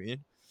 You know what I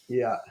mean?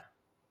 Yeah.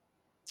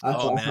 That's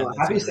awesome. Man, I'm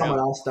happy someone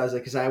else does it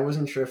because I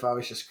wasn't sure if I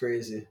was just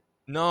crazy.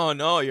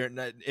 No, you're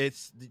not.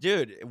 It's,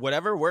 dude,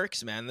 whatever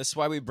works, man. This is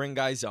why we bring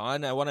guys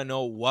on. I want to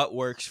know what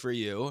works for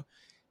you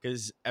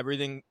because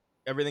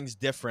everything's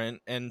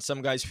different, and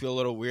some guys feel a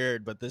little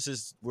weird. But this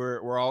is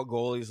we're all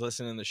goalies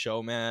listening to the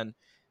show, man.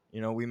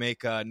 You know, we make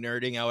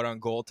nerding out on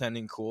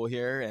goaltending cool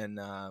here, and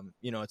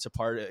you know,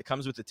 it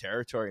comes with the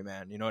territory,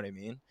 man. You know what I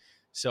mean?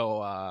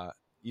 So,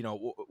 you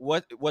know,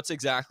 what's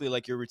exactly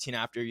like your routine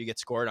after you get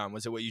scored on?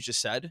 Was it what you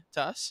just said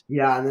to us?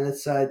 Yeah, and then it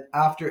said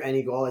after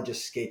any goal, I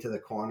just skate to the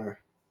corner.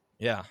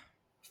 Yeah.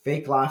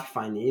 Fake laugh if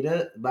I need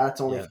it. That's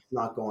only if it's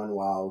not going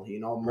well. You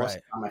know, most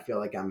of the time I feel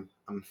like I'm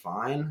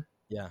fine.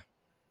 Yeah.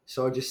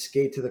 So just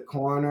skate to the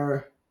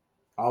corner,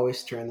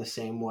 always turn the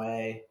same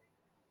way,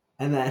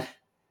 and then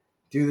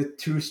do the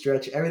two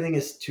stretch. Everything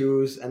is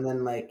twos, and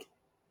then like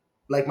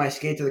my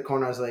skate to the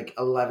corner has like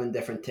 11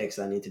 different ticks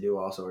I need to do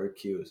also, or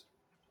cues.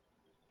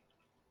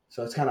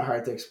 So it's kind of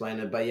hard to explain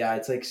it, but yeah,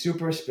 it's like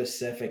super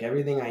specific.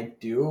 Everything I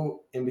do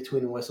in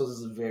between whistles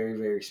is very,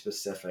 very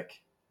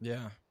specific.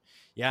 Yeah.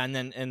 Yeah, and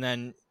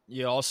then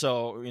you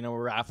also, you know,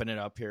 we're wrapping it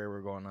up here.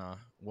 We're going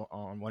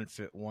on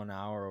 1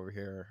 hour over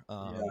here.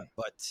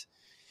 But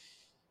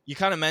you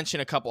kind of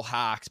mentioned a couple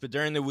hacks, but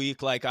during the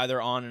week, like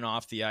either on and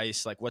off the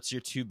ice, like what's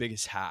your two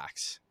biggest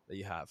hacks that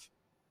you have?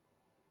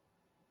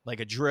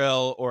 Like a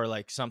drill or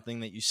like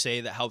something that you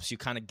say that helps you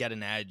kind of get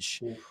an edge,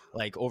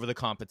 like over the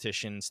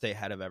competition, stay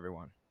ahead of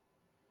everyone.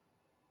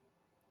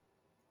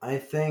 I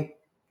think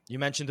you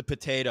mentioned the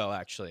potato,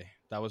 actually.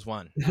 That was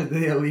one.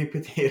 The elite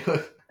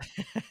potato.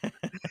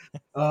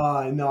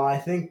 No, I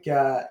think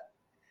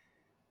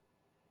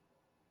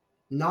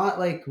not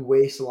like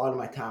waste a lot of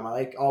my time. I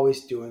like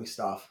always doing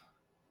stuff.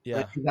 Yeah.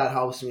 Like, that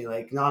helps me.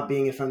 Like not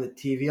being in front of the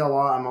TV a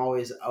lot. I'm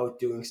always out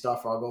doing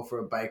stuff, or I'll go for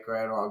a bike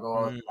ride, or I'll go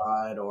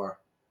outside, or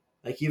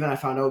like even I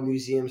found out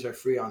museums are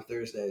free on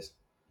Thursdays.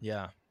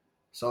 Yeah.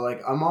 So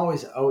like I'm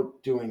always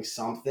out doing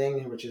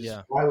something, which is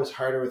why it was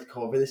harder with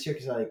COVID this year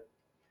because I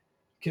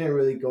couldn't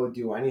really go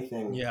do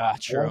anything. Yeah,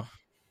 true. I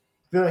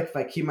feel like if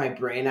I keep my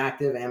brain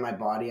active and my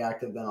body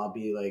active, then I'll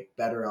be like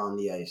better on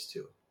the ice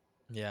too.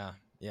 Yeah,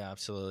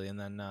 absolutely. And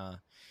then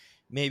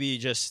maybe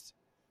just,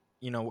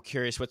 you know,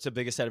 curious, what's the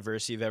biggest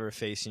adversity you've ever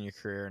faced in your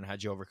career and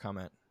how'd you overcome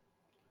it?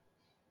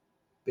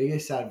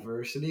 Biggest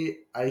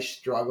adversity? I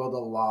struggled a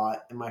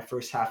lot in my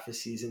first half of the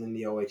season in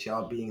the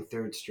OHL being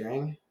third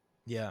string.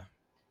 Yeah.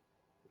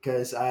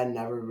 Because I had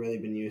never really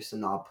been used to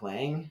not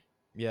playing.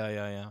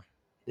 Yeah.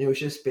 It was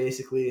just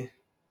basically...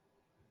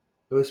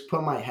 It was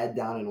put my head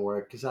down and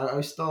work because I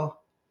was still.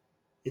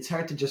 It's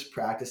hard to just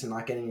practice and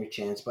not getting your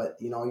chance, but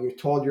you know you're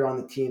told you're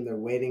on the team. They're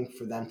waiting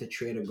for them to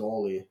trade a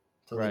goalie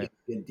to get a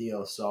good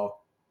deal. So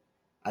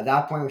at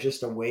that point, it was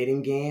just a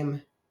waiting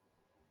game.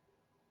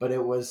 But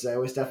it was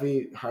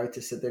definitely hard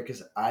to sit there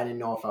because I didn't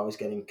know if I was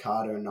getting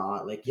cut or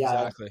not. Like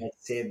exactly. I'd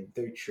say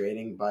they're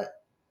trading, but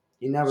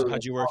you never. So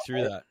how'd you work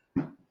through that?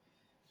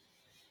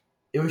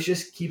 It was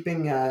just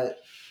keeping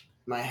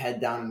my head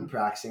down and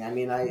practicing. I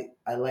mean,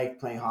 I like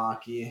playing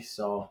hockey,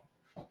 so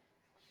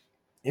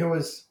it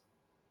was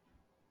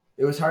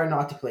hard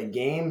not to play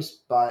games,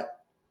 but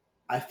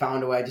I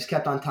found a way. I just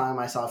kept on telling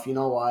myself, you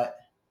know what?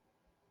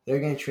 They're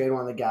going to trade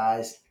one of the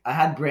guys. I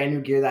had brand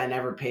new gear that I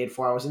never paid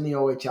for. I was in the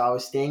OHL. I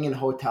was staying in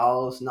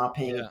hotels, not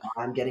paying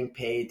time, getting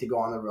paid to go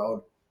on the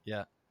road.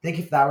 Yeah. I think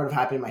if that would have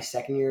happened in my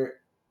second year,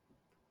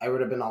 I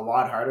would have been a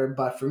lot harder.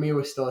 But for me, it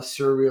was still a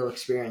surreal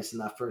experience in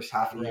that first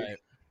half of the year.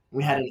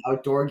 We had an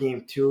outdoor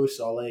game too,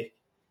 so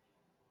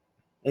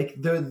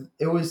the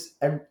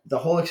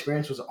whole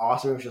experience was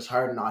awesome. It was just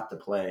hard not to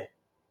play.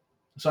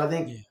 So I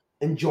think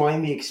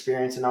enjoying the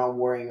experience and not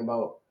worrying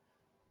about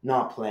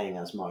not playing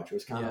as much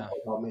was kind of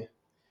what helped me.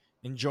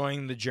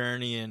 Enjoying the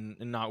journey and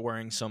not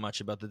worrying so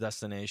much about the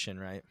destination,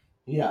 right?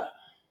 Yeah.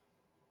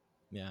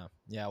 Yeah.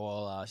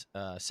 Well,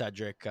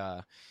 Cedric,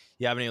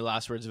 you have any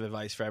last words of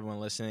advice for everyone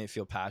listening? You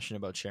feel passionate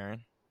about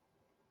sharing?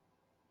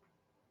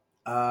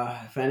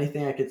 If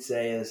anything I could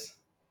say is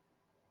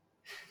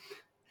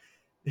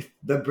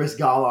the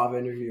Bryzgalov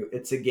interview.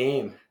 It's a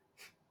game.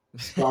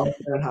 Go out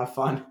there and have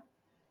fun.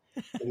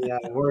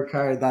 And work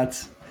hard.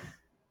 That's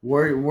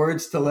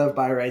words to live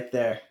by right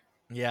there.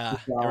 Yeah,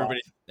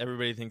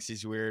 everybody thinks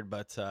he's weird,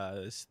 but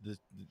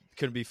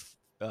couldn't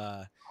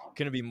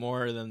be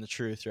more than the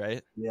truth,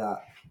 right? Yeah,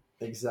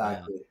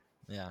 exactly.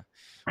 Yeah.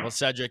 Well,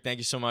 Cedric, thank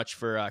you so much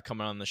for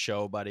coming on the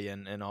show, buddy,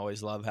 and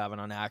always love having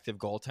on active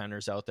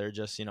goaltenders out there.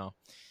 Just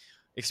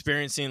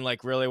experiencing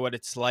really what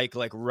it's like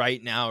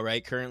right now,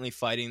 right? Currently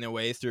fighting their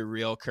way through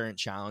real current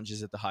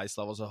challenges at the highest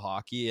levels of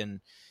hockey, and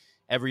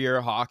every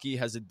year hockey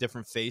has a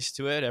different face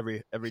to it.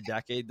 Every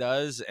decade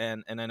does,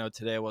 and I know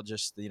today we'll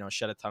just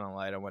shed a ton of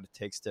light on what it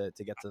takes to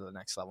get to the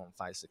next level and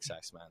find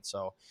success, man.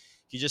 So,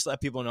 can you just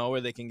let people know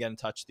where they can get in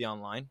touch with you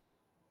online?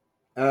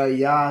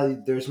 Yeah,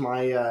 there's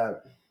my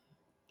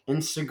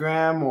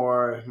Instagram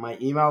or my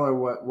email, or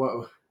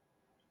what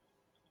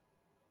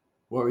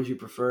would you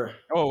prefer?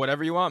 Oh,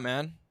 whatever you want,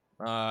 man.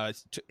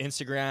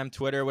 Instagram,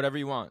 Twitter, whatever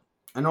you want.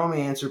 I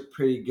normally answer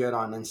pretty good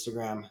on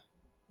Instagram.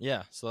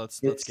 Yeah, so let's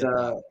get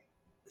that.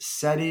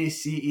 Ceddy,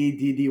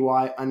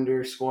 CEDDY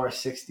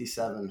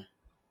 _67.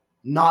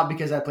 Not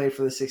because I played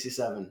for the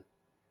 67.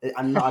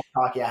 I'm not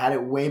cocky. I had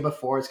it way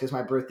before. It's because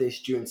my birthday's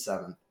June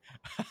 7th.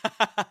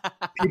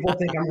 People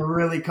think I'm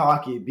really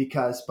cocky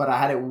but I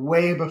had it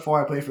way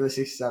before I played for the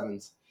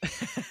 67s.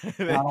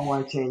 I don't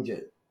want to change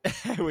it.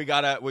 we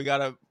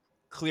gotta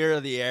clear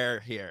the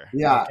air here.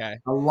 Yeah. Okay.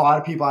 A lot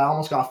of people, I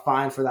almost got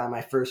fined for that in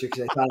my first year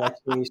because I thought I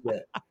changed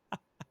it.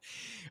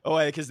 Oh,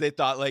 because they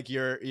thought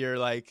you're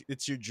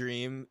it's your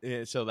dream,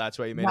 so that's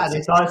why you made it. Yeah,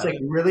 they thought it's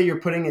really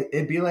you're putting it.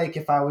 It'd be like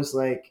if I was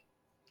Ceddy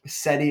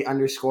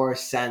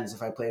 _Sens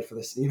if I played for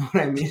this. You know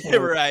what I mean?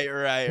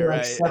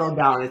 Right. Settle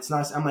down. It's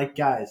not. I'm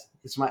guys.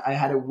 I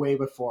had it way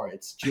before.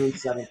 It's June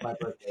 7th, my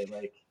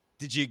birthday.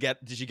 Did you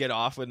get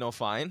off with no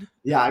fine?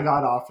 Yeah, I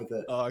got off with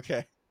it. Oh,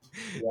 okay.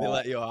 Yeah. They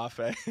let you off,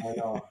 eh? I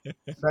know.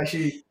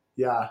 Especially,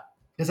 yeah.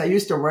 Because I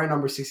used to wear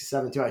number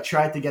 67 too. I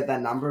tried to get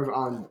that number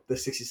on the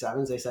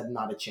 67s. They said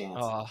not a chance.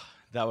 Oh,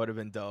 that would have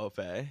been dope,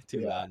 eh?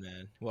 Too bad,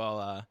 man.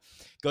 Well,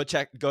 go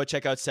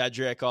check out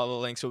Cedric. All the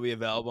links will be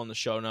available in the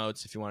show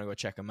notes if you want to go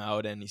check him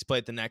out. And he's played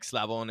at the next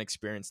level and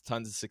experienced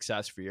tons of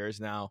success for years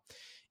now.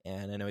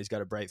 And I know he's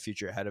got a bright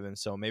future ahead of him.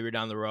 So maybe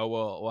down the road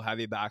we'll have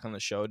you back on the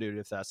show, dude,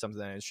 if that's something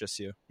that interests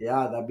you.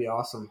 Yeah, that'd be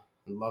awesome.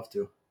 I'd love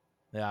to.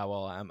 Yeah,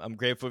 well, I'm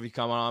grateful if you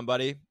come on,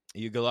 buddy.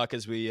 You good luck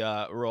as we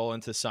roll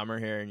into summer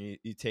here, and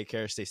you take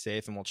care, stay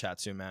safe, and we'll chat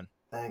soon, man.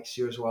 Thanks.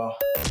 You as well.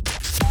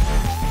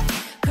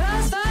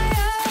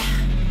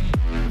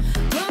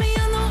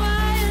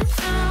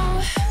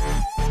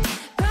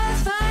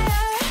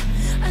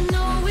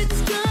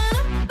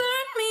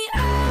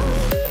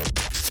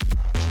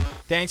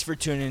 Thanks for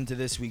tuning into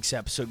this week's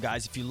episode,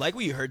 guys. If you like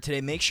what you heard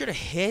today, make sure to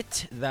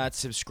hit that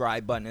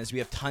subscribe button as we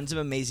have tons of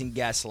amazing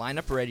guests lined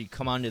up ready to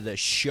come onto the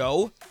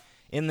show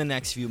in the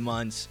next few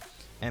months.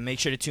 And make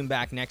sure to tune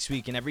back next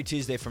week and every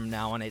Tuesday from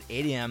now on at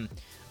 8 a.m.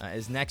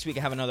 As next week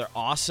I have another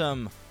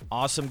awesome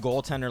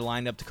goaltender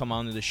lined up to come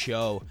onto the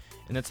show.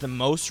 And that's the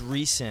most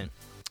recent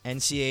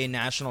NCAA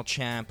national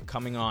champ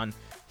coming on.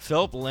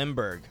 Philip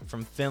Lindberg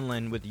from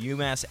Finland with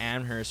UMass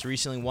Amherst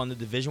recently won the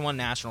Division I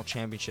National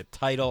Championship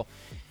title.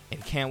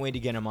 And can't wait to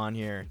get him on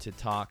here to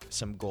talk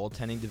some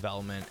goaltending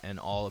development and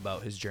all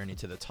about his journey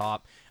to the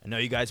top. I know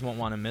you guys won't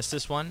want to miss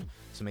this one,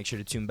 so make sure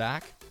to tune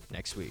back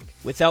next week.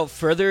 Without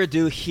further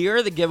ado, here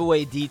are the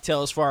giveaway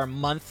details for our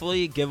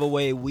monthly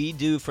giveaway we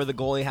do for the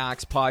Goalie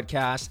Hacks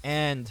podcast.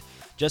 And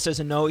just as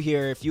a note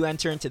here, if you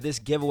enter into this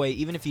giveaway,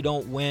 even if you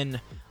don't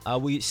win,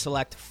 we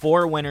select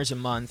 4 winners a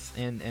month,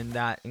 and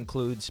that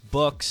includes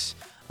books,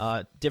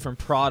 different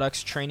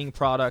products, training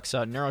products,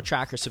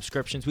 NeuroTracker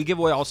subscriptions. We give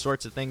away all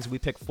sorts of things. We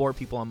pick 4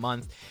 people a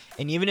month.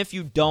 And even if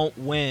you don't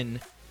win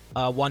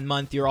 1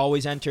 month, you're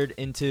always entered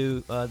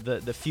into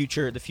the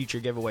future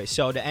giveaway.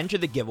 So to enter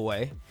the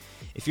giveaway,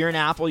 if you're an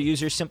Apple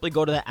user, simply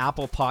go to the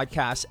Apple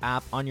Podcast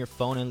app on your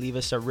phone and leave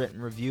us a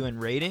written review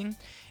and rating.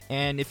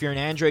 And if you're an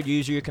Android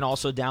user, you can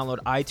also download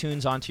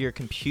iTunes onto your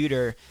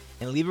computer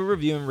and leave a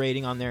review and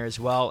rating on there as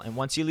well. And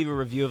once you leave a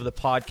review of the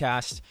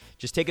podcast,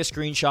 just take a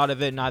screenshot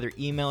of it and either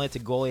email it to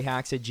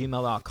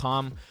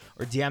goaliehacks@gmail.com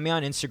or DM me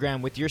on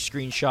Instagram with your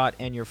screenshot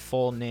and your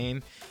full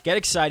name. Get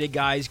excited,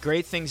 guys.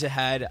 Great things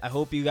ahead. I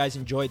hope you guys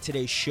enjoyed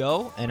today's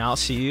show, and I'll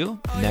see you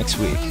next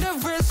week.